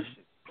good question.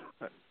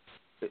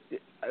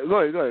 Go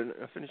ahead.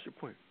 Finish your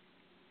point.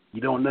 You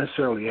don't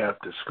necessarily have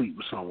to sleep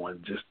with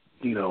someone just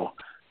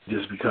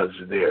because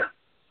you're there.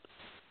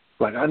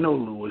 Like, I know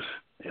Lewis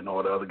and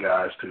all the other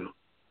guys too.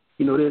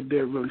 You know,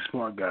 they're really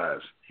smart guys,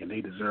 and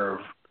they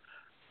deserve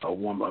a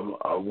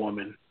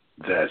woman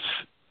that's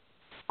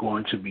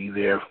going to be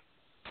there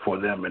for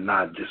them, and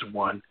not just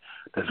one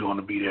that's going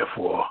to be there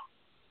for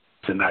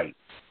tonight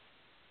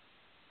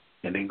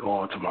and then go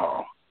on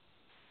tomorrow.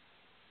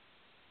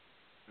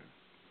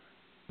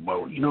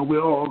 But, you know,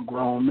 we're all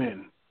grown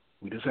men.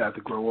 We just have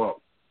to grow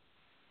up.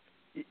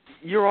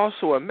 You're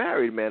also a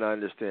married man, I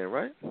understand,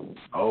 right?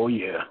 Oh,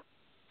 yeah.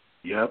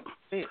 Yep.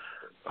 Hey,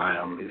 I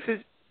am.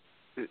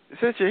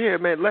 Since you're here,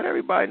 man, let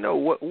everybody know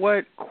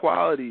what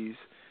qualities,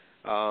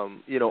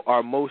 you know,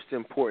 are most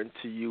important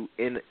to you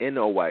in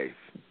a wife.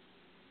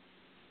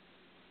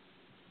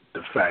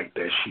 The fact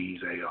that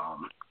she's a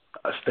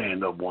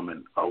stand-up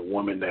woman, a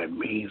woman that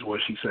means what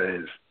she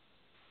says.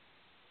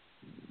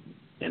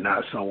 and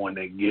not someone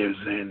that gives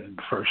in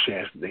the first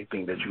chance they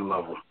think that you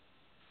love them.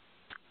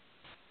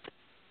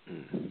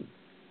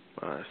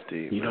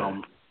 Steve, you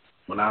know,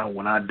 when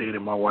I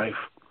dated my wife,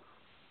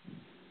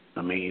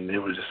 I mean,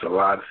 there was just a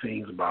lot of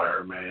things about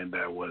her, man,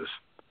 that was,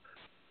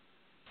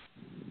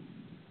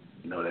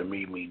 you know, that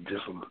made me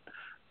just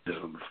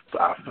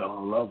I fell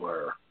in love with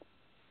her.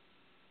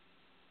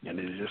 And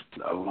it's just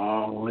a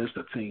long list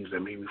of things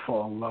that made me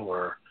fall in love with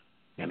her.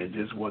 And it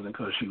just wasn't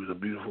because she was a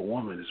beautiful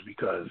woman. It's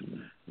because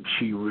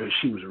she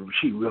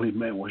really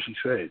meant what she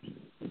said.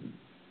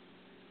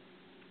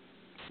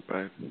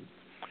 Right.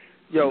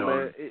 Yo, you know,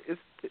 man,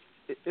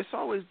 it's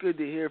always good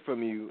to hear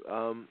from you.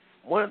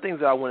 One of the things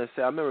that I want to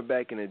say, I remember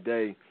back in the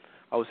day,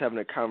 I was having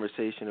a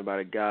conversation about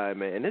a guy,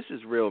 man, and this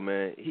is real,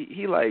 man.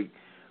 He like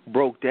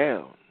broke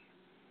down,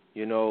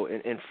 you know,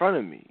 in front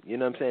of me. You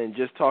know what I'm saying?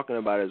 Just talking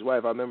about his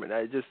wife. I remember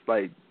that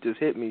just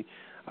hit me.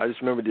 I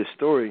just remember this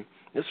story.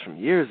 This from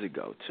years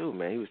ago too,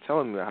 man. He was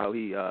telling me how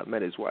he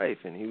met his wife,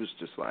 and he was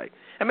just like,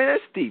 I mean,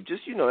 that's deep.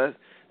 Just, you know, that's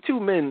two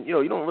men. You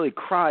know, you don't really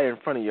cry in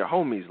front of your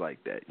homies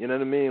like that. You know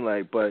what I mean?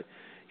 Like, but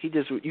he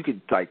just, you could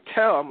like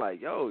tell. I'm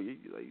like, yo,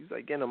 he's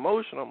like getting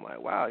emotional. I'm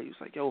like, wow. He was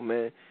like, yo,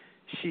 man,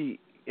 she,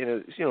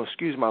 you know,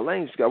 excuse my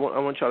language. I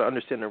want y'all to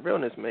understand the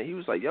realness, man. He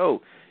was like,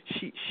 yo,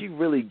 she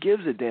really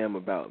gives a damn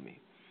about me.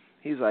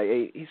 He's like,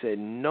 hey, he said,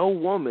 no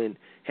woman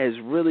has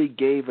really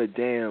gave a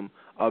damn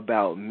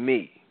about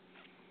me.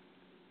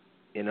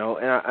 You know,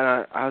 and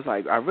I was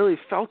like, I really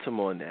felt him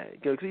on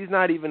that, because he's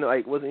not even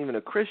like, wasn't even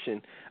a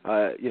Christian,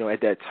 you know,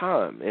 at that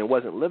time, and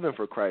wasn't living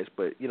for Christ,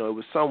 but, you know, it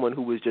was someone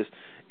who was just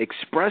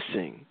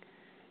expressing,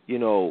 you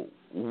know,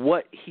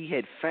 what he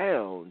had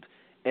found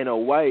in a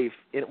wife,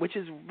 which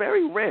is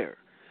very rare,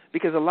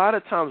 because a lot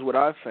of times what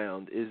I've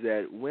found is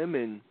that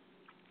women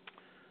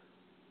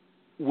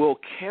will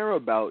care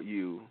about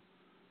you,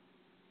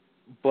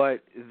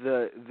 but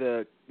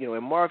the you know,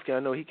 and Marv, I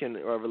know he can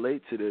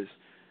relate to this.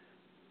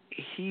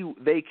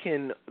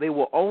 They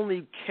will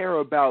only care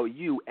about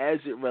you as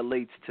it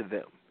relates to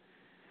them.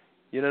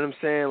 You know what I'm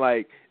saying?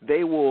 Like,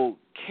 they will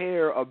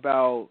care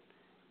about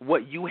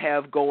what you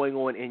have going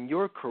on in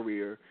your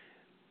career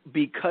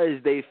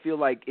because they feel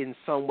like in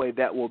some way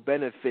that will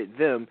benefit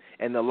them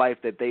and the life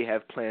that they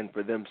have planned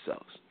for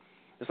themselves.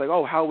 It's like,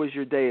 oh, how was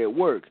your day at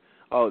work?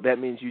 Oh, that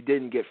means you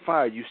didn't get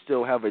fired. You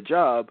still have a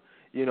job,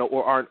 you know,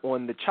 or aren't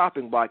on the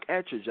chopping block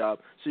at your job,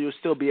 so you'll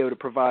still be able to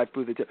provide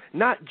food.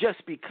 Not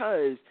just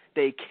because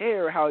they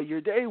care how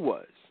your day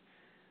was.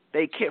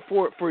 They care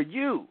for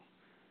you.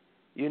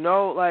 You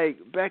know, like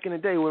back in the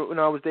day when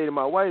I was dating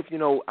my wife, you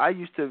know, I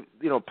used to,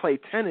 you know, play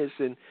tennis,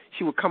 and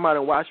she would come out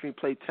and watch me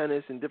play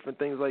tennis and different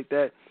things like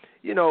that.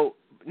 You know,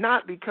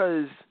 not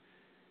because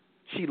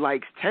she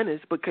likes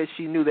tennis, because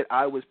she knew that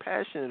I was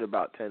passionate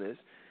about tennis,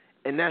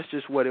 and that's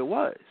just what it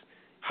was.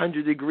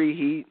 100-degree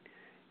heat,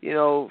 you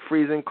know,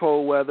 freezing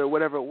cold weather,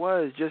 whatever it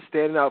was, just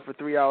standing out for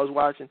 3 hours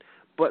watching,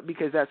 but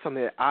because that's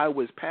something that I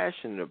was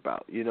passionate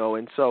about, you know.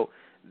 And so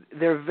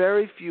there are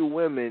very few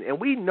women, and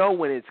we know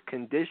when it's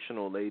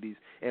conditional, ladies,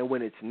 and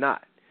when it's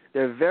not.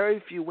 There are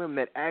very few women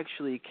that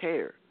actually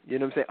care, you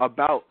know what I'm saying,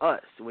 about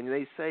us. When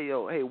they say,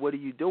 yo, hey, what are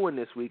you doing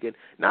this weekend?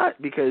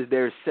 Not because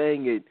they're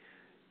saying it,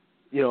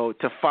 you know,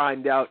 to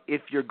find out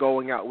if you're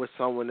going out with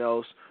someone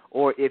else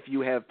or if you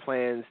have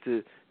plans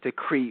to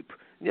creep.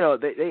 You know,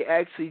 they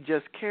actually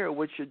just care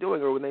what you're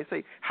doing. Or when they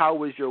say, how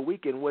was your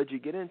weekend, what did you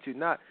get into?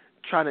 Not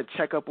trying to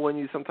check up on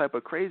you, some type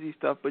of crazy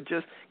stuff, but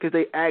just because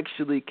they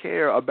actually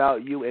care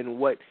about you and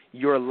what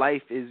your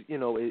life is, you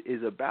know,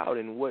 is about,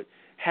 and what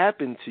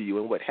happened to you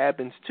and what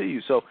happens to you.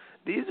 So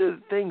these are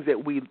the things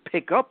that we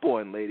pick up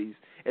on, ladies,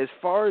 as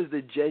far as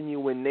the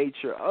genuine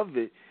nature of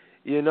it.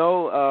 You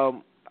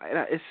know,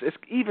 it's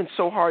even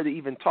so hard to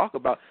even talk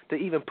about, to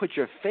even put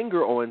your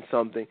finger on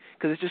something,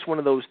 because it's just one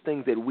of those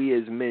things that we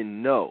as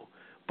men know.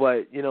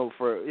 But, you know,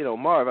 for, you know,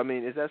 Marv, I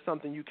mean, is that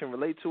something you can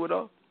relate to at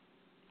all?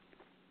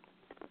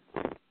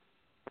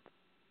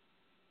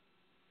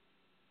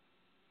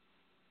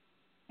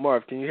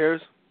 Marv, can you hear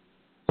us?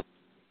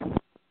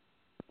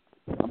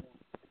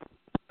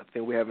 I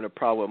think we're having a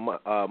problem with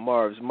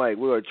Marv's mic.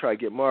 We're going to try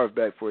to get Marv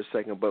back for a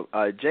second. But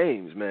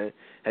James, man,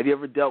 have you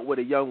ever dealt with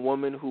a young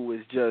woman who was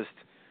just,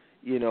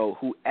 you know,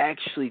 who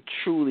actually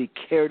truly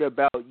cared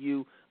about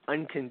you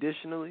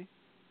unconditionally?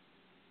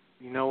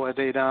 You know what,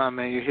 Dedan,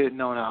 man, you're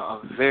hitting on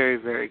a very,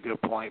 very good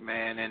point,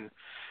 man. And,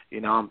 you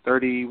know, I'm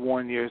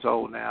 31 years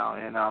old now.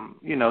 And,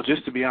 you know,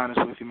 just to be honest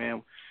with you,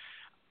 man,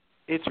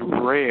 it's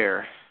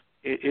rare.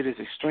 It is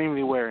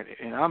extremely rare.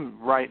 And I'm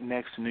right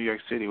next to New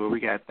York City, where we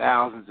got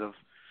thousands of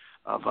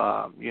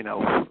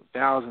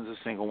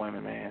single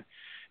women, man.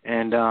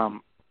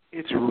 And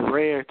it's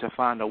rare to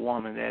find a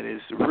woman that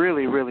is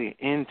really, really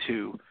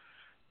into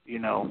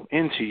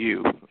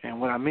you. And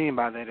what I mean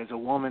by that is a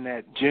woman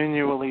that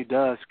genuinely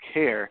does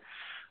care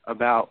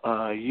about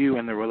you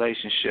and the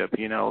relationship.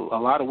 You know, a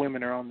lot of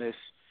women are on this,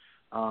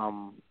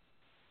 on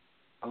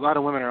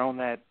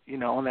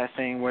that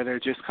thing where they're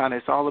just kind of,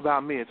 it's all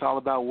about me. It's all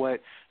about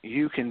what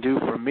you can do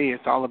for me.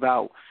 It's all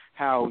about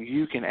how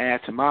you can add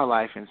to my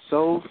life. And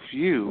so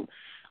few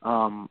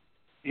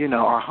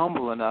are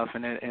humble enough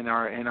and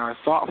are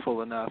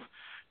thoughtful enough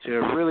to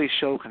really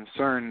show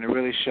concern and to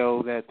really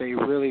show that they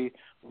really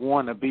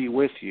want to be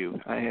with you.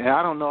 And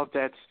I don't know if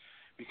that's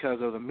because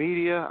of the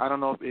media. I don't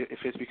know if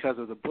it's because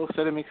of the books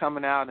that have been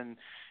coming out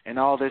and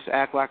all this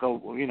act like a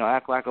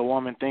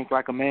woman, think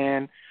like a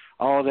man,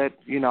 all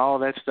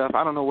that stuff.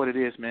 I don't know what it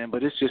is, man,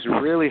 but it's just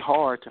really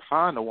hard to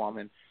find a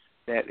woman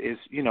that is,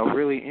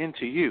 really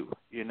into you.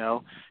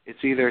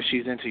 It's either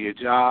she's into your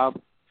job,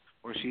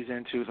 or she's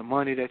into the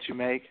money that you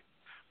make,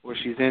 or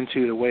she's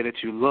into the way that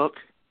you look,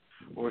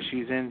 or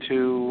she's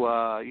into,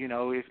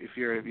 if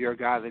you're a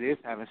guy that is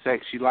having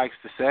sex, she likes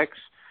the sex.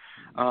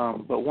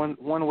 But one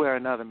way or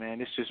another,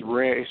 man, it's just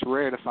rare. It's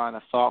rare to find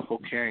a thoughtful,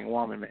 caring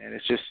woman, man.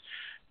 It's just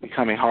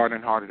becoming harder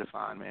and harder to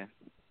find, man.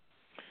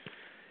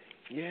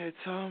 Yeah,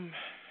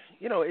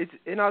 it's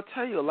and I'll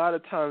tell you a lot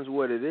of times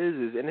what it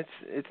is, and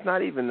it's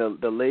not even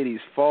the lady's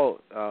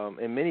fault.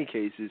 In many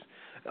cases,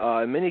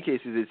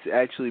 it's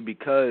actually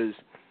because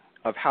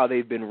of how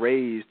they've been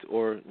raised,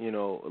 or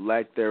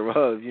lack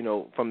thereof,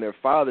 from their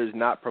fathers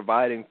not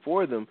providing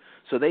for them.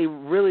 So they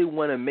really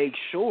want to make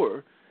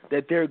sure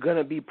that they're going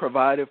to be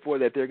provided for,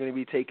 that they're going to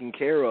be taken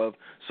care of.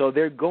 So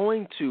they're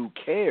going to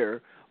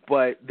care,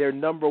 but their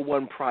number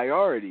one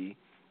priority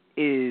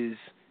is,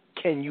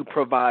 can you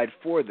provide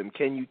for them?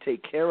 Can you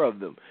take care of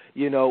them?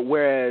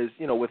 Whereas,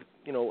 with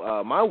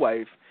my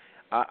wife,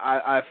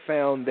 I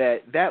found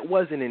that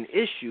wasn't an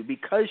issue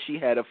because she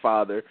had a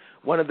father.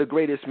 One of the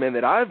greatest men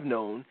that I've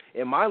known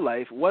in my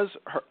life was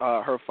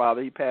her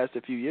father. He passed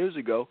a few years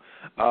ago,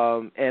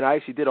 and I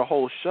actually did a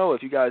whole show.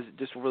 If you guys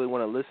just really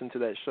want to listen to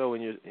that show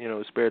in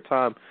your spare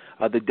time,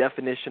 the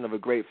definition of a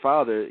great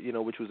father,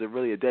 which was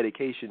really a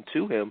dedication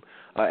to him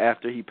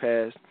after he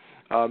passed.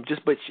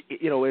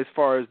 As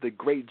far as the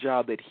great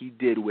job that he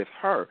did with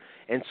her,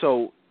 and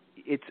so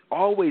it's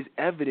always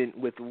evident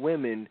with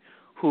women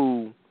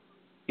who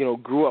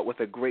grew up with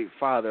a great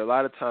father. A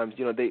lot of times,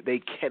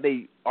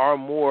 they are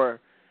more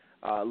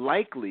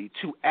likely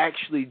to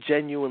actually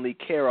genuinely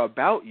care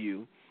about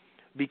you,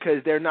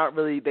 because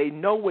they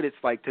know what it's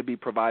like to be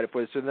provided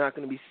for, so they're not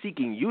going to be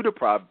seeking you to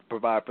provide for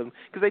them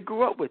because they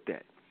grew up with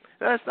that.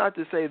 Now, that's not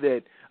to say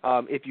that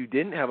if you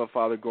didn't have a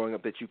father growing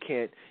up that you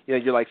can't,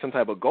 you're like some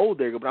type of gold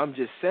digger, but I'm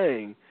just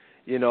saying,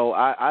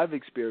 I've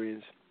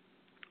experienced,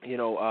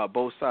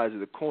 both sides of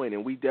the coin,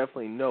 and we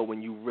definitely know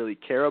when you really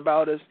care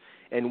about us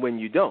and when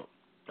you don't.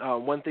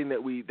 One thing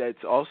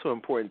that's also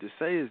important to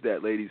say is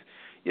that, ladies,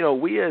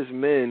 we as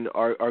men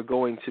are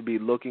going to be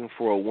looking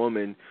for a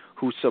woman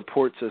who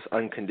supports us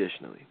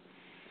unconditionally.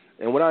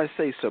 And when I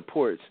say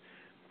support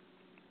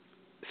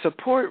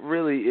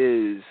really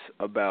is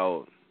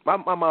about, my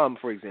mom,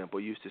 for example,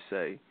 used to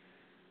say,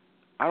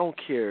 I don't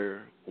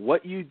care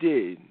what you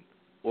did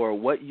or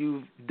what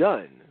you've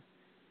done,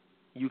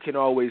 you can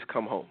always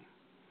come home.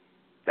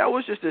 That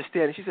was just a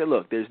standard. She said,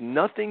 look, there's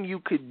nothing you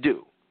could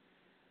do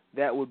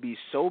that would be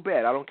so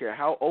bad. I don't care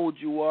how old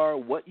you are,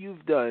 what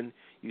you've done.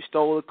 You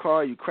stole a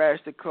car, you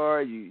crashed a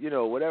car,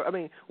 whatever. I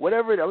mean,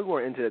 whatever. We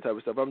weren't into that type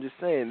of stuff. I'm just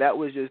saying that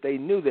was just, they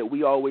knew that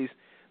we always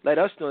let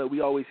us know that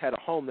we always had a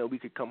home that we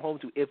could come home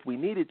to if we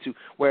needed to.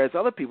 Whereas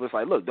other people, it's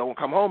like, look, don't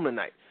come home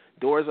tonight.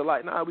 Doors are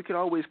locked. Nah, we could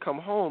always come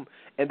home,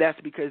 and that's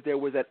because there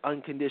was that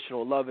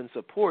unconditional love and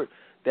support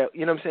that,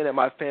 that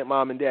my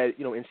mom and dad,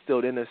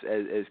 instilled in us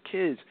as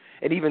kids,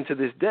 and even to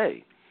this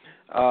day.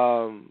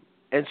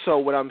 And so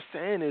what I'm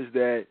saying is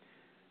that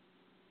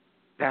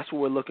that's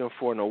what we're looking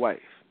for in a wife.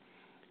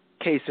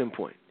 Case in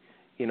point,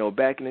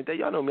 back in the day,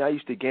 y'all know me, I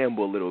used to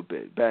gamble a little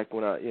bit. Back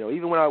when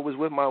even when I was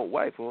with my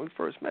wife, when we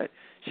first met,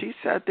 she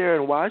sat there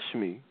and watched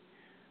me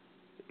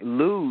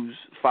lose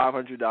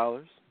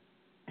 $500.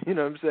 You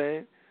know what I'm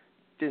saying?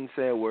 Didn't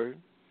say a word.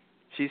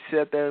 She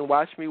sat there and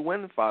watched me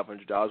win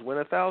 $500, win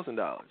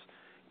 $1,000.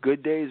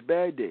 Good days,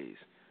 bad days.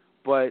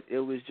 But it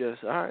was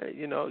just, all right,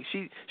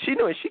 she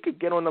knew, and she could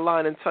get on the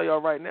line and tell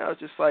y'all right now, it's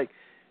just like,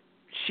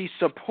 she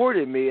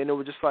supported me, and it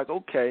was just like,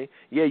 okay,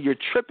 yeah, you're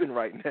tripping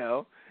right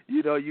now.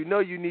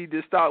 You need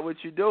to stop what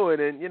you're doing,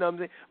 and what I'm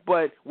saying.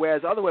 But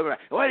whereas other women are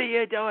like, what are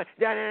you doing?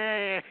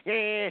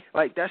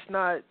 Like, that's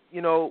not,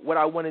 what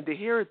I wanted to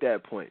hear at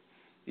that point.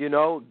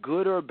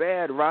 Good or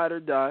bad, ride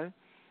or die.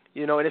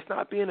 And it's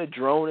not being a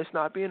drone, it's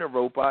not being a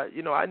robot.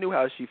 I knew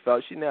how she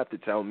felt. She didn't have to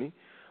tell me.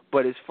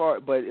 But it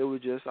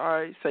was just, all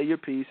right, say your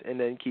piece and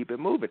then keep it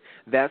moving.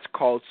 That's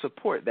called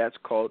support. That's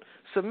called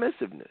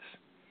submissiveness.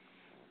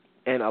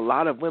 And a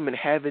lot of women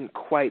haven't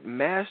quite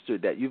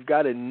mastered that. You've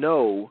got to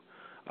know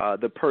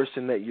the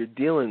person that you're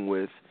dealing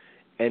with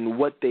and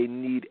what they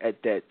need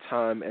at that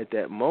time, at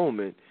that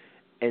moment,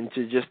 and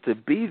to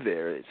be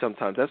there.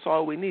 Sometimes that's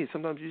all we need.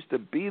 Sometimes just to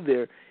be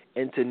there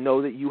and to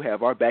know that you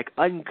have our back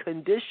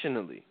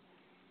unconditionally.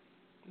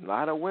 A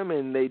lot of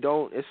women, they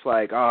don't. It's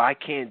like, oh, I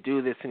can't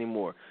do this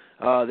anymore.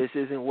 Oh, this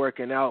isn't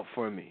working out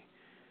for me.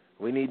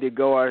 We need to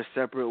go our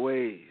separate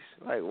ways.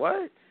 Like,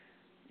 what?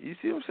 You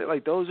see what I'm saying?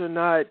 Like, those are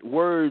not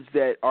words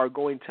that are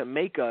going to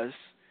make us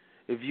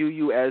view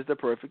you as the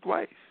perfect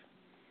wife.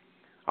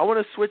 I want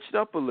to switch it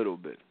up a little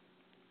bit.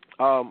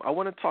 I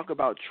want to talk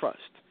about trust.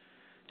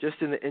 just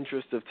in the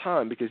interest of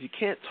time, because you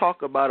can't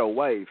talk about a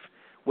wife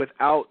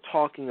without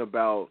talking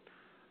about,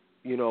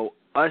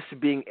 us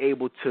being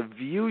able to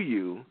view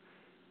you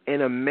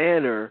in a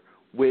manner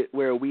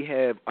where we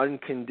have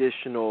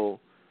unconditional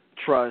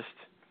trust,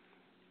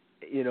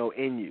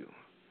 in you.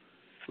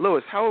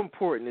 Lewis, how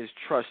important is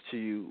trust to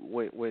you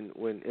when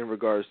in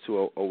regards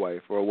to a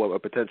wife or a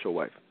potential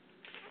wife?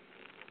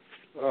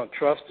 Well,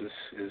 trust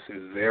is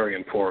very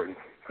important.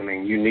 I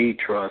mean, you need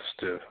trust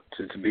to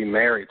be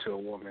married to a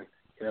woman.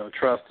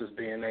 Trust is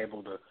being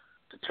able to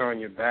turn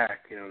your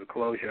back, to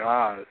close your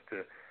eyes,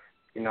 to,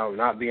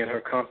 not be in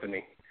her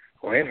company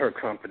or in her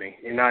company,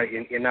 and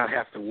not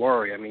have to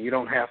worry. I mean, you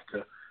don't have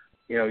to,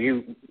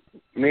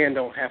 men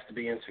don't have to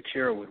be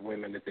insecure with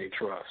women that they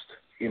trust.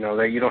 You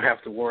don't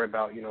have to worry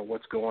about,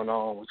 what's going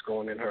on, what's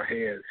going in her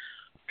head.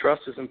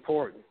 Trust is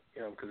important,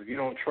 because if you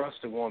don't trust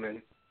a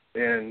woman,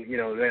 then,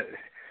 that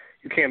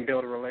you can't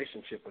build a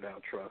relationship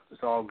without trust.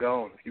 It's all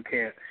gone. If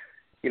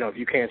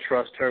you can't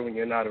trust her when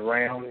you're not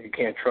around, you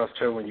can't trust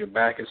her when your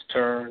back is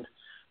turned,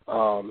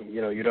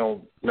 you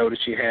don't know that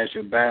she has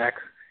your back.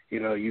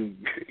 You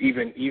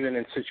even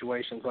in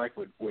situations like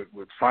with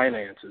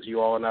finances, you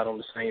all are not on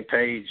the same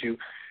page.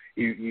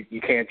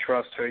 You can't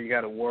trust her. You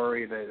got to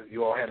worry that if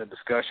you all had a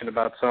discussion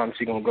about something,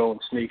 she's gonna go and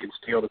sneak and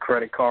steal the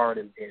credit card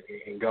and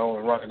go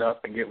and run it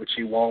up and get what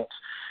she wants.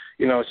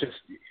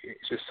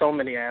 It's just so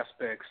many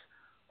aspects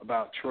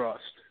about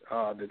trust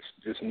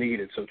that's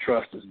needed. So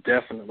trust is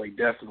definitely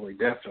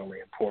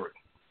important.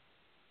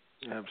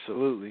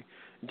 Absolutely.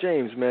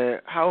 James, man,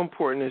 how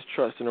important is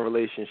trust in a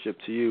relationship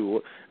to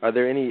you? Are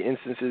there any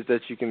instances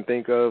that you can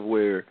think of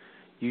where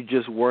you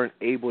just weren't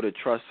able to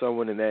trust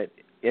someone and that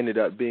ended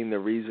up being the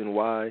reason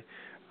why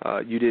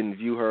you didn't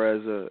view her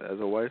as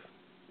a wife?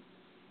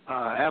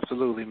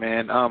 Absolutely,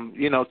 man.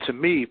 To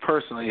me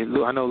personally,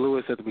 I know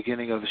Lewis at the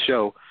beginning of the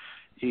show,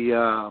 he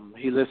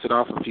listed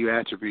off a few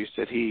attributes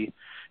that he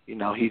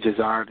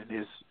desired in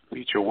his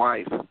future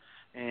wife.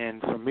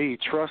 And for me,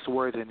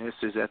 trustworthiness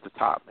is at the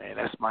top, man.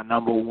 That's my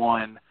number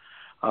one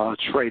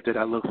trait that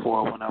I look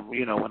for when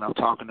I'm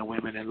talking to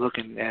women and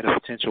looking at a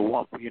potential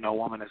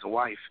woman as a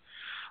wife.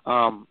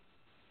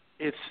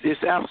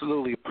 It's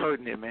absolutely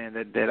pertinent, man,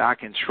 that I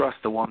can trust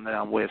the woman that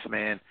I'm with,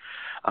 man.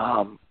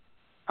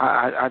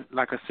 I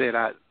like I said,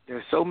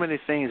 there's so many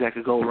things that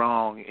could go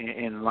wrong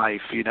in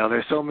life.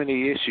 There's so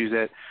many issues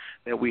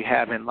that we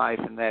have in life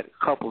and that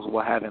couples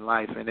will have in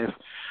life. And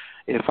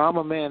if I'm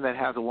a man that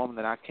has a woman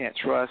that I can't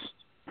trust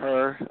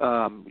her,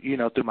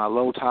 through my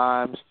low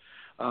times,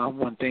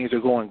 when things are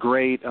going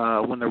great,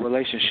 when the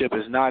relationship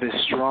is not as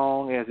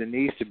strong as it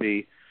needs to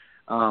be,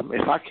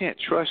 if I can't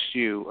trust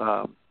you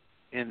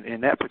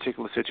in that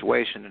particular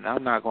situation, then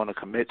I'm not going to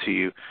commit to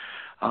you,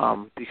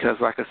 because,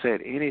 like I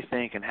said,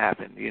 anything can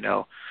happen.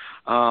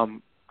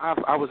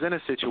 I was in a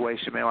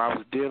situation, man, where I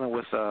was dealing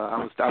with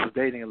I was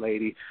dating a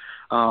lady.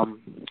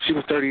 She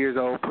was 30 years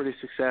old, pretty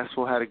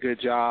successful, had a good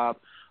job.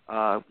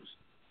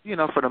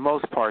 For the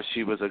most part,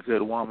 she was a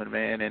good woman,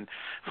 man. And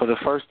for the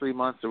first 3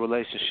 months, the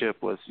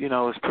relationship was, it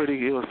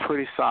was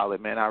pretty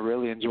solid, man. I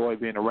really enjoyed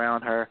being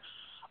around her.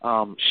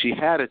 She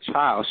had a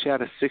child. She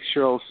had a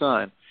 6-year-old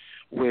son,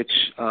 which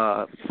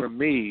for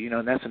me,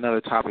 and that's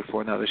another topic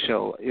for another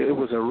show. It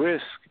was a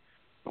risk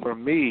for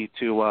me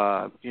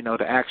to,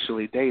 to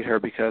actually date her,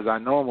 because I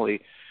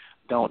normally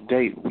don't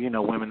date,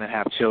 women that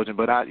have children.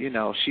 But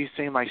she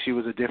seemed like she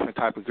was a different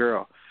type of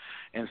girl.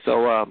 And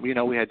so,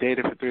 we had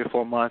dated for 3 or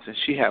 4 months, and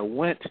she had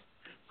went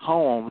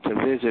home to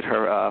visit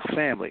her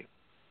family.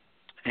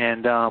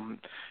 And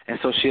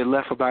so she had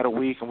left for about a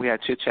week, and we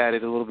had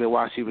chit-chatted a little bit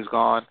while she was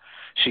gone.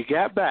 She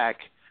got back,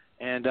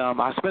 and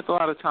I spent a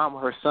lot of time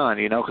with her son,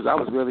 because I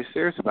was really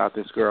serious about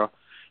this girl.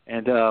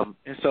 And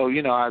so,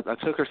 I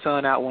took her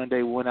son out one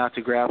day. We went out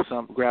to grab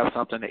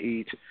something to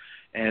eat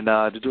and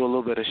to do a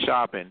little bit of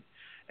shopping.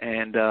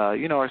 And,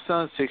 her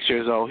son's 6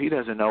 years old. He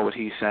doesn't know what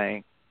he's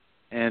saying.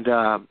 And,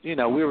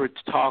 we were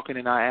talking,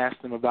 and I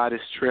asked him about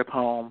his trip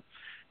home.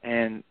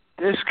 And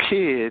this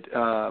kid,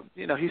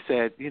 he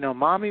said,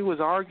 Mommy was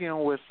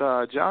arguing with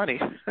Johnny.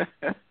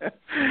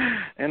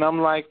 And I'm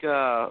like,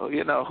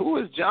 who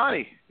is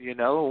Johnny?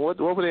 What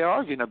were they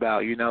arguing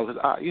about? Because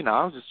I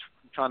was just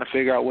trying to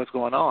figure out what's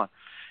going on.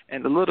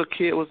 And the little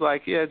kid was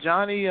like, yeah,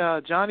 Johnny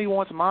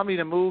wants Mommy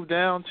to move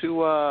down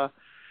to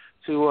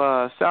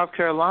South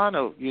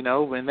Carolina,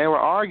 when they were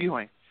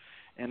arguing.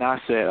 And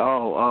I said,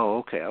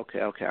 okay,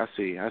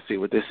 I see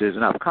what this is.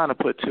 And I've kind of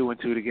put 2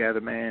 and 2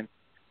 together, man,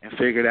 and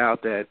figured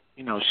out that,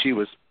 she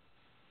was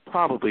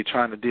probably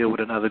trying to deal with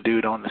another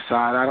dude on the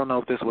side. I don't know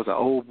if this was an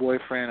old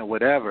boyfriend or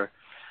whatever,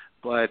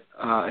 but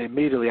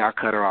immediately I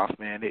cut her off,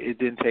 man. It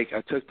didn't take –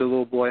 I took the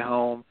little boy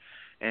home,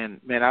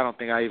 and, man, I don't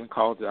think I even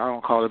called her. I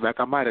don't call her back.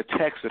 I might have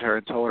texted her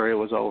and told her it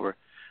was over,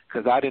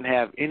 because I didn't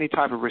have any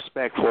type of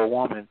respect for a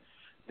woman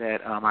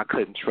that I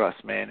couldn't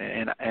trust, man.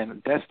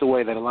 And that's the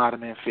way that a lot of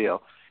men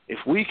feel. If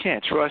we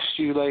can't trust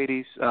you,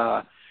 ladies,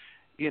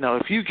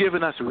 if you've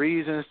given us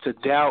reasons to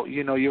doubt,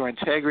 your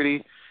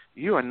integrity,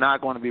 you are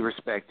not going to be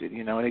respected,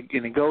 and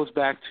it goes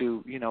back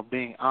to,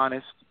 being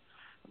honest,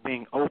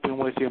 being open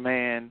with your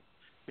man,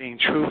 being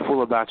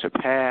truthful about your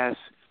past,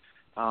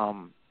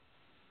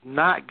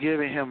 not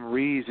giving him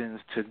reasons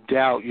to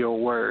doubt your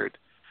word.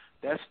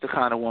 That's the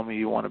kind of woman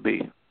you want to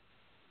be.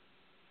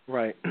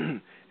 Right.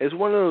 It's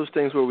one of those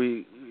things where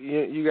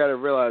you got to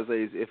realize,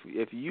 ladies,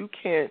 if you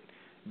can't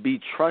be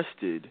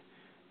trusted,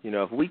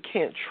 if we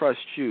can't trust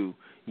you,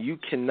 you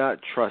cannot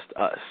trust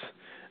us.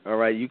 All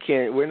right, you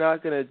can't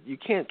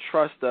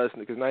trust us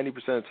because 90%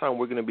 of the time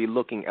we're going to be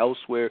looking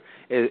elsewhere.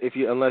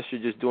 Unless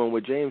you're just doing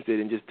what James did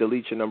and just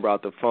delete your number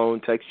out the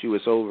phone, text you,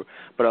 it's over.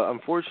 But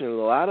unfortunately,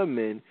 a lot of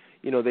men,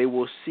 they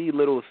will see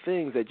little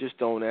things that just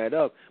don't add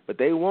up. But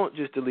they won't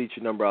just delete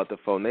your number out the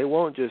phone. They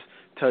won't just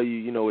tell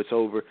you, it's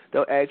over.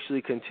 They'll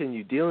actually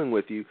continue dealing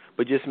with you,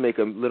 but just make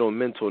a little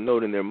mental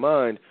note in their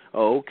mind.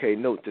 Oh, okay,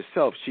 note to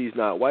self, she's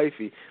not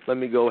wifey. Let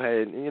me go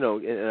ahead and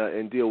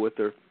and deal with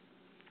her.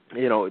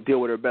 Deal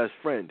with her best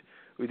friend.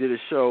 We did a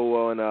show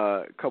on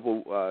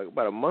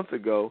about a month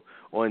ago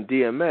on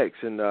DMX,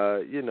 and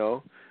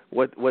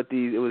it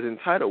was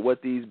entitled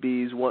 "What These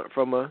Bees Want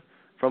from a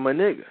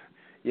Nigga,"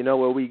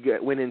 where we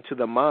went into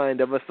the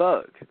mind of a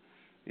thug.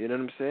 You know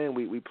what I'm saying?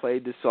 We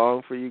played the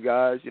song for you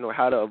guys.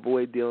 How to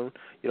avoid dealing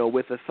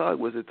with a thug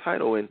was the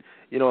title, and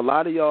a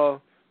lot of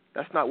y'all,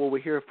 that's not what we're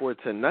here for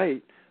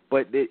tonight,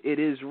 but it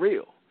is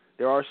real.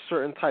 There are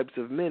certain types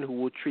of men who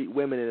will treat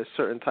women in a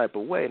certain type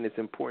of way, and it's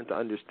important to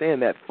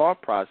understand that thought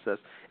process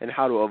and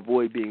how to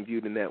avoid being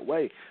viewed in that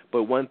way.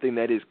 But one thing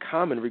that is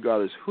common,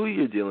 regardless who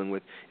you're dealing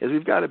with, is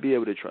we've got to be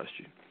able to trust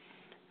you.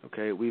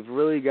 Okay, we've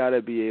really got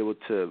to be able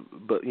to,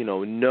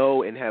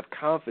 know and have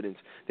confidence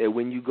that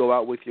when you go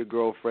out with your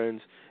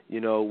girlfriends,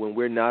 when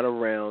we're not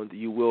around,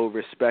 you will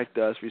respect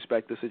us,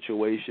 respect the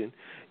situation.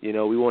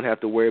 We won't have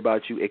to worry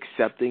about you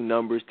accepting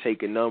numbers,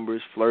 taking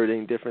numbers,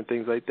 flirting, different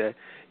things like that.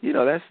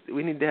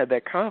 We need to have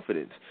that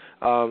confidence.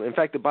 In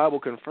fact, the Bible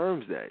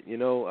confirms that,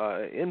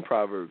 in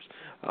Proverbs,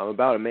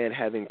 about a man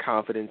having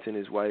confidence in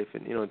his wife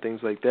and, and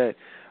things like that.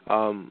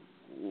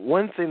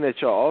 One thing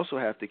that y'all also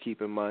have to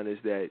keep in mind is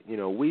that,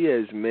 we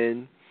as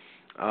men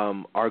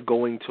are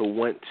going to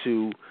want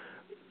to,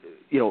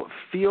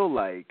 feel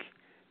like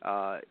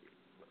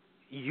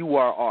you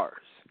are ours.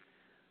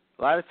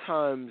 A lot of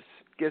times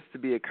it gets to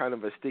be a kind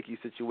of a sticky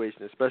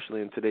situation,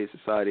 especially in today's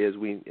society as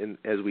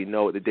we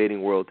know it, the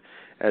dating world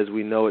as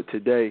we know it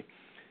today.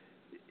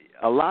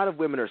 A lot of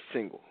women are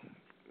single,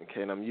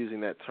 okay, and I'm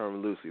using that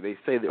term loosely. They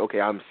say that, okay,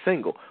 I'm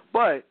single,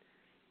 but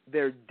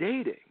they're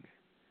dating.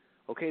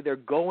 Okay, they're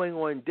going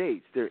on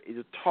dates, they're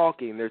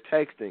talking, they're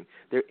texting,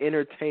 they're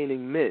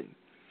entertaining men.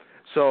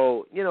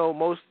 So,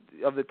 most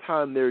of the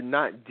time they're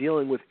not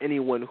dealing with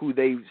anyone who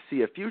they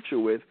see a future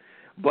with,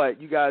 but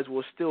you guys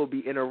will still be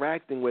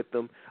interacting with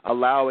them,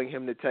 allowing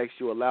him to text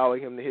you,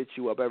 allowing him to hit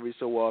you up every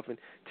so often,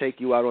 take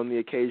you out on the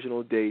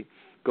occasional date,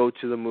 go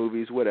to the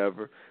movies,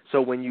 whatever. So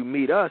when you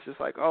meet us, it's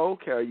like, oh,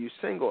 okay, are you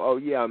single? Oh,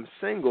 yeah, I'm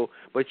single,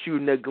 but you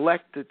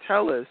neglect to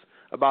tell us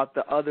about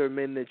the other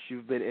men that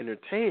you've been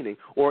entertaining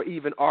or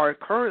even are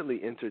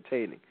currently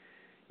entertaining.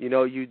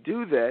 You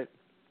do that,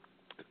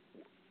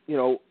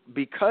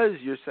 because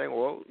you're saying,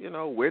 well,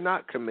 we're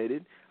not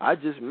committed. I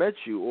just met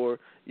you, or,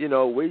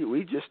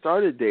 we just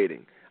started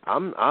dating.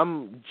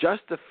 I'm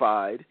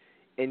justified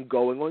in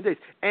going on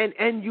dates.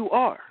 And you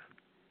are.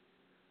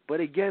 But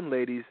again,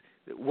 ladies,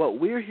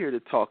 what we're here to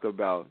talk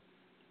about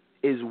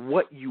is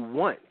what you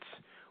want.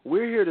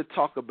 We're here to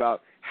talk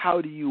about how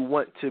do you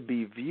want to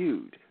be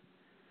viewed.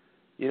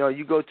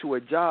 You go to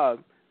a job,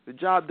 the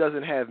job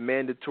doesn't have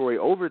mandatory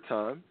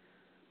overtime,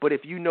 but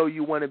if you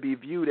want to be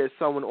viewed as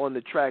someone on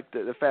the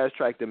fast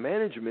track to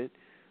management,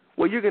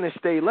 well, you're going to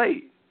stay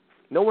late.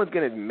 No one's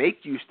going to make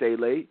you stay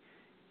late.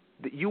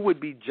 You would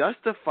be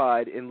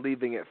justified in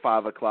leaving at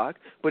 5 o'clock,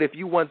 but if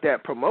you want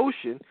that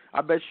promotion,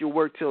 I bet you'll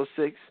work till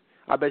 6.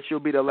 I bet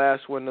you'll be the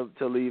last one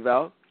to leave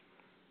out.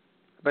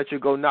 I bet you'll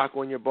go knock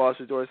on your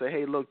boss's door and say,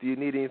 hey, look, do you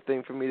need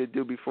anything for me to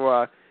do before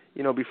I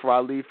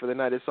leave for the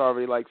night? It's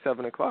already like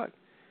 7 o'clock.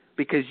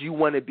 Because you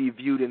want to be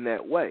viewed in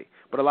that way.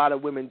 But a lot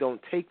of women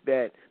don't take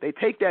that. They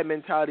take that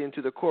mentality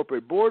into the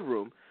corporate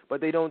boardroom, but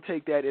they don't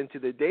take that into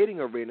the dating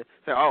arena.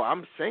 Say, oh,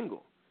 I'm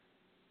single.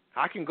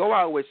 I can go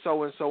out with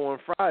so-and-so on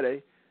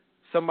Friday,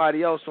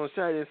 somebody else on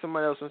Saturday, and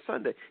somebody else on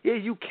Sunday. Yeah,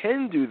 you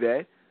can do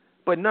that,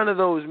 but none of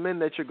those men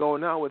that you're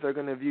going out with are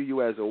going to view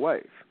you as a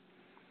wife.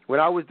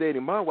 When I was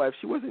dating my wife,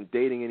 she wasn't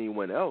dating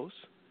anyone else.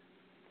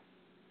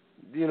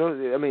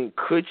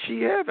 Could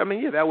she have?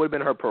 Yeah, that would have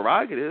been her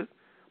prerogative.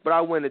 But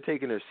I wouldn't have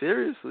taken her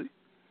seriously.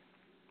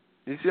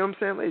 You see what I'm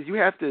saying, ladies? You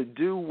have to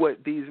do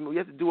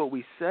what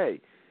we say.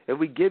 If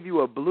we give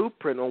you a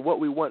blueprint on what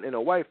we want in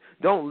a wife,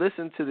 don't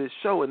listen to this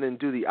show and then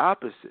do the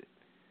opposite.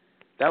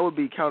 That would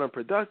be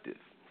counterproductive.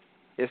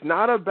 It's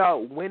not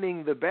about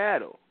winning the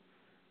battle.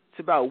 It's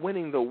about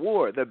winning the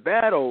war. The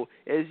battle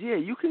is,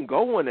 you can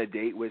go on a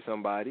date with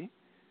somebody,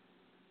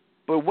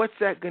 but what's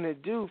that going to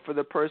do for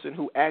the person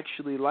who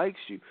actually likes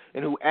you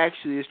and who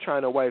actually is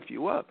trying to wife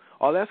you up?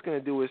 All that's going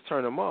to do is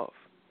turn them off.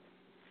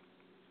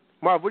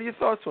 Marv, what are your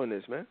thoughts on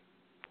this, man?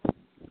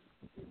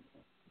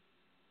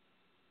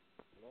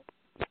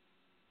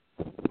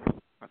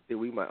 I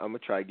think I'm gonna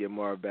try to get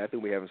Marv back. I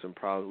think we're having some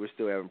problems. We're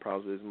still having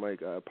problems with his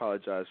mic. I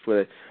apologize for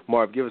that.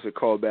 Marv, give us a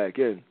call back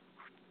in.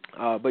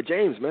 But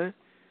James, man,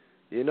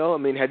 you know, I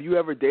mean, have you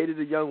ever dated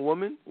a young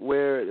woman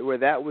where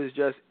that was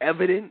just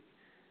evident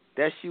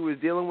that she was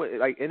dealing with,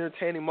 like,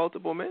 entertaining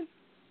multiple men?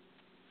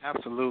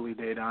 Absolutely,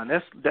 Dedan.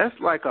 That's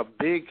like a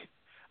big.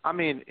 I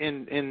mean,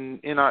 in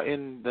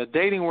the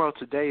dating world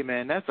today,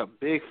 man, that's a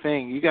big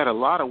thing. You got a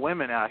lot of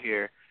women out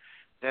here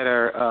that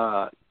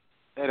are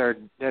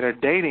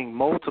dating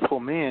multiple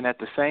men at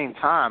the same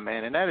time,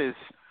 man, and that is,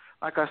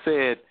 like I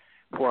said,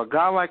 for a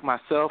guy like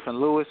myself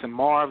and Lewis and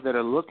Marv that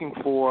are looking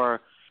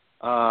for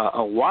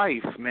a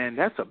wife, man,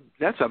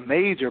 that's a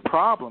major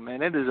problem,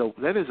 man.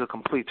 That is a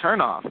complete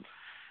turnoff.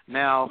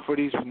 Now, for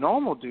these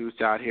normal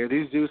dudes out here,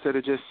 these dudes that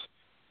are just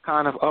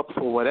kind of up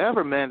for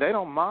whatever, man, they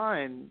don't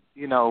mind,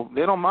 you know,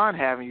 they don't mind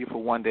having you for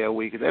one day a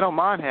week. They don't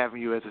mind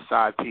having you as a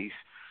side piece.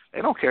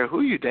 They don't care who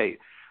you date.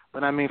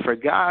 But, I mean, for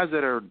guys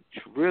that are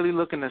really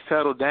looking to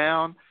settle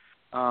down,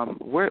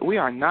 we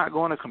are not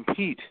going to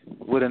compete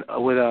with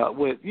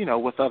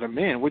other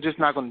men. We're just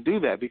not going to do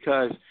that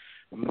because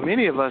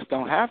many of us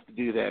don't have to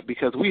do that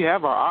because we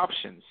have our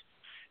options.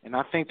 And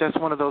I think that's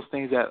one of those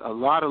things that a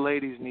lot of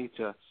ladies need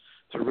to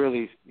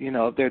really, you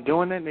know, if they're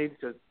doing it,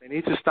 they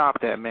need to stop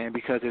that, man,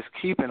 because it's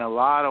keeping a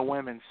lot of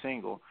women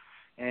single.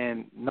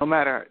 And no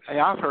matter,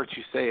 I've heard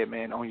you say it,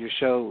 man, on your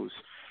shows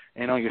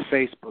and on your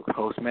Facebook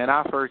posts, man.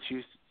 I've heard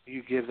you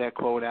give that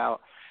quote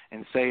out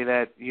and say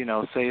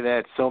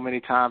that so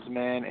many times,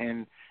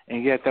 man,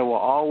 and yet there will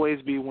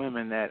always be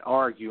women that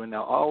argue, and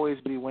there'll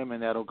always be women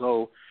that'll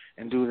go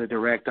and do the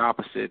direct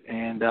opposite.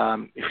 And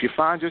if you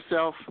find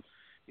yourself,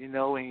 you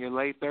know, in your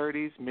late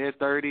 30s,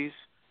 mid-30s,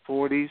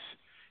 40s,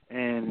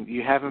 and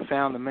you haven't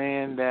found the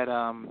man that,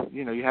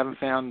 you haven't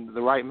found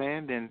the right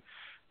man, then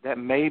that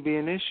may be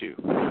an issue.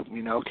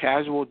 You know,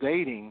 casual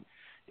dating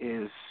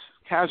is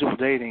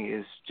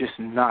just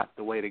not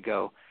the way to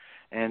go.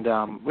 And,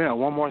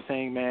 one more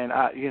thing, man,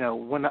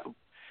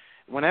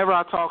 whenever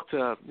I talk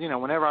to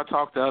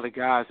other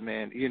guys,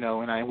 man, you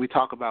know, and we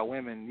talk about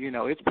women, you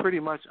know, it's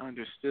pretty much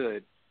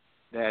understood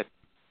that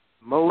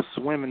most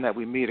women that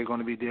we meet are going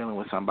to be dealing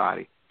with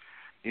somebody.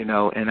 You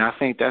know, and I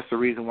think that's the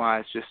reason why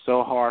it's just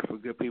so hard for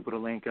good people to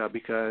link up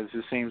because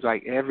it seems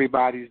like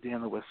everybody's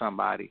dealing with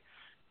somebody.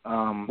 There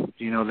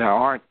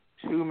aren't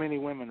too many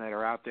women that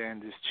are out there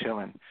and just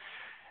chilling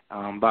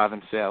by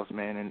themselves,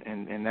 man,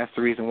 and that's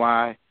the reason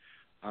why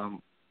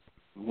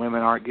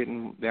women aren't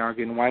getting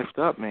wifed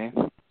up, man.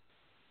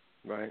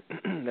 Right,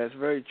 that's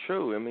very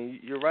true. I mean,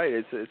 you're right.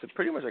 It's a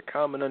pretty much a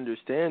common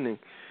understanding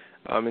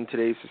in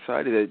today's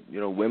society that, you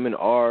know, women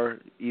are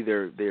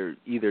either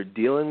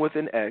dealing with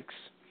an ex,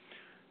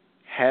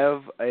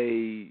 have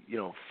a, you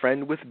know,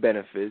 friend with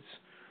benefits,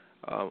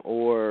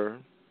 or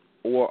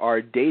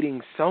are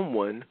dating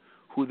someone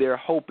who they're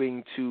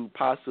hoping to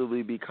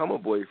possibly become a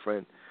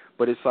boyfriend.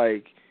 But it's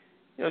like,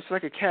 you know, it's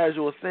like a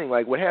casual thing.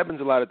 Like what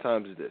happens a lot of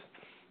times is this.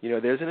 You know,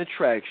 there's an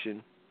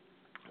attraction.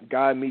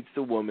 Guy meets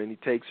the woman. He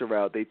takes her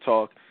out. They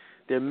talk.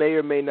 There may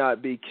or may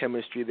not be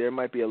chemistry. There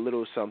might be a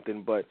little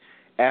something. But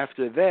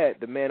after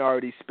that, the man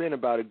already spent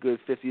about a good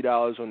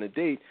 $50 on the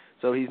date,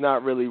 so he's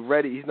not really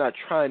ready. He's not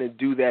trying to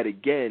do that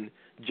again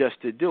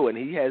just to do it.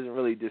 And he hasn't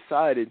really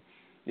decided,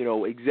 you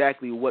know,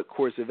 exactly what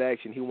course of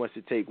action he wants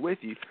to take with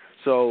you.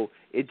 So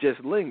it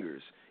just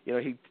lingers. You know,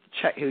 he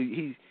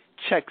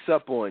checks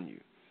up on you.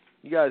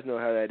 You guys know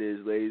how that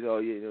is, ladies. Oh,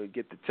 you know,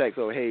 get the text.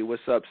 Oh, hey,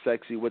 what's up,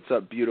 sexy? What's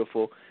up,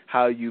 beautiful?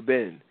 How you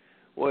been?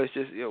 Well, it's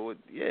just, you know,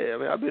 yeah. I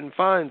mean, I've been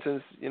fine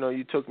since, you know,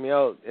 you took me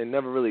out and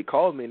never really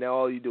called me. Now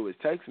all you do is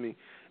text me.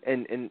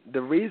 And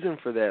the reason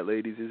for that,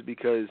 ladies, is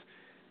because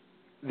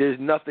there's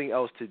nothing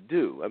else to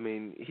do. I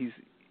mean,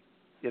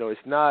 you know, it's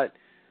not,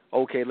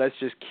 okay, let's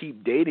just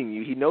keep dating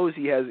you. He knows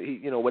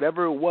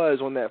whatever it was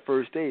on that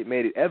first date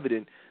made it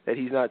evident that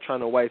he's not trying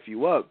to wife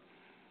you up.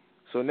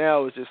 So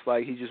now it's just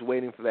like he's just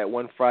waiting for that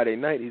one Friday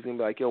night. He's going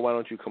to be like, yo, why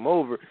don't you come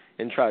over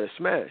and try to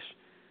smash?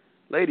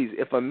 Ladies,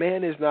 if a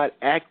man is not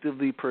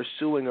actively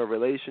pursuing a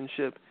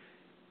relationship,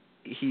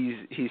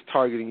 he's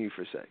targeting you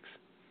for sex.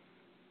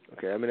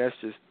 Okay, I mean, that's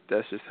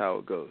just how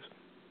it goes.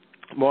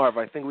 Marv,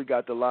 I think we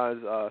got the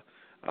lines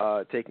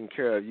taken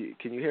care of.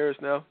 Can you hear us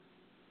now?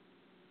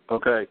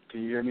 Okay,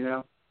 can you hear me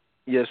now?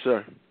 Yes,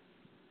 sir.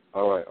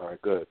 All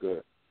right, good.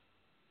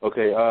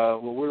 Okay, well,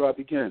 where do I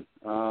begin?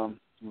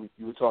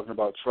 You were talking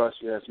about trust.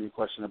 You asked me a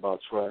question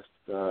about trust.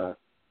 You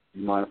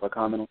mind if I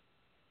comment on?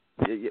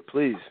 Yeah,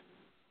 please.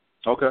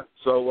 Okay,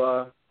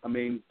 so I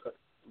mean,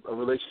 a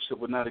relationship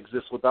would not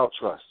exist without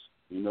trust.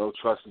 You know,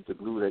 trust is the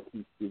glue that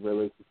keeps the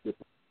relationship.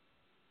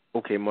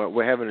 Okay, Mark,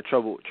 we're having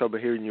trouble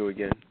hearing you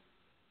again.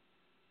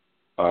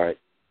 All right.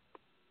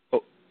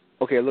 Oh,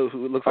 okay. Looks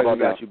like we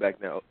got you back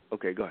now.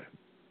 Okay, go ahead.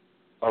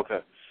 Okay.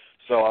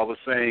 So I was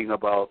saying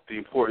about the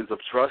importance of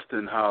trust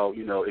and how,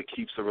 you know, it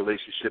keeps a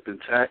relationship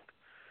intact.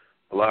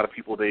 A lot of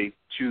people, they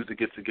choose to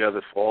get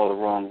together for all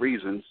the wrong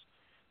reasons.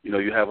 You know,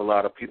 you have a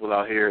lot of people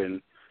out here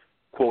in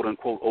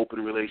quote-unquote open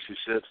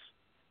relationships.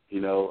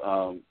 You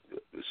know,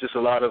 it's just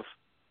a lot of,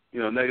 you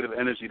know, negative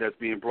energy that's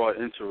being brought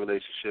into a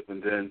relationship.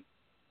 And then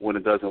when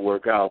it doesn't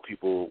work out,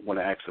 people want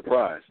to act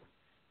surprised.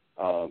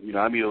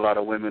 I meet a lot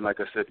of women, like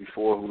I said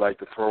before, who like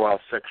to throw out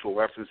sexual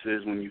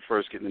references when you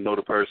first get to know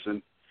the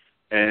person.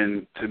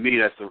 And to me,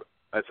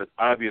 that's an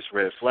obvious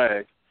red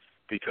flag,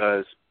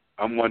 because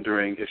I'm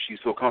wondering if she's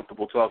so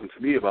comfortable talking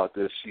to me about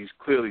this, she's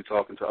clearly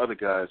talking to other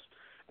guys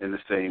in the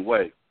same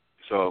way.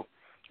 So,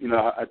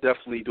 I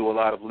definitely do a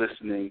lot of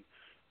listening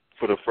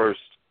for the first,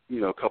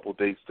 couple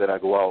dates that I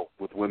go out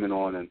with women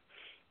on. And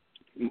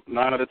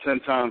 9 out of 10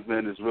 times,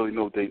 man, there's really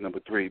no date number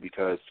 3,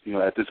 because,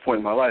 at this point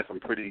in my life, I'm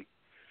pretty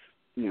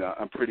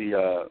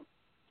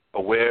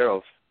aware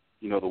of,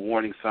 the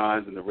warning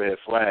signs and the red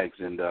flags.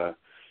 And,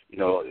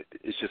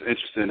 it's just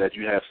interesting that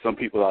you have some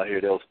people out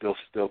here,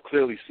 they'll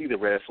clearly see the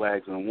red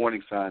flags and the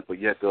warning signs, but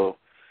yet they'll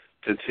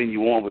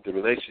continue on with the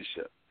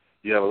relationship.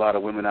 You have a lot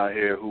of women out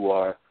here who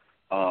are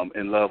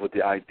in love with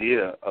the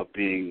idea of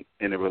being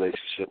in a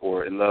relationship,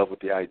 or in love with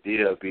the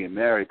idea of being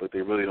married, but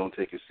they really don't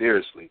take it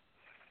seriously.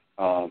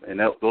 And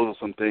those are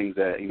some things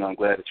that, I'm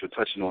glad that you're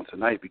touching on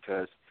tonight,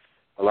 because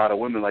a lot of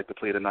women like to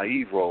play the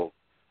naive role,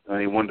 and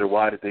they wonder,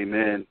 why did their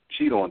man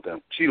cheat on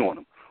them,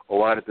 or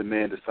why did the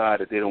man decide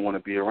that they don't want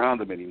to be around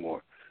them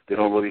anymore? They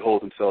don't really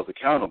hold themselves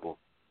accountable,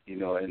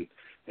 and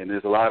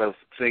there's a lot of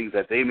things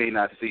that they may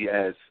not see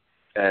as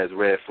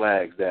red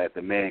flags that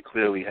the man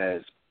clearly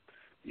has,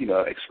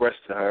 expressed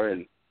to her,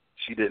 and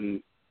she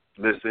didn't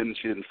listen,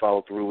 she didn't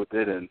follow through with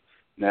it, and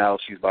now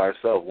she's by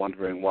herself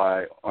wondering,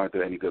 why aren't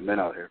there any good men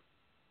out here?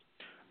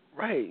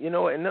 Right, and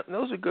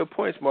those are good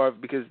points, Marv,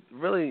 because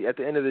really at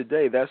the end of the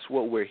day, that's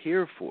what we're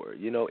here for,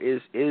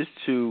 is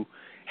to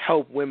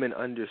help women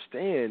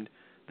understand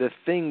the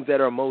things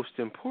that are most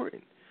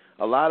important.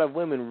 A lot of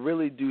women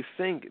really do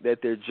think that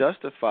they're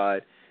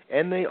justified,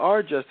 and they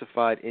are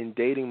justified in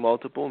dating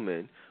multiple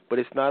men, but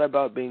it's not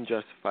about being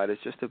justified.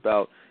 It's just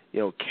about,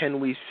 can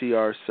we see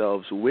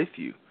ourselves with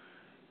you?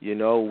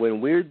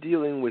 When we're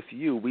dealing with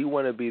you, we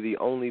want to be the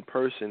only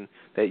person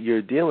that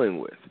you're dealing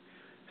with.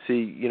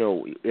 See,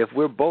 if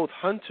we're both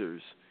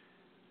hunters,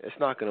 it's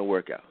not going to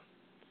work out.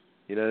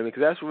 You know what I mean?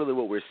 Because that's really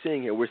what we're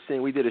seeing here.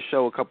 We did a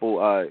show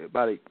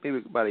about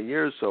a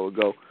year or so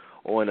ago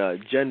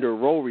on gender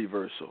role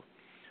reversal.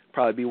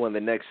 Probably be one of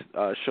the next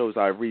shows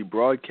I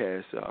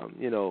rebroadcast.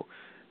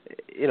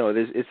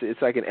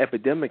 It's like an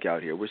epidemic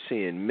out here. We're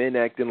seeing men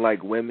acting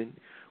like women.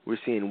 We're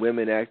seeing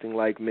women acting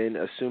like men,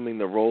 assuming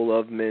the role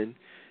of men.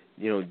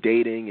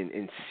 Dating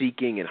and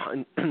seeking and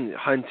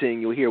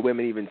hunting. You'll hear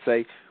women even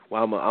say,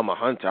 "Well, I'm a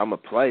hunter. I'm a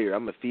player.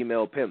 I'm a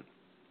female pimp."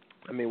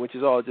 I mean, which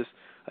is all just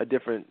a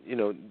different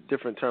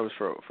terms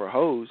for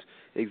hoes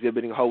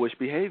exhibiting hoish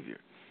behavior.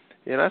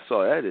 And that's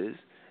all that is.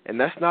 And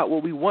that's not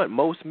what we want.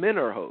 Most men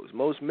are hoes.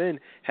 Most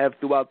men have,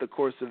 throughout the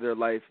course of their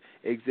life,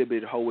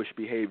 exhibited hoish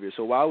behavior.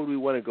 So why would we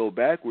want to go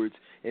backwards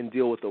and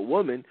deal with a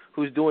woman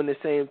who's doing the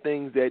same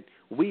things that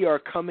we are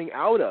coming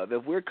out of?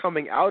 If we're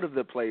coming out of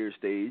the player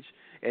stage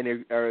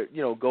and are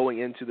going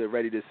into the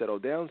ready to settle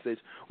down stage,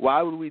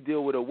 why would we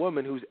deal with a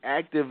woman who's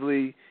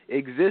actively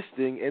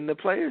existing in the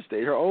player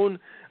stage, her own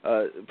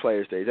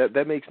player stage?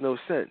 That makes no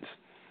sense.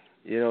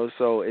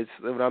 So it's,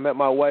 when I met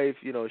my wife,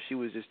 she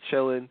was just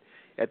chilling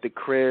at the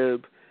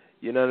crib,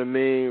 you know what I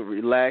mean,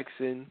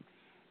 relaxing,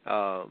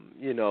 not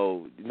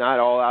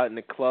all out in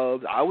the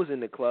clubs. I was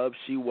in the club,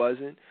 she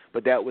wasn't,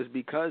 but that was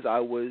because I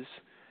was,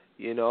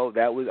 I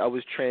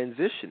was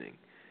transitioning,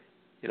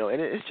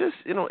 and it's just,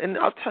 and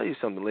I'll tell you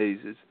something,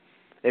 ladies, is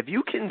if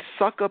you can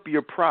suck up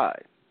your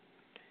pride,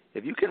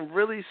 if you can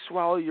really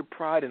swallow your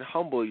pride and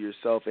humble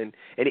yourself and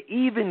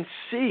even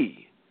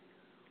see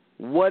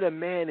what a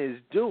man is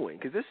doing,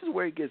 because this is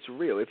where it gets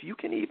real. If you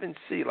can even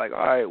see, like,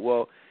 all right,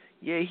 well,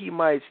 yeah, he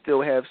might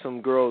still have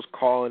some girls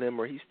calling him,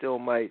 or he still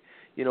might,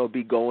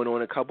 be going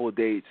on a couple of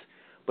dates.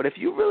 But if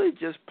you really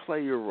just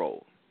play your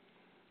role,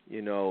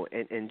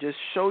 and just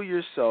show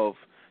yourself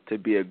to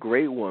be a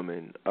great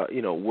woman,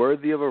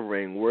 worthy of a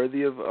ring,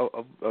 worthy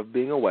of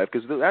being a wife,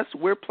 because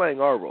we're playing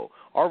our role.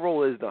 Our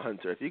role is the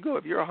hunter.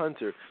 If you're a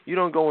hunter, you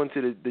don't go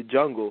into the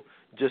jungle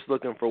just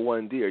looking for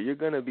one deer. You're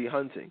going to be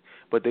hunting.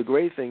 But the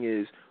great thing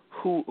is,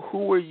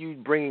 who are you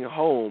bringing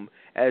home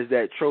as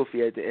that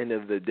trophy at the end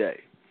of the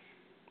day?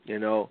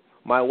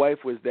 My wife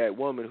was that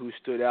woman who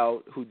stood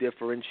out, who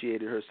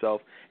differentiated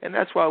herself, and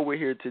that's why we're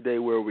here today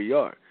where we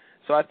are.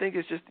 So I think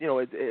it's just,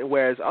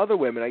 whereas other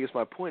women, I guess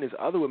my point is,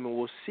 other women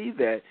will see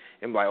that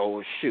and be like,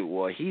 oh, shoot,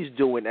 well, he's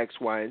doing X,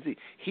 Y, and Z.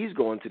 He's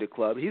going to the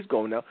club. He's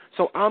going out,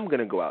 so I'm going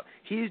to go out.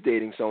 He's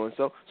dating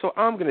so-and-so, so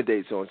I'm going to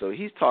date so-and-so.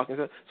 He's talking,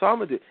 so I'm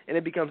going to do it. And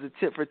it becomes a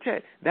tit for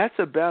tat. That's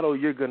a battle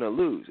you're going to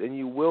lose, and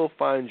you will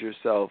find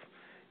yourself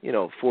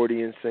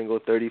 40 and single,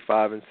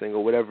 35 and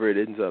single, whatever it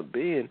ends up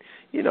being.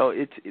 You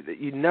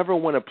never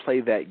want to play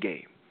that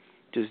game.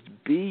 Just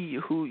be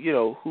who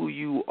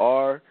you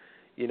are,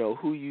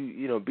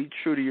 be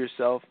true to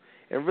yourself,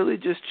 and really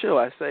just chill.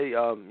 I say,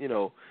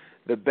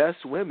 the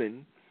best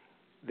women,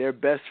 their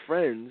best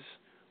friends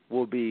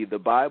will be the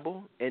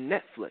Bible and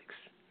Netflix.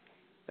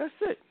 That's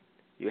it.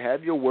 You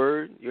have your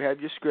word, you have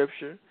your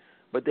scripture,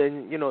 but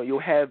then, you'll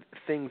have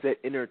things that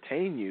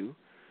entertain you,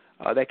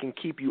 that can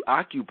keep you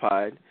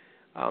occupied.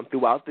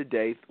 throughout the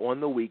day, on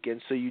the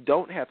weekend, so you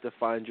don't have to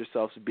find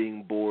yourself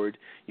being bored.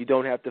 You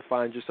don't have to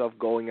find yourself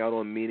going out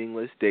on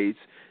meaningless dates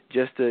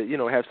just to,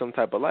 have some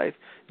type of life.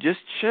 Just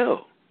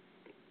chill.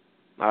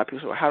 A lot of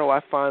people say, how do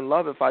I find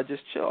love if I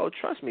just chill? Oh,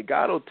 trust me,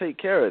 God will take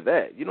care of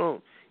that. You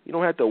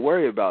don't have to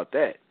worry about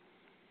that.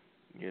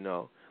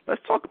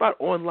 Let's talk about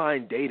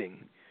online dating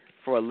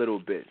for a little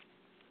bit.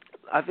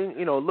 I think,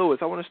 Lewis,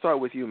 I want to start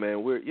with you,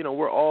 man.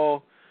 We're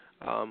all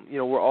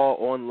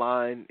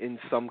online in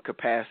some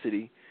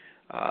capacity.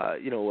 A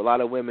lot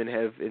of women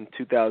have in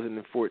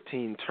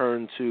 2014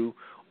 turned to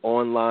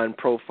online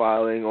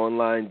profiling,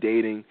 online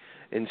dating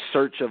in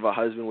search of a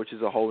husband, which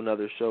is a whole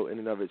other show in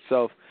and of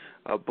itself.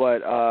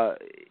 But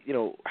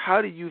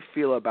how do you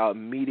feel about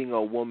meeting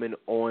a woman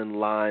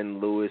online,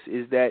 Lewis?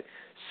 Is that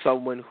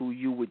someone who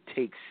you would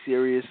take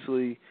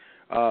seriously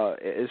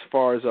as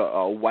far as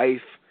a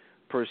wife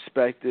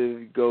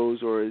perspective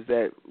goes, or is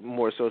that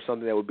more so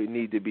something that would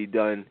need to be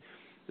done,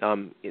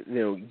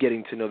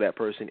 getting to know that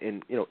person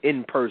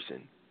in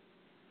person?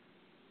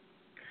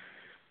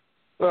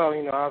 Well,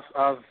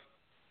 I've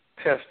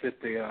tested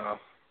the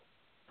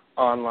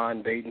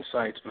online dating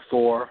sites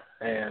before,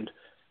 and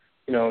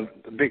the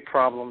big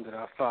problem that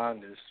I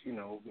find is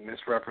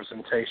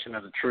misrepresentation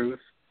of the truth,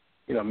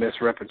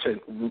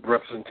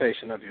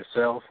 misrepresentation of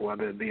yourself,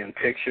 whether it be in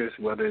pictures,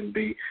 whether it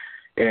be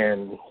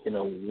in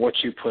what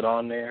you put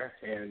on there.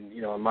 And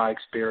in my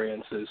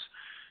experiences,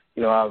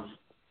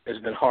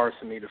 it's been hard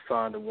for me to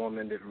find a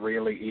woman that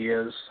really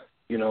is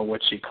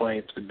what she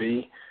claims to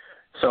be.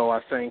 So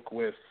I think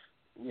with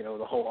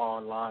the whole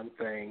online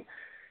thing,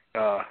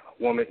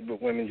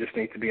 women just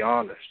need to be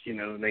honest.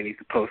 They need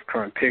to post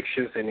current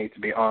pictures. They need to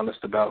be honest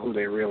about who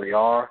they really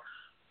are,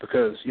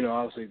 because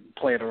obviously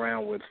playing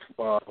around with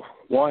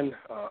one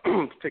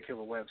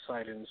particular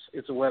website, and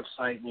it's a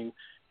website, and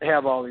they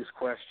have all these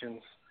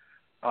questions,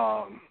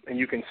 and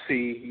you can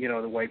see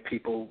the way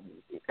people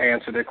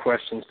answer their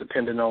questions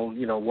depending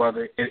on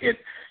whether it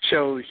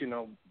shows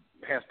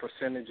has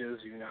percentages,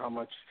 how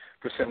much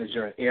percentage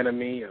you're an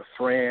enemy, a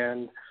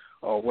friend,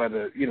 or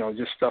whether,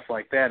 just stuff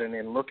like that. And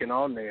then looking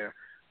on there,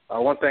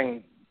 one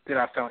thing that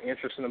I found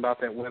interesting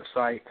about that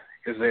website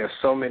is there are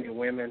so many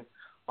women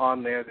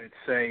on there that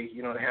say,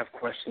 they have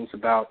questions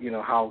about,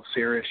 how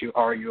serious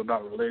are you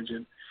about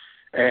religion,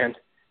 and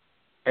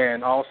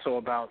also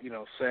about,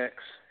 sex.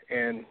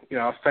 And,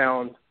 I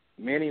found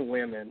many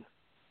women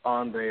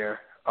on there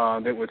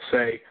that would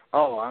say,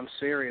 oh, I'm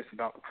serious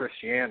about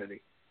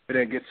Christianity. But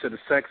then it gets to the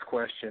sex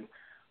question,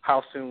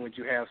 how soon would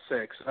you have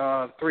sex?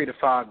 3 to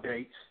 5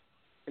 dates.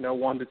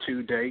 1 to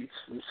 2 dates,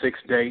 6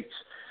 dates.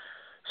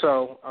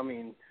 So,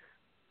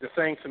 the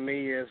thing to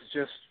me is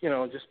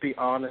just be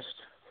honest,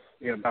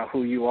 about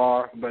who you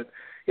are. But,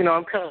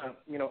 I'm kind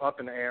of, up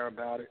in the air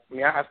about it.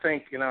 I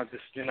think,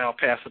 I'll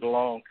pass it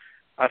along.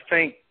 I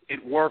think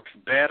it works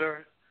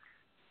better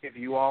if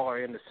you all are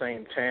in the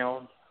same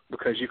town,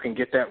 because you can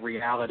get that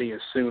reality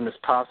as soon as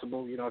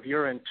possible. If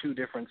you're in 2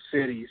 different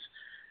cities,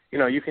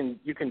 you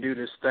can do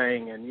this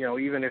thing, and,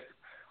 even if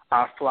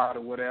I fly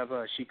to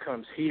whatever, she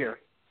comes here,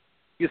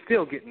 you're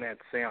still getting that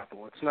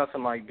sample. It's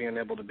nothing like being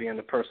able to be in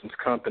the person's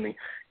company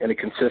on a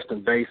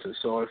consistent basis.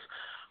 So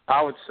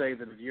I would say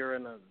that if you're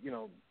in the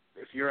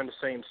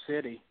same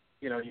city,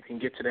 you can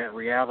get to that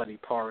reality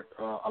part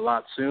a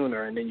lot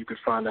sooner, and then you can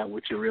find out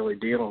what you're really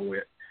dealing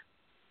with.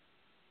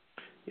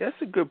 Yeah,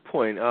 that's a good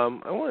point. I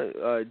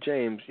want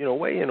James,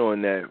 weigh in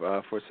on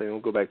that for a second. We'll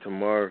go back to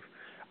Marv.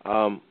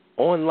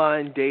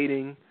 Online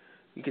dating,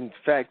 you can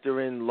factor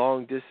in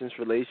long-distance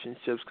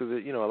relationships because,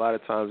 a lot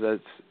of times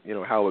that's,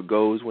 how it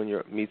goes when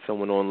you meet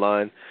someone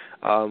online.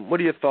 What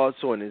are your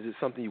thoughts on it? Is it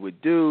something you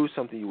would do,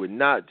 something you would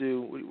not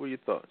do? What are your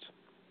thoughts?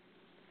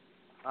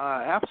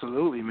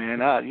 Absolutely, man.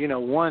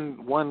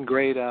 One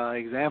great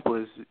example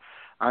is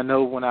I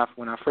know when I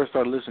first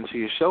started listening to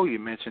your show, you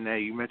mentioned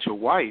that you met your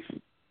wife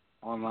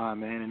online,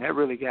 man, and that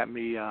really got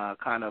me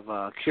kind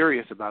of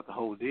curious about the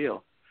whole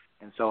deal.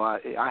 And so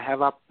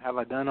have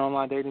I done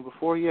online dating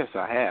before? Yes,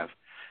 I have.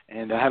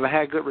 And have I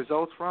had good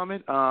results from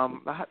it?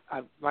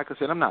 Like I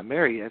said, I'm not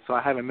married yet, so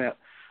I haven't met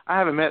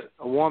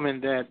a woman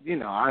that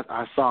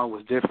I saw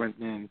was different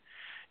than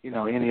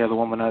any other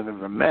woman I've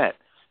ever met.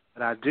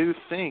 But I do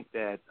think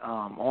that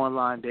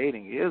online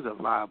dating is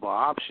a viable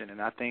option,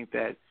 and I think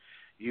that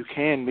you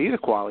can meet a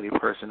quality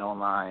person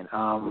online.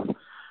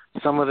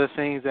 Some of the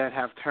things that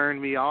have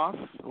turned me off.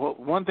 Well,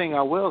 one thing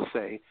I will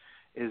say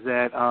is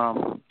that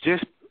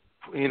just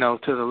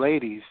to the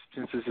ladies,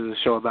 since this is a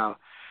show about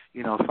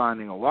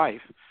finding a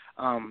wife.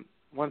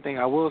 One thing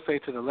I will say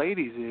to the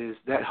ladies is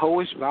that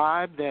hoish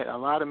vibe that a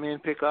lot of men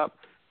pick up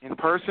in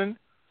person,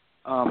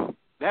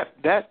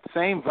 that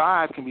same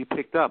vibe can be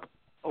picked up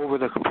over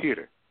the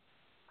computer.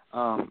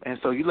 And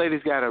so you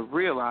ladies got to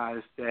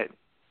realize that,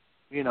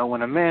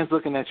 when a man's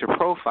looking at your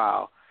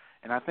profile,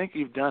 and I think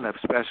you've done a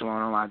special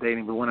on online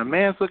dating, but when a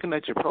man's looking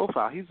at your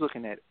profile, he's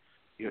looking at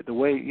the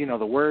way,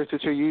 the words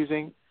that you're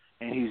using,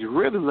 and he's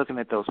really looking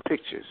at those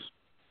pictures.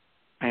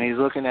 And he's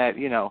looking at,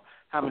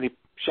 how many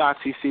shots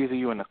he sees of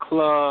you in the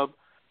club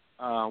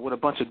with a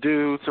bunch of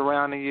dudes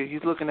surrounding you.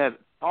 He's looking at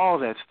all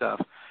that stuff.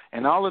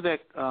 And all of that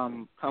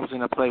comes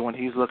into play when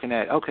he's looking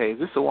at, okay, is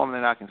this a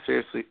woman that I can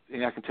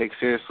take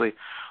seriously,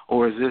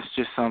 or is this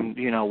just some,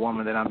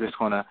 woman that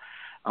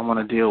I'm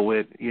gonna deal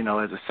with,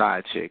 as a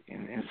side chick?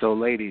 And so,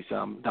 ladies, the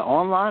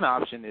online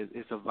option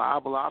is a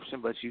viable option,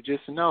 but you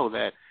just know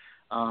that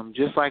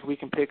just like we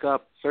can pick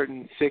up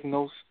certain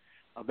signals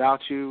about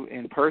you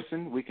in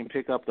person, we can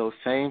pick up those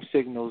same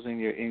signals on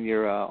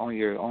your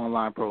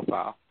online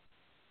profile.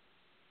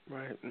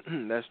 Right,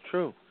 that's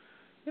true.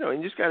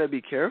 And you just got to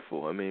be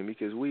careful. I mean,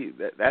 because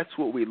that's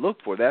what we look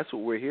for. That's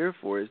what we're here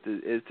for, is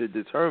to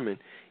determine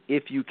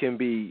if you can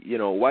be,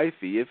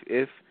 wifey.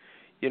 If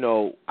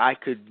I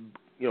could,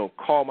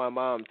 call my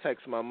mom,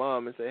 text my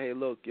mom, and say, hey,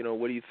 look,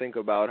 what do you think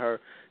about her?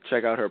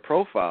 Check out her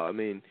profile. I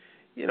mean,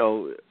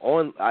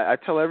 I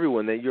tell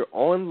everyone that you're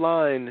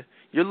online.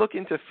 You're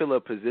looking to fill a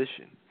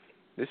position.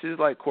 This is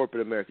like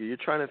corporate America. You're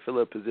trying to fill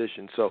a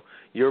position. So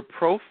your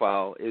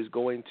profile is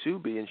going to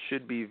be and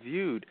should be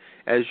viewed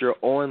as your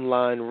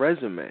online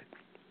resume.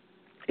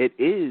 It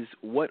is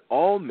what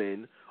all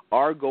men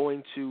are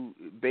going to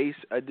base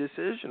a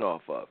decision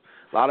off of.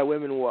 A lot of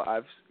women,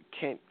 I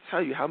can't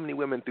tell you how many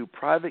women through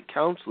private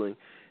counseling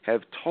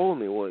have told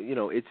me,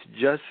 it's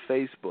just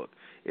Facebook.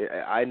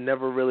 I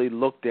never really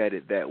looked at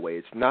it that way.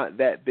 It's not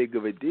that big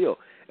of a deal.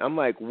 I'm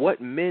like,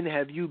 what men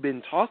have you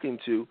been talking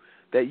to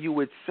that you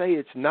would say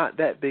it's not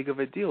that big of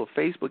a deal?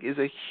 Facebook is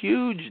a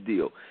huge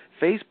deal.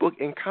 Facebook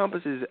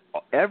encompasses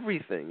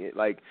everything,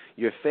 like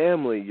your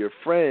family, your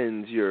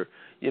friends, your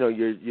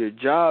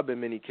job in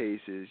many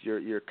cases,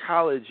 your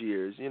college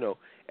years.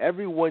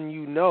 Everyone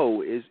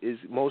is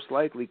most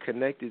likely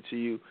connected to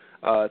you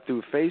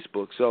through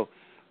Facebook. So,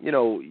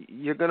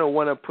 you're going to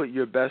want to put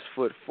your best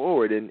foot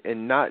forward,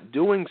 and not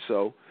doing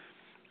so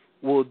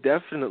will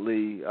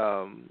definitely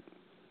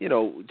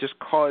just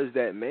cause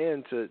that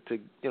man to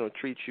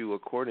treat you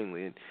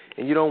accordingly.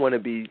 And you don't want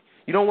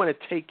to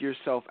take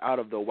yourself out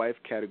of the wife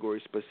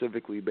category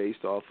specifically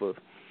based off of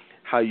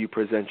how you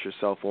present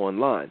yourself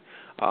online.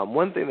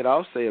 One thing that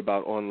I'll say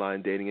about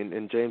online dating,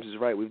 and James is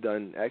right, we've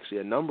done actually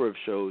a number of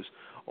shows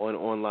on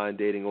online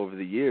dating over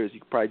the years.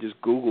 You could probably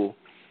just Google,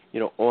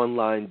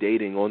 online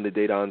dating on the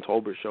Dayton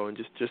Tolbert Show, and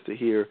just to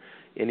hear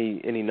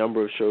any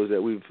number of shows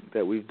that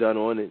we've done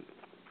on it,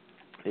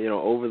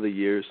 over the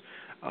years.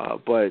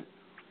 But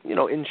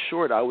in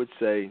short, I would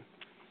say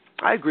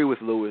I agree with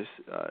Lewis.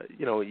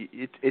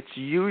 It's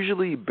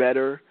usually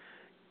better,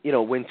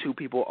 when two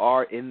people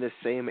are in the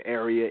same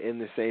area, in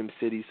the same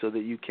city, so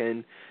that you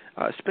can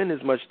spend as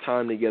much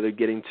time together,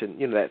 getting to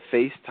that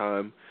face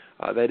time.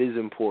 That is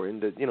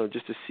important. That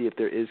just to see if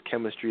there is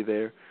chemistry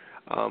there.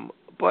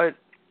 But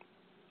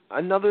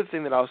another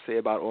thing that I'll say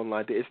about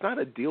online dating, it's not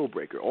a deal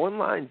breaker.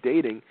 Online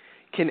dating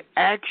can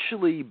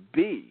actually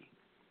be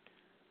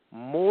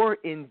more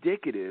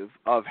indicative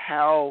of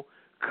how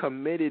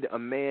committed a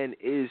man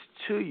is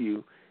to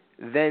you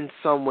than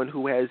someone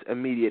who has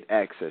immediate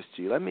access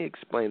to you. Let me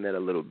explain that a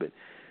little bit.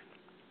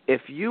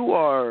 If you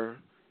are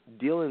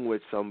dealing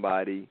with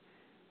somebody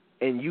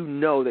and you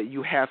know that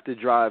you have to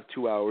drive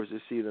 2 hours to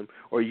see them,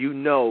 or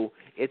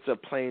it's a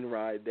plane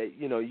ride that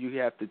you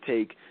have to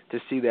take to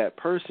see that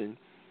person,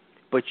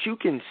 but you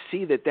can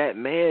see that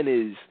man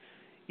is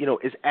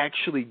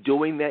actually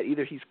doing that.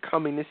 Either he's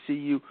coming to see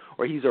you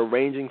or he's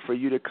arranging for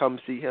you to come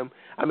see him.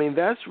 I mean,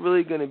 that's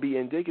really going to be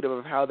indicative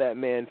of how that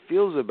man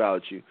feels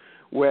about you.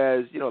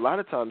 Whereas, a lot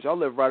of times y'all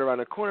live right around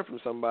the corner from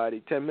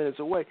somebody 10 minutes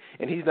away,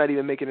 and he's not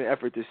even making an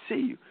effort to see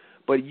you.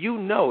 But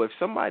if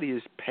somebody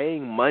is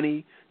paying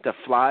money to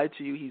fly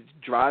to you, he's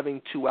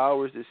driving 2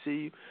 hours to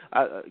see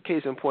you.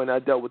 Case in point, I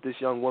dealt with this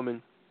young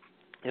woman,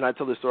 and I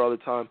tell this story all the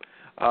time,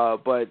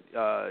 but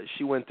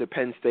she went to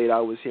Penn State. I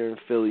was here in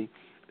Philly.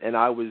 And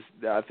I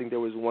think there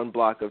was one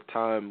block of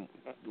time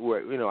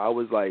where, I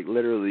was like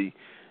literally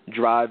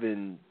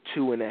driving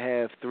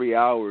 2.5, 3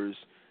 hours,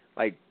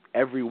 like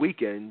every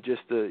weekend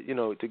just to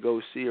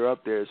go see her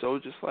up there. So it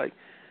was just like,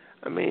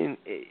 I mean,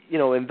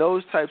 in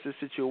those types of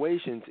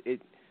situations,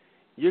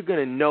 you're going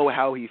to know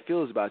how he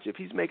feels about you. If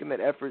he's making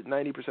that effort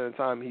 90% of the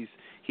time,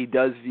 he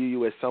does view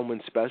you as someone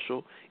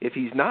special. If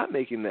he's not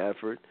making the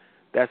effort,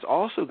 that's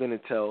also going to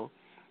tell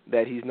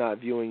that he's not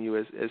viewing you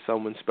as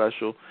someone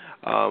special.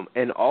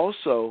 And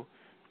also,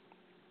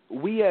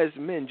 we as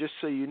men, just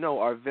so you know,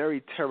 are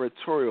very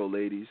territorial,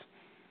 ladies.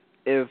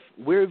 If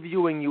we're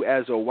viewing you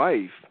as a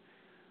wife,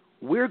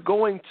 we're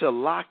going to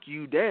lock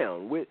you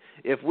down.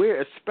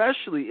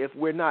 Especially if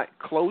we're not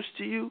close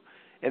to you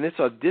and it's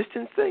a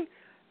distance thing,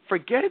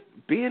 forget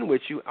being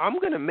with you. I'm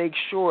going to make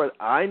sure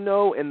I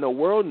know and the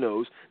world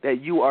knows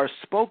that you are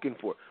spoken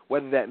for,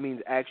 whether that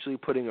means actually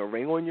putting a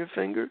ring on your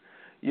finger,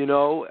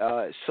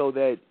 so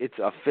that it's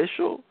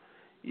official,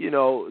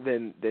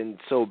 then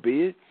so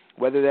be it.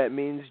 Whether that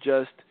means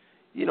just,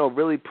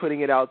 really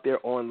putting it out there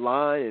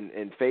online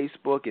and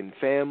Facebook and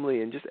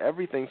family and just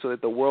everything so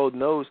that the world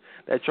knows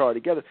that y'all are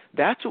together.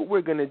 That's what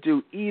we're going to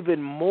do,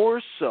 even more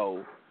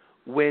so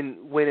when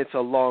it's a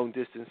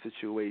long-distance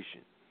situation.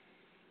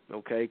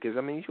 okay? Because,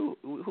 I mean, who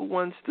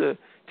wants to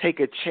take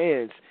a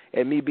chance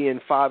at me being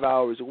 5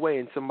 hours away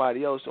and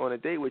somebody else on a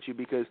date with you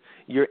because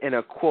you're in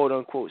a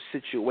quote-unquote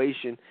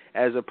situation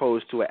as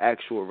opposed to an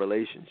actual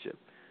relationship?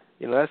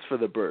 You know, that's for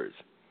the birds.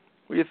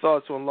 What are your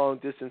thoughts on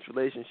long-distance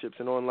relationships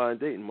and online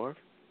dating, Marv?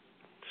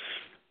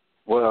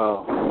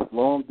 Well,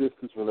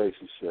 long-distance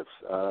relationships,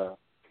 I'm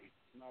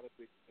not a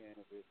big fan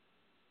of it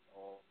at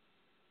all.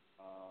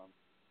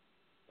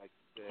 Like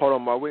you said, hold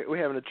on, Marv. We're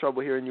having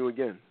trouble hearing you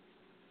again.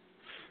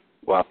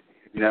 Well,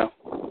 you know?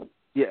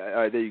 Yeah,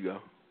 all right, there you go.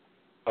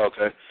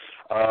 Okay.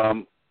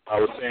 I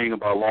was saying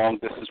about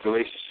long-distance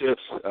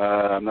relationships.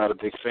 I'm not a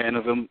big fan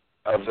of them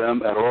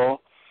at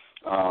all.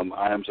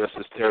 I am just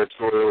as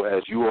territorial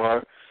as you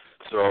are.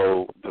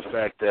 So the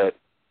fact that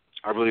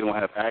I really don't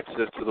have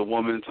access to the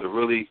woman to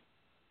really,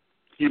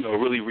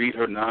 really read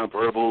her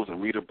nonverbals and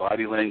read her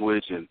body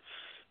language and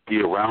be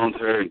around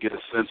her and get a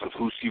sense of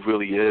who she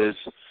really is,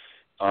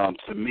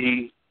 to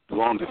me,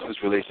 long-distance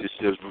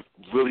relationships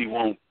really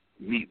won't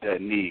meet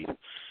that need.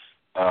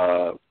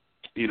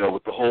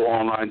 With the whole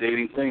online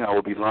dating thing, I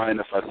would be lying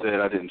if I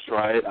said I didn't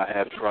try it. I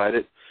have tried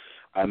it.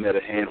 I met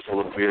a handful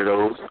of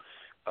weirdos.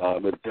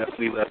 It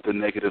definitely left a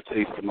negative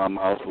taste in my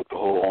mouth with the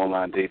whole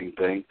online dating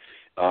thing.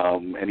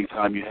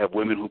 Anytime you have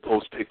women who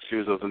post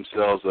pictures of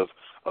themselves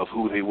of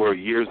who they were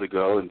years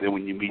ago, and then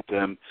when you meet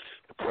them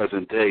the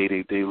present day,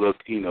 they look,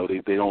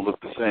 they don't look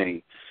the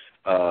same.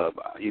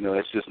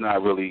 It's just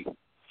not really,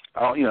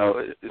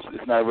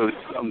 it's not really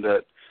something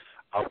that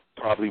I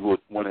probably would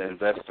want to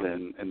invest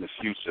in the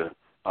future.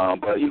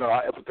 But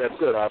with that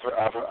said,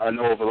 I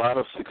know of a lot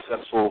of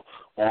successful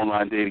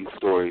online dating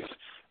stories.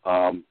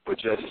 But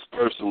just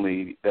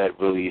personally, that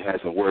really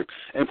hasn't worked.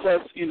 And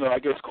plus, I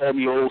guess call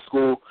me old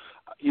school.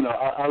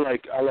 I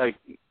like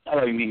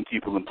meeting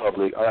people in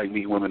public. I like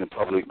meeting women in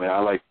public, man. I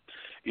like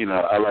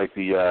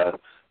the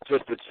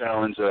just the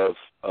challenge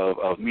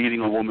of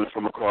meeting a woman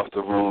from across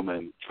the room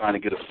and trying to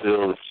get a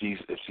feel if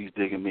she's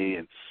digging me,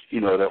 and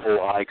that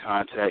whole eye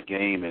contact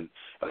game and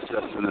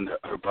assessing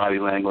her body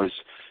language,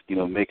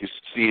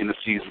 seeing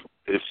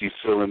if she's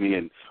feeling me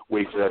and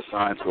wait for that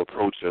sign to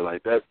approach her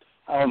like that.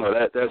 I don't know.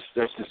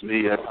 That's just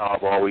me. That's how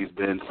I've always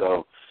been.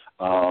 So,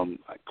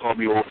 call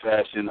me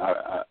old-fashioned.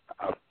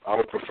 I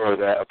would prefer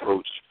that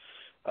approach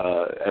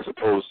as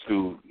opposed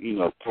to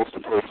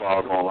posting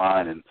profiles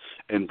online and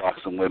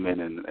inboxing women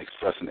and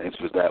expressing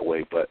interest that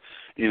way. But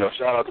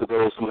shout out to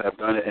those who have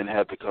done it and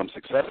have become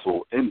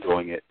successful in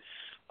doing it.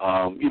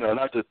 I'm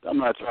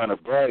not trying to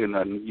brag or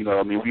nothing.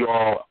 We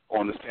all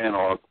on this panel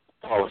are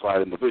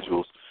qualified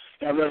individuals.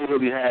 And I've never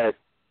really had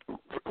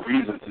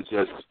reason to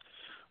just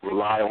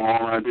rely on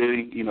online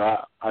dating.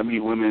 I meet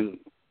women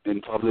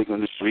in public on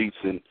the streets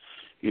and,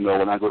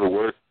 when I go to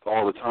work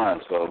all the time.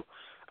 So,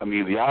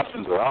 the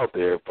options are out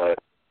there, but,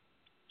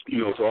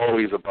 it's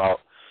always about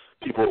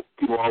people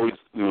always,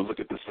 look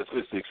at the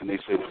statistics and they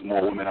say there's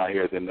more women out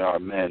here than there are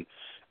men,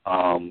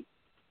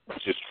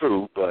 which is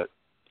true, but,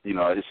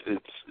 it's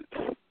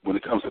when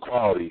it comes to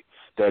quality,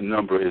 that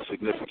number is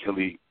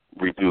significantly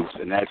reduced,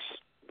 and that's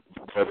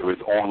whether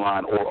it's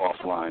online or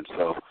offline.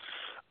 So,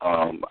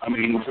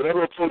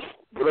 whatever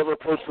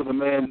approach for the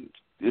man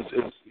is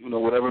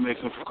whatever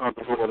makes him feel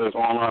comfortable, whether it's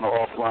online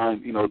or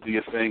offline, do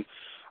your thing.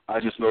 I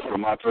just know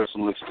from my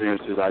personal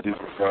experiences, I do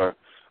prefer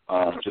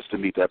just to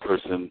meet that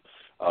person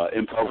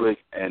in public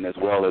and as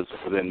well as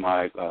within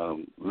my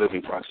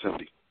living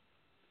proximity.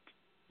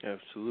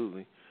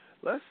 Absolutely.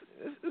 This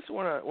is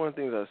one of the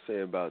things I'll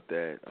say about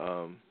that.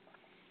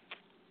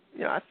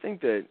 I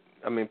think that,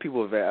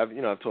 people have,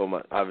 I've told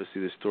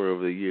obviously this story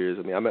over the years.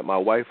 I met my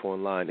wife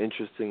online.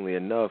 Interestingly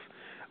enough,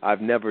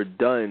 I've never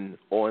done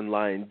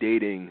online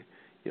dating,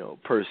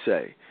 per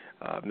se.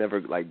 I've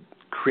never,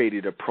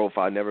 created a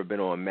profile. I've never been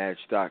on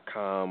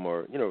Match.com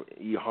or,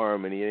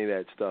 eHarmony, any of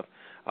that stuff.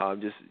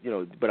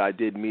 But I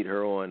did meet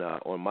her on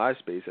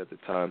MySpace at the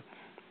time,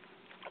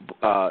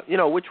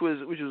 which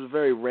was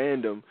very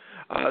random.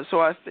 So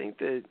I think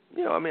that,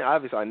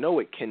 obviously I know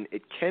it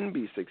can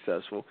be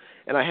successful,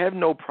 and I have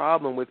no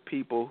problem with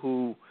people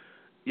who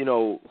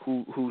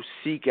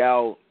seek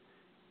out,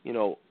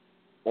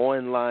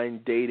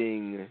 online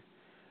dating,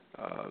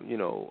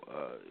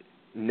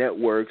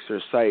 networks or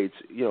sites,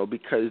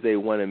 because they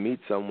want to meet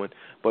someone.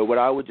 But what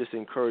I would just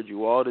encourage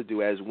you all to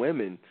do as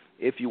women,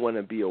 if you want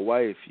to be a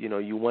wife,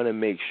 you want to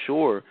make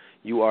sure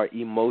you are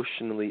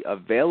emotionally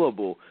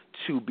available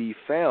to be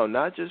found,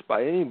 not just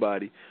by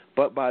anybody,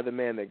 but by the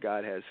man that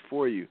God has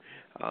for you.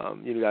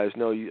 You guys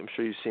know, I'm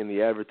sure you've seen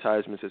the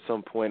advertisements at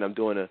some point.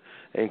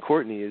 And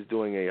Courtney is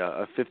doing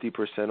a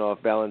 50% off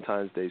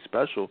Valentine's Day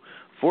special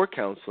for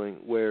counseling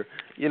where,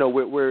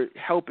 we're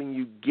helping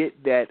you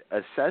get that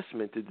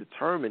assessment to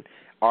determine,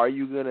 are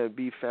you going to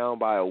be found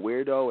by a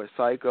weirdo, a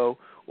psycho,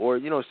 or,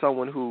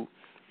 someone who,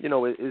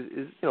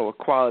 is a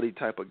quality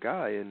type of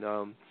guy. And,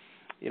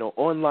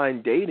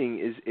 online dating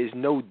is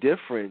no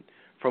different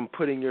from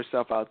putting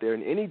yourself out there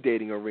in any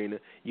dating arena.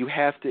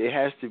 It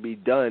has to be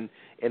done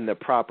in the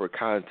proper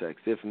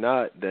context. If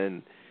not,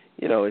 then,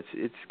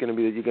 it's going to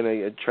be that you're going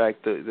to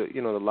attract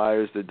the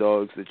liars, the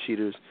dogs, the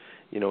cheaters,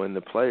 and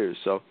the players.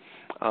 So,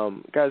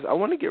 guys, I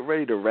want to get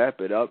ready to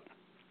wrap it up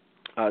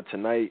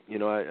tonight.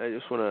 I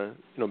just want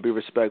to be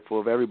respectful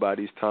of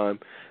everybody's time,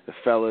 the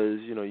fellas,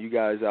 you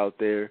guys out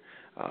there,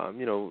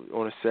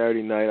 on a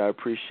Saturday night. I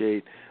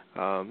appreciate.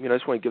 I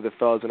just want to give the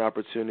fellas an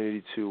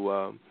opportunity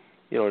to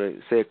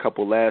to say a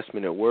couple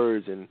last-minute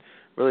words, and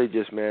really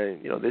just,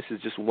 man, this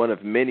is just one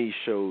of many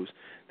shows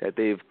that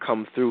they've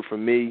come through for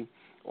me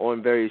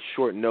on very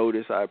short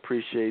notice. I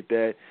appreciate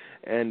that,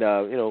 and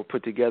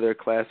put together a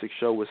classic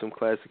show with some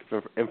classic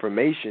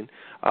information.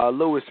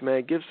 Lewis,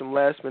 man, give some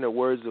last-minute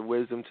words of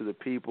wisdom to the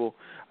people,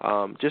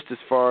 just as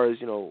far as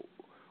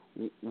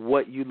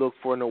what you look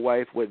for in a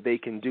wife, what they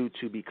can do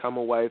to become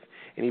a wife.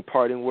 Any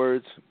parting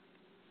words?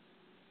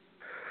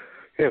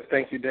 Yeah,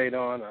 thank you,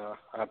 Daydon.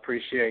 I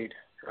appreciate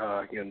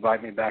you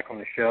invite me back on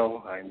the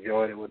show. I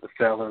enjoyed it with the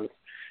fellas,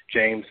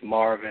 James,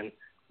 Marvin,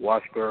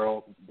 Watch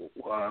Girl,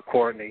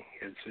 Courtney.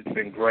 It's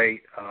been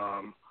great.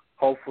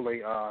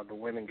 Hopefully the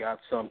women got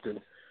something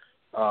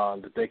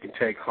that they can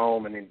take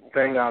home. And the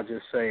thing I'll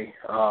just say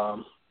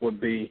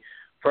would be,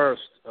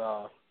 first,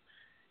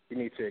 you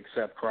need to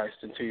accept Christ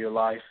into your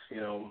life.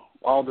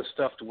 All the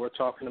stuff that we're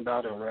talking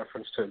about in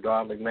reference to a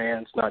godly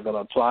man is not going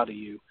to apply to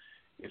you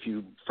if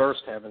you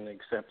first haven't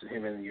accepted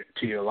him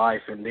into your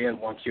life. And then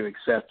once you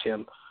accept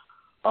him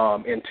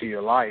into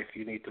your life,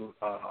 you need to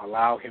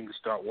allow him to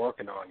start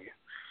working on you.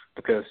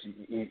 Because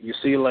you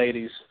see,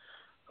 ladies,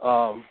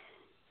 a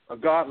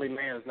godly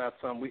man is not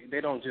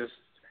they don't just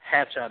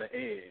hatch out of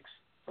eggs.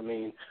 I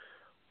mean,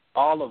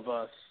 all of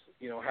us,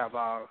 have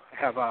our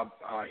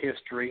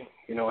history,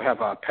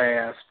 have our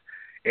past,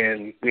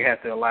 and we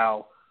have to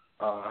allow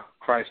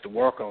Christ to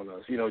work on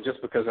us.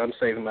 Just because I'm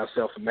saving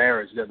myself for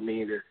marriage doesn't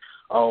mean that,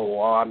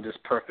 I'm this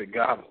perfect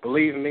God.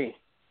 Believe me,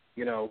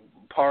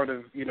 part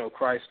of,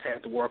 Christ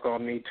had to work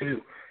on me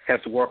too, has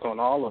to work on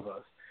all of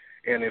us.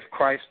 And if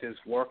Christ is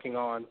working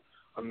on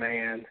a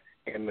man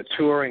and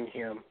maturing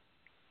him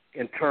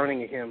and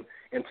turning him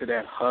into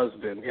that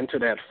husband, into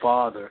that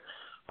father,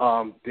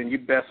 then you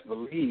best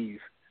believe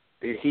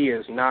that he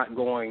is not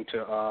going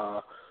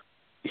to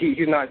he's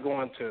not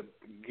going to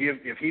give,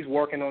 if he's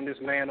working on this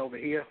man over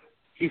here,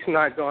 he's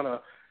not going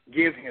to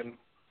give him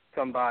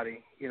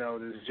somebody,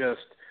 that's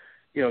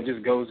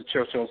just goes to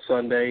church on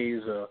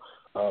Sundays,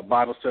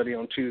 Bible study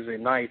on Tuesday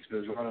nights, but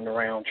is running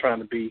around trying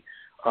to be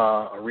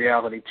a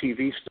reality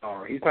TV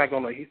star. He's not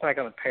gonna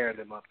pair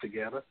them up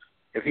together.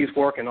 If he's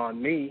working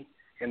on me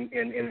and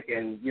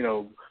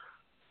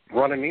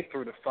running me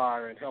through the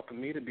fire and helping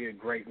me to be a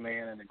great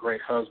man and a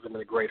great husband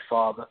and a great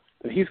father,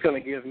 then he's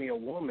going to give me a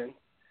woman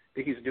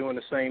that he's doing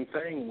the same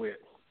thing with.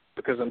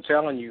 Because I'm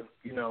telling you,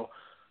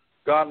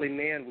 godly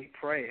men, we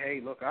pray.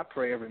 Hey, look, I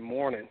pray every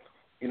morning,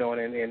 and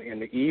in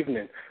the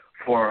evening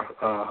for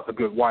a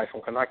good wife.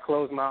 When I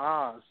close my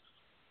eyes,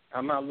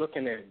 I'm not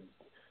looking at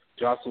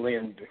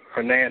Jocelyn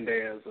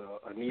Hernandez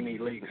or Nene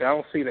Leakes. I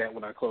don't see that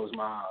when I close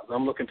my eyes.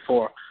 I'm looking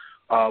for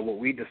what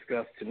we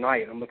discussed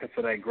tonight. I'm looking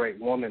for that great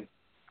woman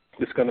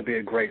that's going to be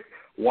a great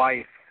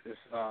wife,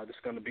 that's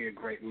going to be a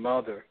great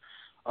mother,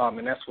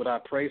 and that's what I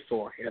pray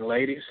for. And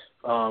ladies,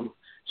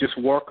 just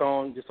work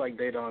on, just like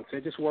Daydon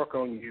said, just work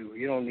on you.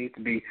 You don't need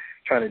to be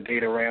trying to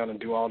date around and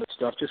do all this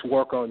stuff. Just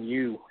work on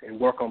you and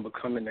work on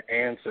becoming the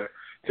answer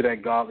to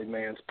that godly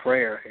man's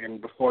prayer.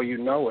 And before you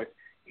know it,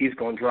 he's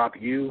going to drop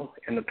you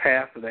in the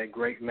path of that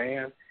great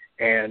man.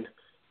 And,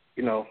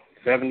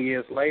 7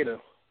 years later,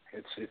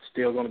 it's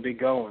still going to be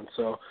going.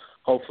 So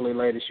hopefully,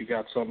 ladies, you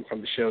got something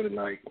from the show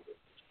tonight.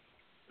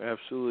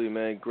 Absolutely,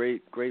 man.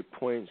 Great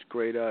points,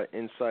 great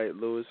insight,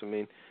 Lewis. I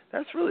mean,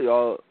 that's really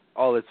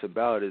all it's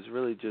about, is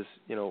really just,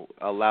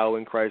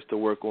 allowing Christ to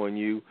work on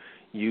you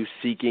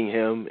seeking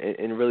him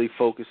and really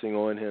focusing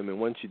on him. And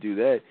once you do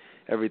that,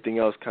 everything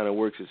else kind of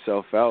works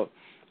itself out.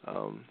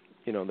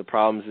 The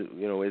problems,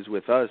 is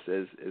with us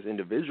as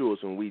individuals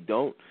when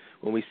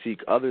we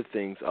seek other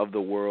things of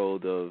the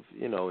world, of,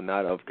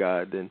 not of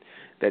God, then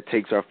that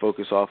takes our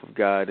focus off of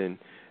God and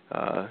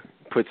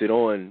puts it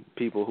on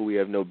people who we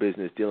have no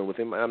business dealing with.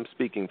 And I'm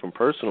speaking from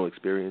personal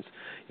experience.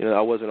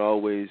 I wasn't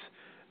always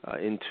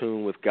in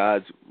tune with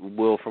God's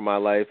will for my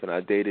life, and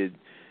I dated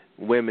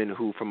women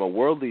who, from a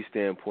worldly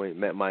standpoint,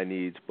 met my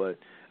needs, but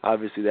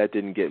obviously that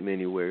didn't get me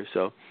anywhere.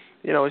 So,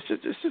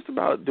 it's just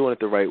about doing it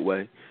the right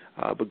way.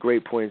 But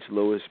great points,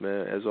 Lewis,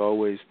 man, as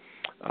always.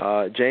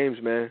 James,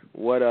 man,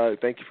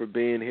 thank you for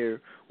being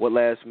here. What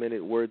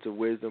last-minute words of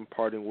wisdom,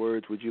 parting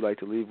words would you like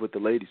to leave with the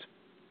ladies?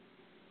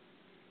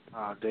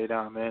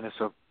 Daydon, man, it's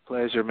a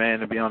pleasure, man,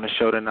 to be on the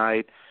show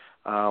tonight.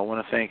 I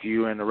want to thank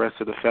you and the rest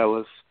of the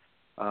fellas,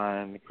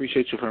 and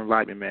appreciate you for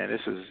inviting me, man.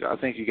 I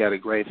think you got a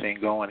great thing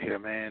going here,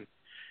 man.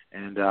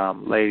 And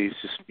ladies,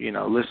 just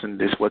listen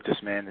to what this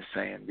man is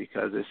saying,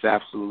 because it's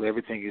absolutely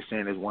everything he's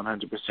saying is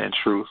 100%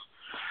 truth.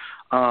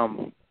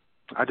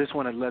 I just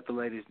want to let the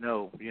ladies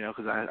know,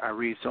 because I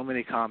read so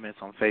many comments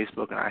on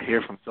Facebook and I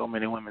hear from so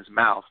many women's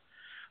mouths.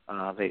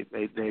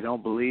 They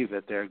don't believe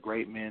that there are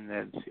great men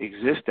that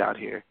exist out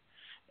here.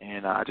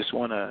 And I just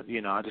want to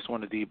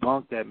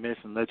debunk that myth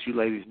and let you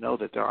ladies know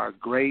that there are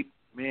great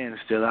men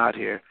still out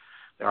here.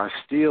 There are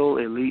still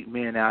elite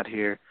men out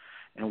here,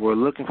 and we're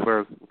looking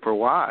for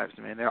wives.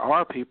 Man, there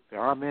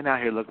are men out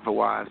here looking for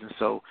wives, and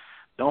so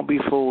don't be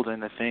fooled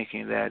into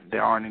thinking that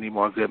there aren't any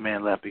more good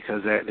men left,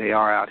 because they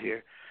are out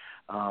here.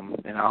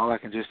 And all I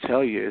can just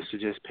tell you is to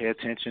just pay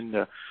attention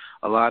to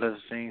a lot of the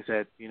things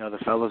that the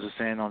fellows are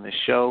saying on this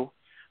show,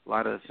 a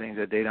lot of the things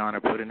that Dedan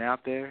are putting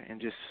out there, and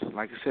just,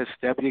 like I said,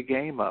 step your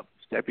game up.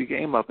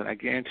 And I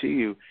guarantee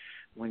you,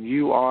 when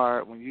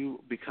you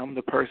become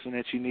the person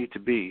that you need to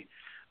be,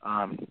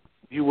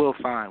 you will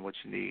find what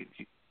you need.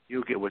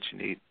 You'll get what you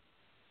need.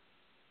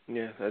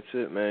 Yeah, that's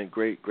it, man.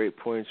 Great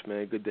points,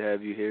 man. Good to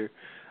have you here.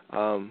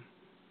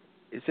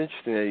 It's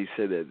interesting that you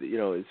said that.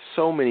 It's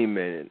so many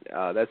men.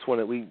 That's one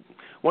of the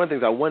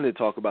things I wanted to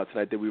talk about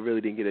tonight that we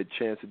really didn't get a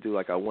chance to do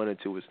like I wanted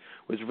to was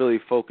really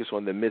focus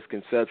on the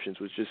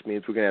misconceptions, which just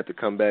means we're going to have to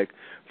come back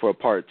for a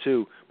part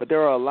 2. But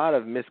there are a lot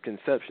of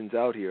misconceptions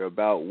out here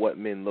about what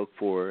men look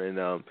for,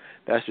 and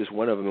that's just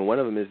one of them. And one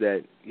of them is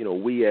that,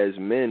 we as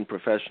men,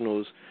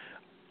 professionals,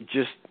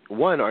 just,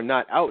 one, are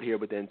not out here,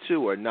 but then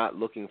two, are not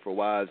looking for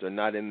wives, are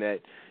not in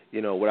that,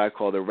 what I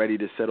call the ready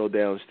to settle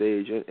down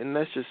stage. And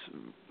that's just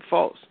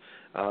false.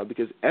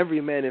 Because every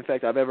man, in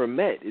fact, I've ever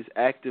met is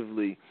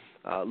actively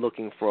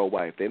looking for a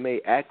wife. They may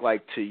act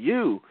like to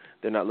you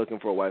they're not looking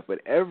for a wife, but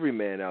every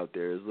man out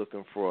there is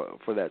looking for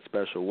that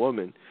special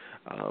woman,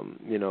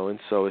 and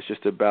so it's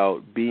just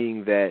about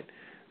being that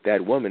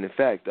woman. In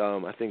fact,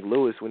 I think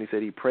Lewis, when he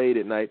said he prayed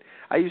at night,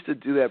 I used to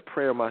do that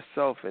prayer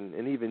myself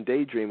and even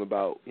daydream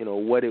about,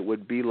 what it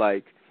would be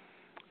like,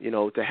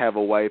 to have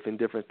a wife and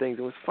different things.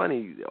 It was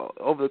funny,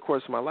 over the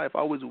course of my life, I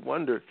always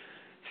wonder,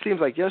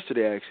 seems like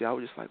yesterday actually, I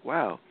was just like,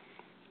 wow,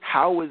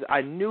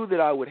 I knew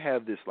that I would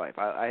have this life.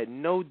 I had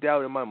no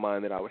doubt in my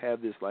mind that I would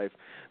have this life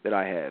that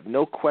I have.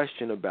 No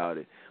question about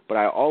it. But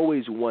I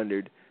always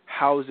wondered,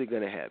 how is it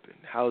going to happen?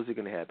 How is it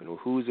going to happen? Well,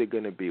 who's it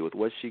going to be with?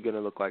 What's she going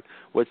to look like?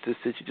 What's the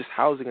situation? Just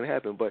how is it going to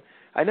happen? But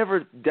I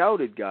never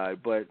doubted God.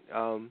 But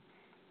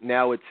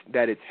now it's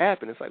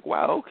happened. It's like,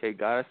 wow, okay,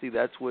 God, I see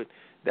that's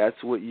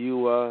what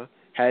you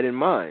had in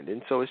mind.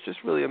 And so it's just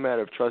really a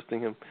matter of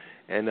trusting Him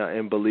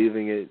and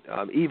believing it,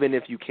 even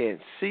if you can't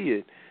see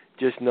it.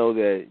 Just know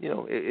that,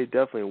 it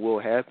definitely will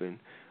happen,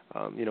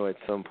 at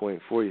some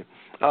point for you.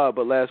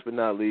 But last but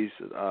not least,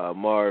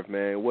 Marv,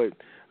 man,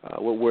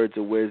 what words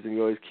of wisdom?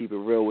 You always keep it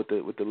real with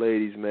the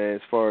ladies, man,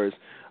 as far as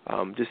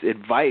just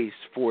advice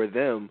for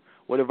them.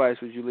 What advice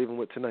would you leave them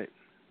with tonight?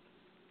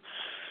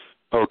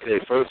 Okay,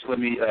 first let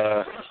me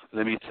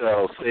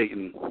tell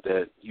Satan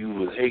that you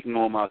was hating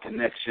on my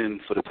connection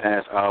for the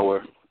past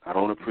hour. I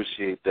don't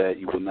appreciate that.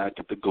 You will not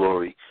get the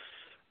glory.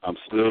 I'm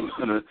still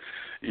gonna,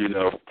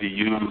 be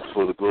used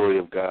for the glory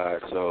of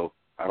God. So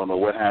I don't know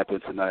what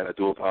happened tonight. I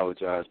do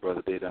apologize,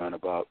 Brother Dedan,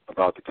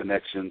 about the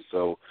connection.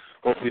 So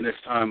hopefully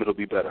next time it'll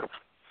be better.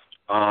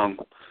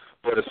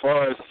 But as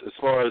far as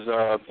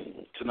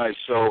tonight's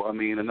show, I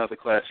mean, another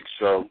classic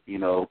show.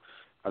 I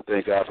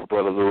thank God for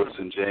Brother Lewis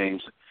and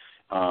James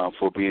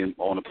for being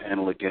on the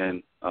panel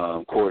again.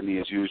 Courtney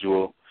as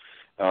usual.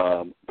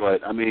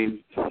 But I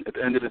mean, at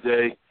the end of the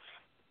day,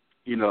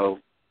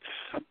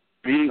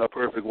 being a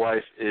perfect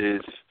wife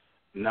is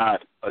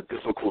not a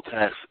difficult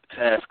task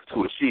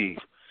to achieve.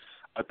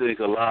 I think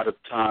a lot of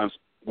times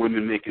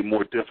women make it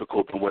more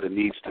difficult than what it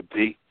needs to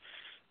be.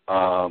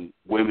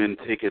 Women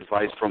take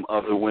advice from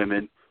other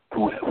women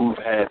who've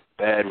had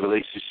bad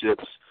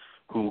relationships,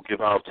 who give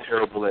out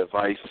terrible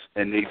advice,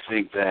 and they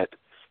think that,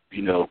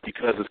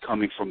 because it's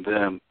coming from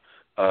them,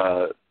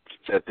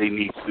 that they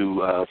need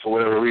to, for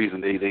whatever reason,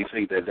 they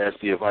think that that's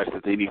the advice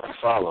that they need to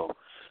follow.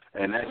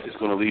 And that's just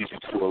going to lead you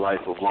to a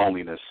life of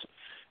loneliness.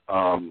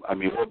 I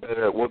mean, what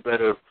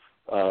better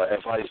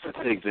advice to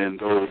take than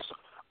those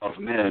of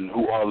men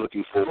who are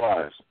looking for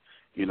wives?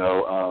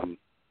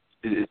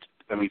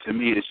 To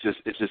me, it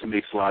just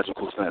makes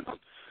logical sense.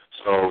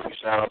 So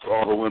shout out to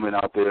all the women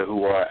out there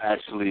who are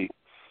actually,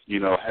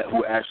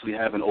 who actually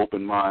have an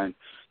open mind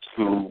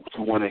to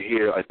want to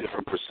hear a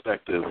different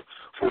perspective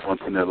for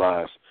once in their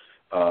lives.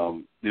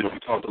 We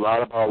talked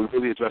we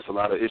really addressed a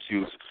lot of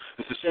issues.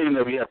 It's a shame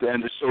that we have to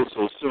end the show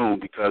so soon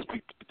because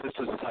this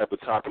is the type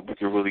of topic we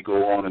can really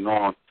go on and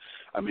on.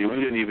 I mean, we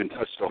didn't even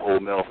touch the whole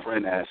male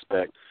friend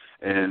aspect,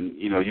 and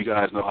you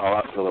guys know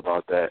how I feel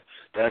about that.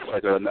 That's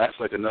like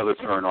another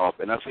turn off,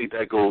 and I think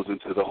that goes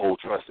into the whole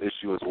trust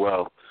issue as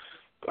well.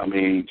 I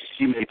mean,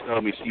 she may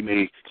tell me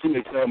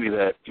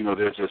that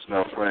they're just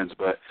male friends,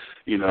 but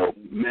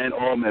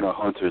all men are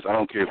hunters. I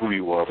don't care who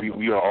you are.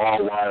 We are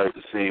all wired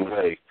the same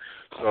way.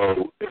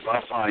 So if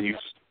I find you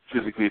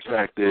physically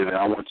attractive and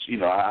I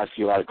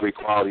see a lot of great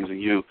qualities in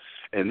you,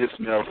 and this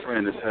male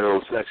friend is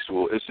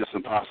heterosexual, it's just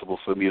impossible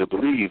for me to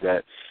believe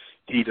that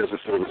he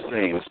doesn't feel the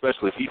same,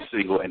 especially if he's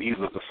single and he's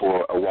looking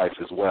for a wife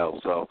as well.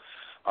 So,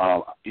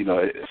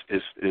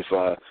 if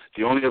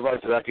the only advice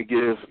that I could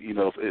give,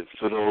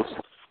 for those,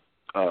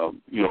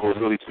 who are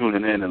really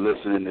tuning in and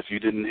listening, if you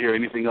didn't hear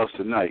anything else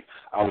tonight,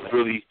 I would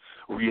really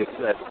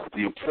reassess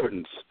the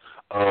importance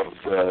of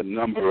the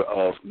number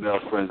of male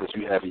friends that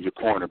you have in your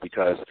corner,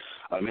 because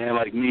a man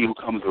like me who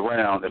comes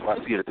around, if I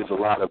see that there's a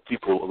lot of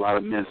people, a lot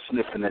of men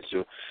sniffing at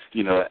your,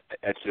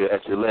 at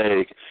your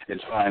leg and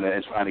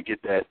trying to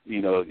get that,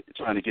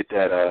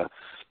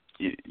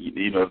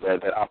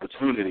 that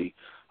opportunity,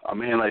 a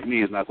man like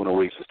me is not going to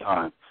waste his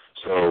time.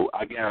 So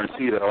I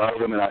guarantee that a lot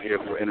of women out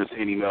here who are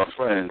entertaining male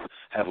friends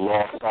have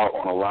lost out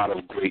on a lot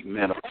of great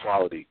men of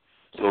quality.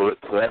 So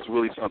that's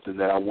really something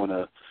that I want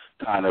to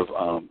kind of,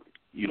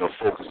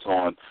 focus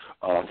on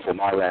for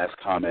my last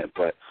comment.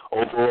 But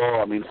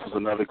overall, I mean, this was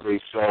another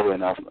great show,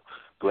 and I'm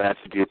glad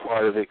to be a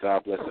part of it.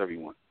 God bless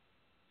everyone.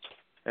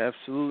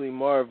 Absolutely,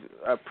 Marv.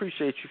 I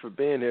appreciate you for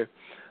being here.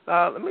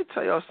 Let me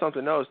tell y'all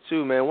something else,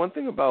 too, man. One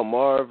thing about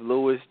Marv,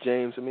 Lewis,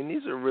 James, I mean,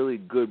 these are really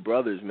good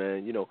brothers,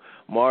 man.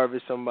 Marv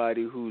is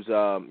somebody who's,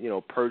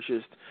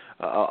 purchased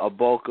a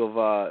bulk of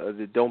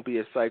the Don't Be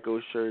a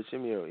Psycho shirts.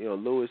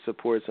 Lewis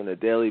supports on a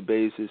daily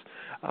basis.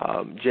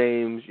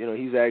 James,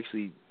 he's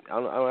actually, I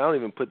don't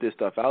even put this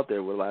stuff out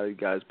there with a lot of these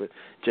guys, but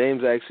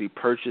James actually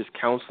purchased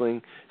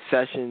counseling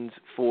sessions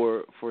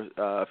for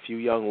a few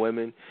young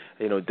women,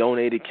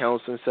 donated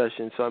counseling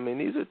sessions. So, I mean,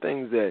 these are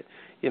things that,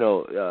 these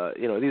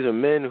are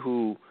men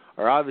who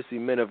are obviously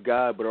men of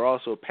God, but are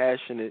also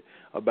passionate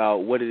about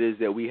what it is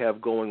that we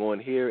have going on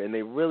here, and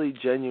they really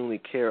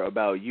genuinely care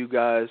about you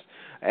guys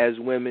as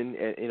women,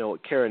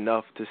 and care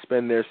enough to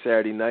spend their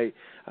Saturday night.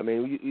 I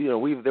mean,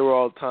 there were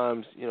all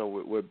times,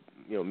 where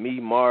me,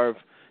 Marv,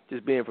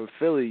 just being from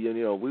Philly,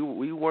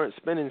 we weren't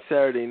spending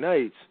Saturday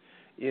nights,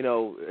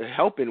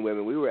 helping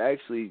women. We were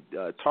actually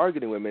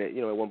targeting women,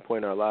 at one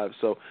point in our lives.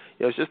 So,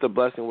 it's just a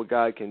blessing what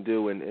God can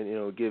do,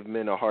 and give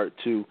men a heart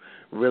to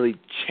really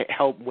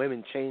help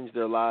women change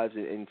their lives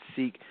and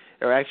seek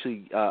or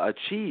actually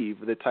achieve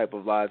the type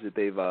of lives that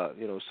they've,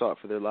 sought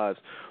for their lives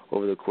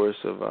over the course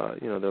of,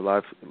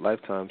 their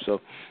lifetime. So,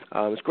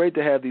 it's great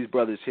to have these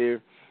brothers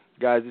here.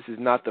 Guys, this is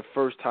not the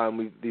first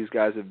time these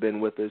guys have been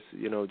with us.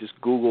 Just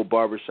Google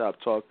Barbershop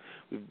Talk.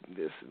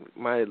 This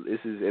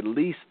is at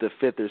least the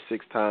fifth or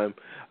sixth time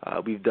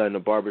we've done a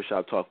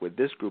Barbershop Talk with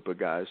this group of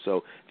guys.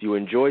 So if you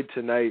enjoyed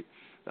tonight,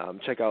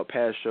 check out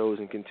past shows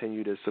and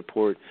continue to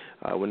support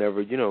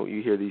whenever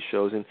you hear these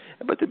shows.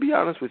 But to be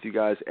honest with you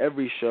guys,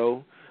 every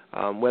show,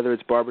 whether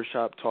it's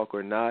Barbershop Talk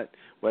or not,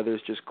 whether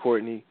it's just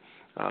Courtney,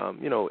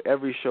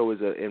 every show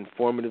is an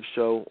informative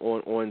show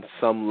on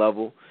some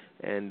level.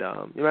 And,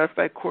 matter of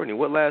fact, Courtney,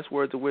 what last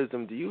words of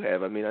wisdom do you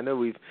have? I mean, I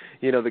know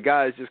the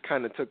guys just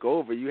kind of took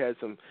over. You had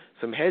some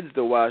heads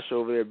to wash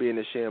over there being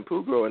a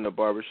shampoo girl in the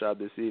barbershop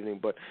this evening.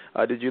 But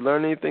did you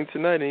learn anything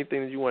tonight?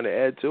 Anything that you want to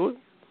add to it?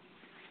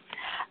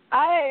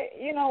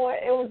 You know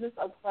what, it was just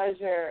a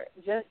pleasure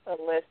just to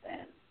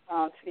listen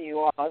to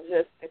you all,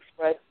 just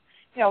express,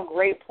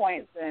 great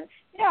points. And,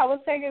 I was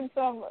taking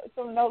some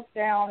notes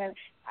down, and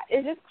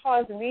it just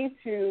caused me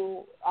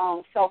to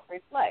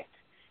self-reflect,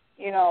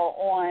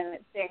 on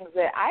things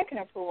that I can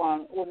improve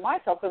on with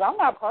myself, because I'm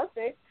not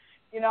perfect,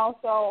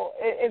 so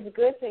it's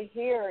good to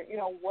hear,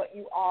 what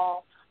you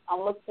all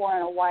look for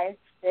in a wife,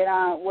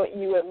 and what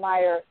you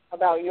admire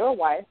about your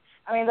wife.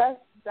 I mean, that's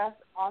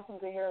awesome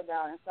to hear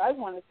about. And so I just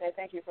wanted to say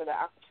thank you for the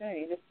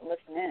opportunity just to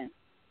listen in.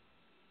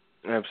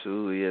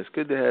 Absolutely, yes.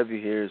 Good to have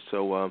you here.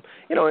 So, one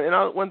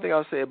thing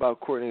I'll say about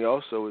Courtney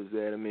also is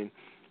that, I mean,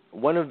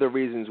 one of the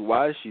reasons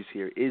why she's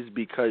here is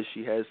because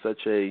she has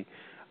such a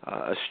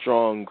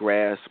strong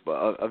grasp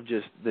of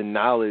just the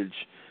knowledge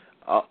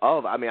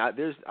of. I mean,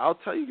 I'll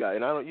tell you guys,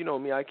 and I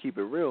don't, me, I keep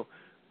it real.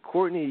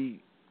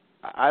 Courtney,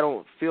 I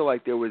don't feel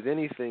like there was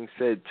anything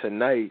said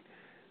tonight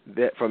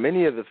that from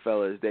any of the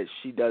fellas that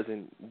she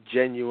doesn't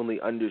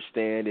genuinely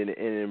understand and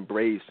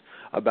embrace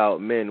about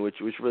men, which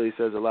really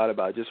says a lot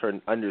about just her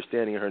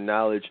understanding, her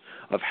knowledge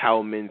of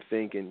how men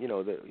think, and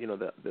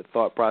the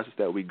thought process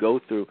that we go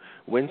through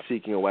when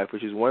seeking a wife,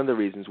 which is one of the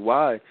reasons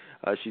why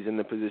she's in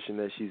the position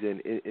that she's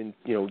in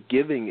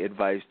giving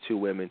advice to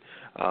women,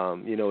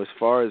 as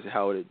far as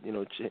how it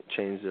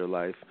change their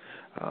life.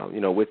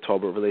 With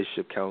Talbot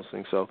relationship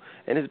counseling. So,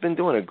 and it's been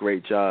doing a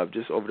great job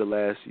just over the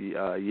last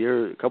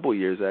couple of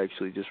years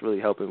actually, just really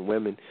helping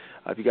women.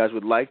 If you guys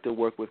would like to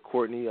work with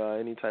Courtney,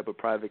 any type of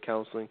private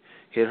counseling,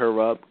 hit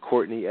her up,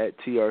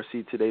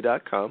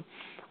 Courtney@trctoday.com,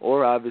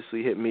 or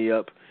obviously hit me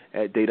up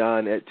at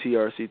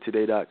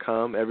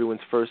Dedan@trctoday.com.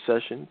 Everyone's first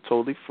session,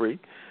 totally free.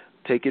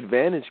 Take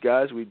advantage,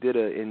 guys. We did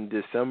in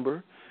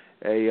December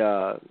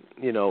what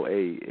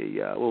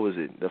was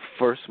it? The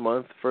first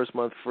month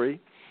free.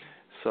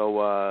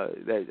 So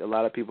that a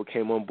lot of people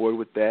came on board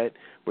with that.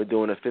 We're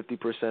doing a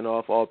 50%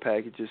 off all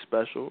packages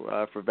special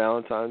for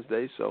Valentine's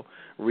Day. So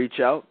reach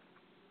out,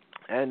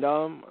 and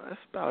that's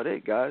about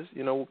it, guys.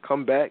 We'll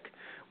come back.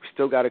 We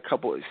still got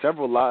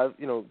several live,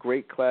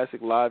 great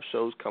classic live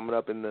shows coming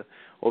up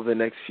over the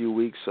next few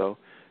weeks. So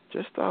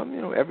just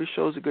every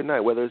show is a good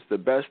night, whether it's the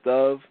best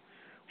of,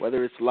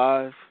 whether it's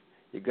live.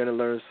 You're gonna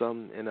learn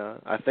something, and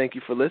I thank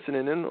you for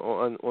listening in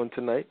on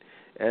tonight.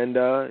 And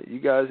you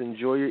guys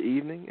enjoy your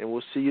evening, and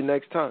we'll see you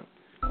next time.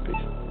 Peace.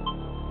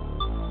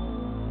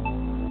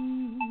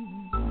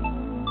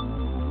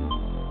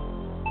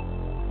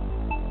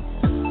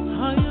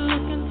 Are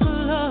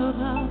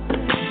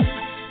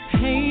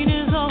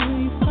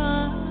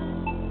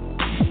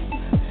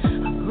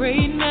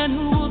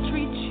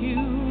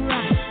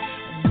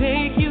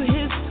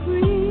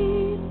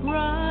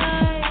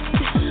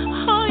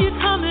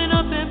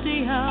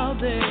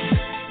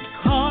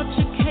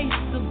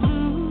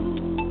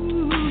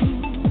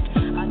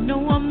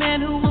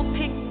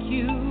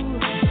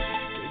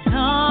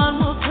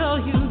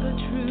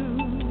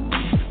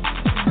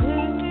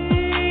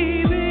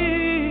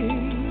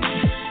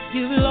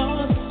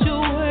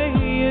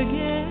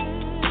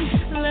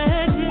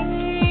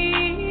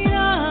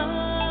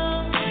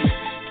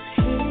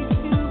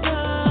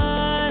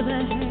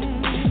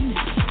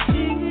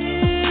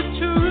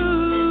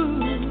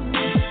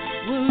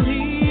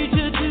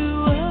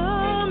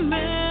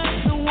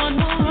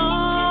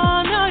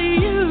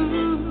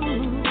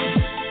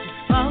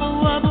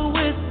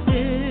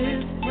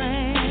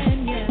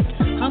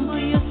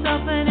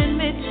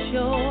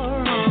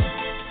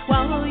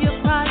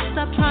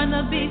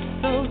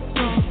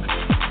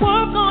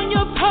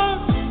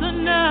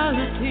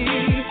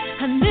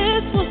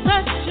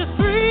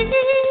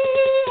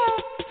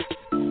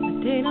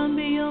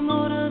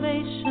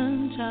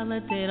Shall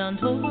a date on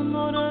tour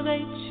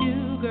motivate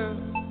you, girl?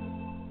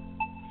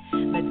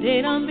 Let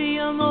date on be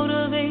your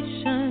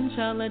motivation.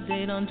 Shall a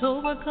date on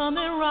tour come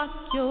and rock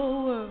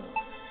your world?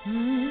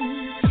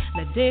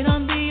 Let date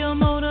on be your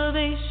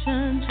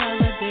motivation. Shall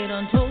a date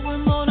on tour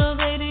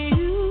motivate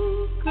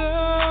you,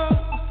 girl?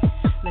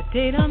 Let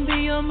date on be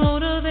your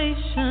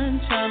motivation.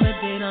 Shall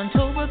a date on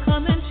tour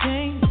come and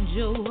change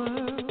your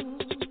world?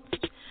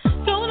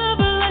 Don't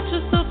ever let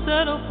yourself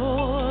settle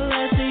for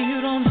less.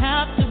 You don't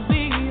have to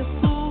be a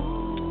fool.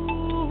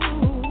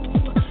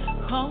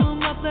 Call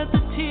him up, let the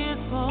tears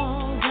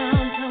fall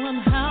down. Tell him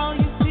how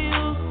you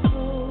feel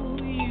so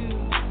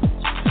used.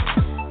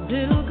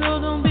 Little girl,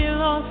 don't be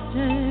lost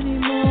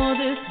anymore.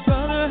 This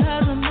brother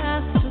has a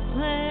master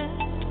plan.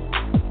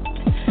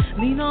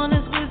 Lean on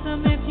his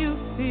wisdom if you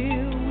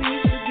feel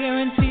weak.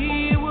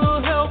 Guarantee it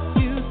will help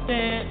you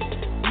stand.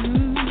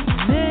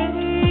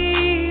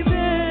 Maybe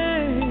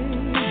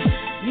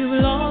you've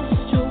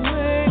lost your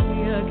way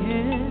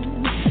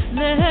again.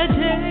 Let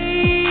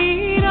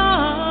date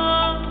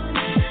on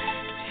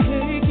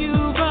take you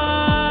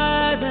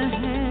by the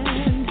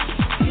hand.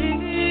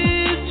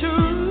 His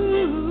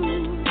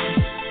truth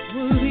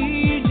will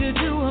lead you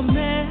to a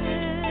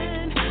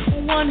man,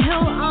 one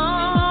he'll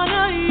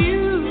honor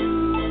you.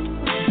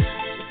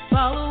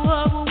 Follow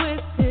up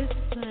with his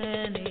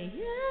plan.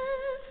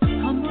 Yes,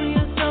 humble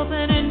yourself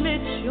and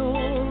admit you're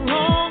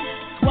wrong.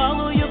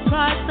 Swallow your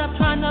pride, stop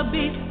trying to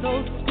be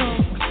so strong.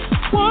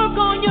 Work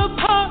on your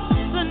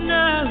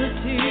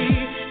personality,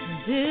 and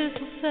this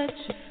will set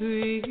you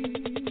free.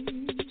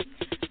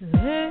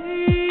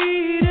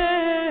 Lady,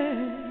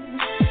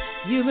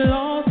 you've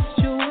lost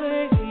your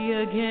way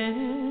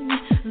again.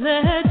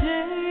 Let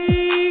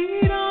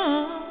date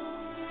on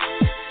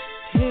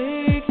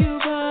take you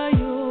by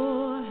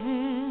your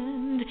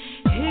hand.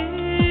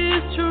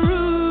 His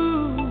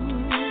truth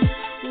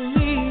will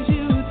lead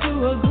you to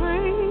a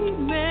great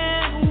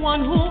man,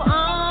 one who'll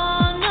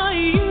honor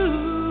you.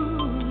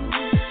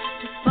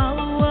 Just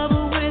follow up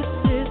with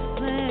his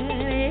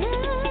plan.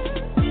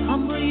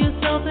 Humble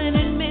yourself and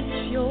admit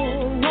you're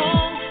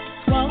wrong.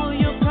 Swallow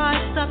your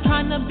pride, stop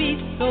trying to be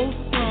so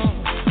strong.